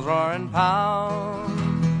great shells roar and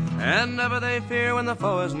pound, and never they fear when the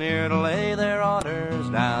foe is near to lay their orders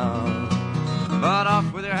down. But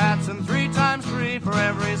off with your hats and 3 times 3 for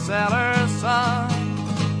every sailor's son,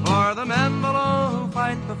 for the men below who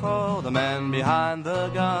fight the foe, the men behind the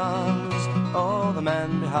guns. Oh, the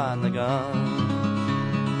men behind the guns.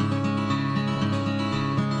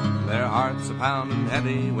 Their hearts a pounding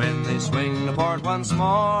heavy when they swing the port once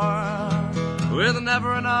more. With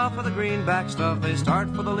never enough of the greenback stuff, they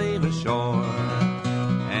start for the leave ashore.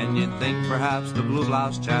 And you'd think perhaps the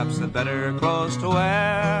blue-blouse chaps had better clothes to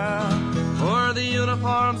wear, for the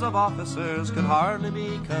uniforms of officers could hardly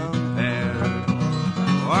be compared.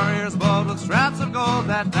 Warriors bold with straps of gold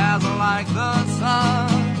that dazzle like the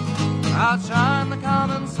sun, outshine the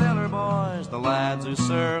common sailor boys, the lads who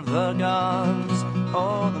serve the guns.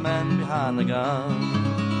 Oh, the men behind the guns.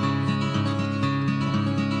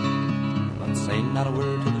 But say not a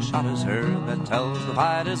word till the shot is heard that tells the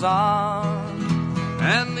fight is on,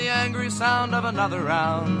 and the angry sound of another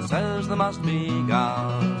round says they must be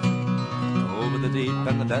gone. Over the deep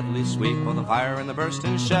and the deadly sweep of the fire and the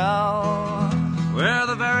bursting shell, where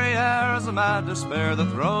the very air is a mad despair, the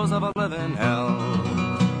throes of a living hell.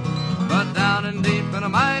 But down and deep in a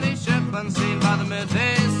mighty ship unseen by the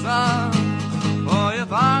midday sun, oh, you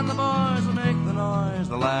find the boys who make the noise,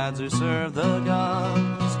 the lads who serve the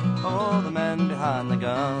guns. Oh, the men behind the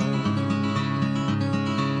guns.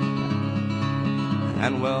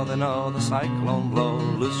 And well they know the cyclone blow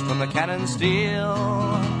loose from the cannon steel,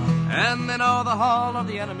 and they know the hull of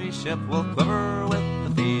the enemy ship will quiver with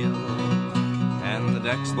the field, and the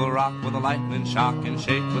decks will rock with a lightning shock and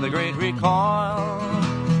shake with a great recoil,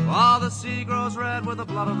 while the sea grows red with the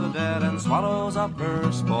blood of the dead and swallows up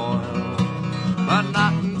her spoil. But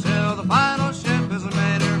not until the final ship has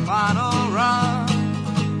made her final run,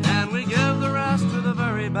 and we give the rest to the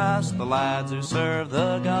very best, the lads who serve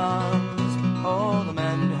the guns. Oh, the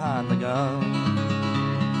men behind the guns.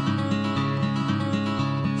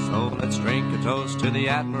 So let's drink a toast to the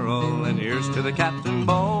Admiral, and here's to the Captain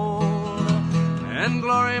bold, and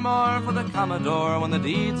glory more for the Commodore when the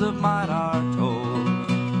deeds of might are told.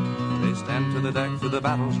 They stand to the deck through the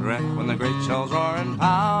battle's wreck when the great shells roar and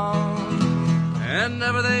pound, and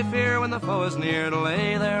never they fear when the foe is near to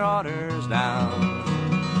lay their orders down.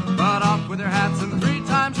 But off with their hats and 3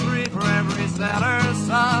 times 3 for every sailor's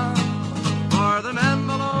son, for the men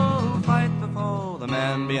below who fight the foe, the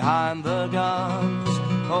men behind the guns.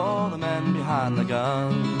 Oh, the men behind the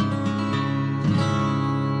guns.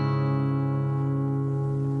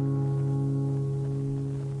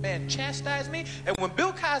 Man, chastise me. And when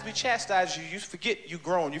Bill Cosby chastises you, you forget you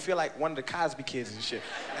grown. You feel like one of the Cosby kids and shit.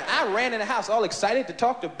 And I ran in the house all excited to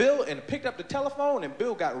talk to Bill and picked up the telephone, and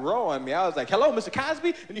Bill got raw on me. I was like, hello, Mr.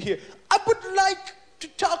 Cosby? And you hear, I would like to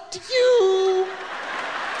talk to you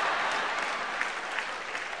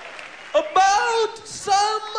about some